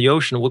drop in the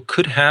ocean. What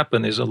could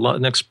happen is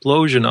an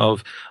explosion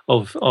of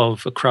a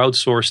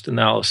crowdsourced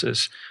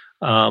analysis.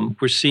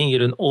 We're seeing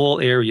it in all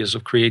areas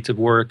of creative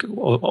work,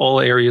 all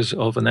areas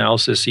of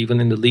analysis, even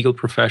in the legal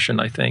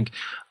profession, I think.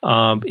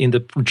 In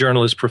the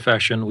journalist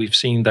profession, we've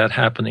seen that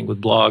happening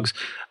with blogs.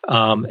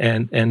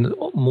 And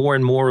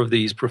more of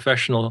these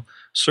professional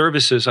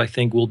services, I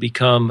think, will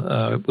become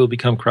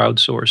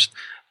crowdsourced.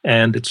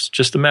 And it's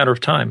just a matter of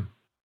time.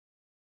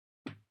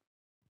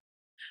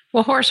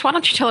 Well, Horace, why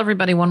don't you tell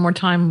everybody one more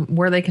time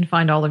where they can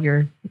find all of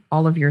your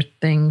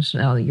things,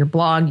 your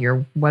blog,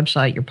 your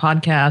website, your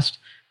podcast,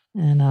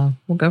 and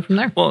we'll go from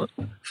there. Well,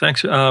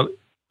 thanks. So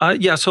I'm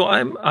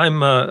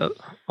on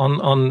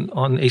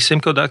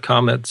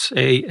asimco.com. That's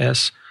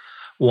ASYMCO.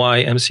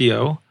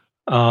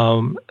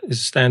 It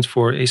stands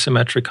for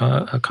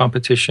asymmetric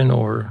competition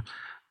or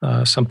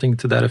something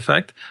to that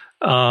effect.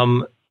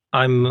 I'm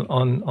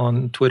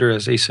on Twitter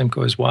as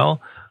Asimco as well,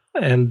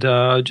 and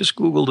just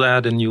Google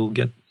that, and you'll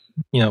get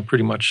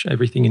pretty much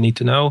everything you need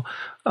to know.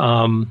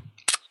 And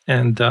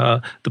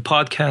the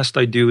podcast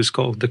I do is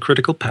called The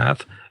Critical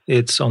Path.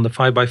 It's on the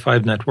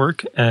 5x5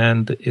 network,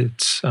 and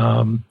it's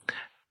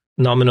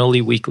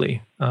nominally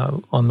weekly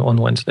on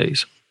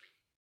Wednesdays.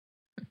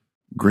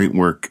 Great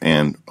work.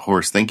 And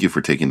Horace, thank you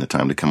for taking the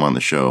time to come on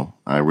the show.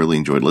 I really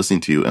enjoyed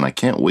listening to you, and I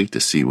can't wait to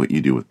see what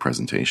you do with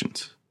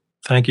presentations.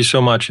 Thank you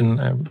so much,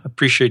 and I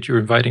appreciate you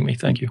inviting me.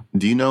 Thank you.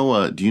 Do you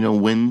know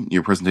when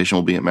your presentation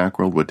will be at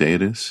Macworld? What day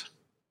it is?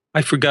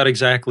 I forgot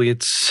exactly.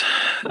 It's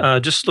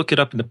just look it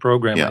up in the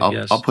program.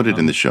 Yeah, I'll put it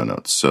in the show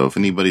notes. So if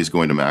anybody's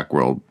going to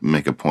Macworld,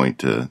 make a point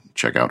to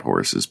check out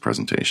Horace's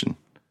presentation.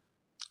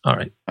 All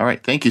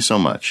right. Thank you so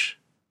much.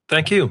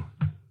 Thank you.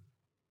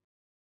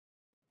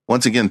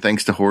 Once again,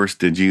 thanks to Horace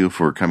Digiu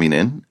for coming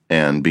in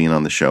and being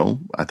on the show.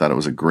 I thought it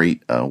was a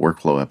great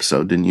workflow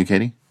episode, didn't you,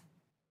 Katie?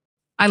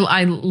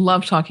 I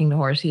love talking to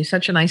Horace. He's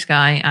such a nice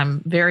guy.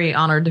 I'm very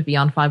honored to be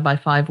on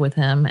 5x5 with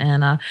him.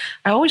 And I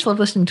always love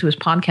listening to his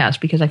podcast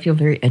because I feel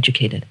very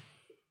educated.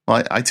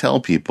 Well, I tell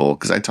people,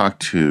 because I talk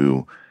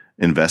to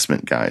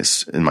investment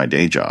guys in my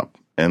day job,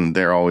 and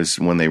they're always,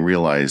 when they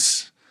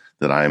realize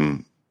that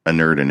I'm a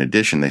nerd in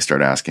addition, they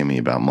start asking me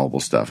about mobile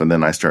stuff. And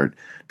then I start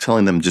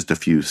telling them just a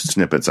few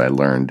snippets I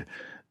learned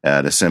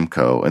at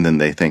Asimco, and then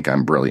they think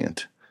I'm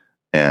brilliant.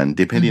 And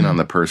depending on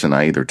the person,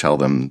 I either tell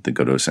them to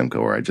go to Asimco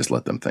or I just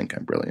let them think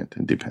I'm brilliant.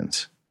 It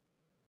depends.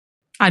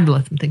 I'd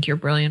let them think you're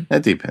brilliant.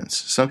 It depends.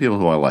 Some people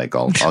who I like,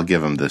 I'll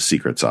give them the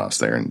secret sauce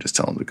there and just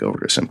tell them to go over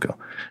to Asimco.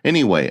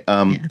 Anyway,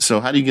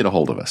 So how do you get a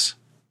hold of us?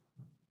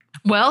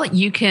 Well,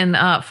 you can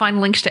find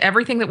links to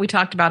everything that we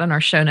talked about in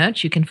our show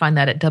notes. You can find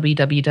that at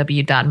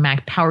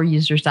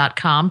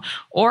www.macpowerusers.com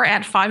or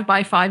at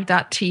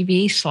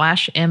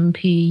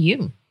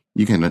 5x5.tv/MPU.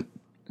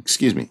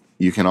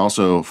 You can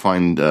also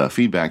find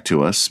feedback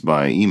to us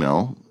by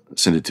email.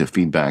 Send it to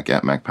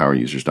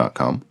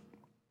feedback@macpowerusers.com.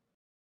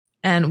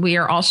 And we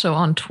are also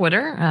on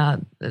Twitter.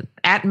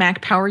 At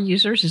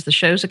MacPowerUsers is the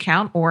show's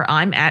account, or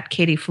I'm at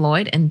Katie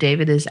Floyd, and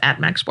David is at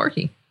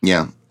MacSparky.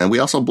 Yeah, and we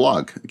also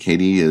blog.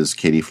 Katie is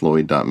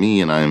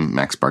katiefloyd.me, and I'm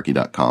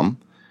macsparky.com.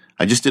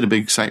 I just did a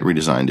big site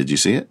redesign. Did you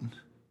see it?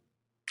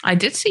 I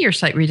did see your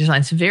site redesign.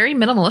 It's very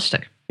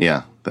minimalistic.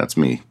 Yeah, that's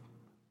me.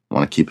 I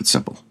want to keep it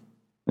simple.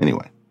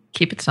 Anyway.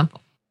 Keep it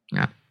simple.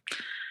 Yeah.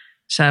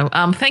 So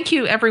thank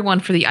you, everyone,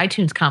 for the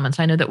iTunes comments.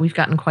 I know that we've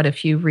gotten quite a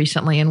few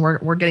recently, and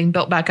we're getting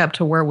built back up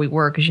to where we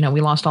were because,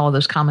 we lost all of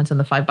those comments in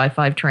the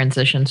 5x5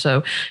 transition.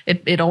 So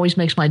it always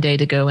makes my day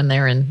to go in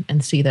there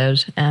and see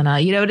those. And,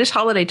 it is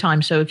holiday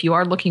time. So if you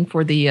are looking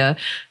for the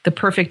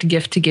perfect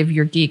gift to give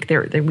your geek,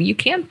 there you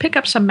can pick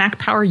up some Mac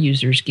Power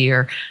Users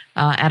gear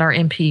at our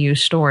MPU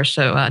store.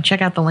 So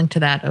check out the link to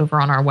that over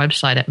on our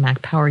website at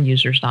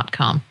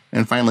macpowerusers.com.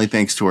 And finally,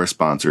 thanks to our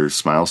sponsors,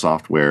 Smile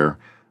Software,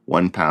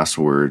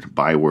 1Password,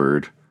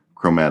 Byword,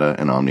 Chrometa,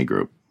 and Omni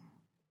Group.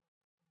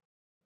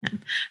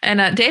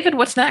 And David,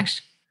 what's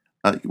next?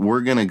 We're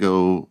going to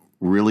go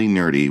really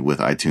nerdy with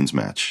iTunes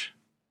Match.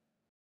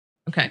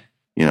 Okay.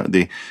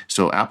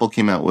 So Apple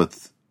came out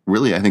with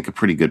really, I think, a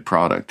pretty good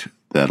product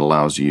that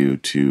allows you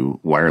to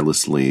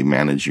wirelessly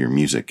manage your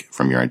music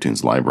from your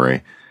iTunes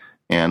library.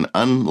 And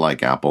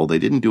unlike Apple, they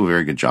didn't do a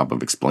very good job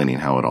of explaining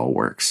how it all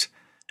works.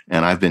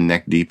 And I've been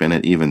neck deep in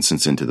it even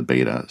since into the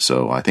beta.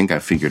 So I think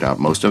I've figured out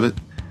most of it.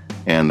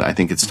 And I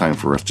think it's time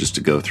for us just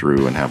to go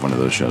through and have one of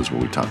those shows where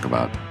we talk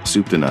about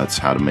soup to nuts,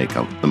 how to make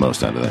the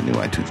most out of that new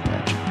iTunes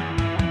Match.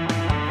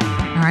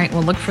 All right.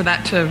 Well, look for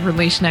that to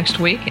release next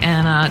week.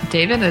 And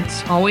David,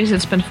 it's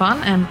been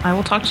fun, and I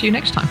will talk to you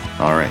next time.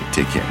 All right.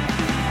 Take care.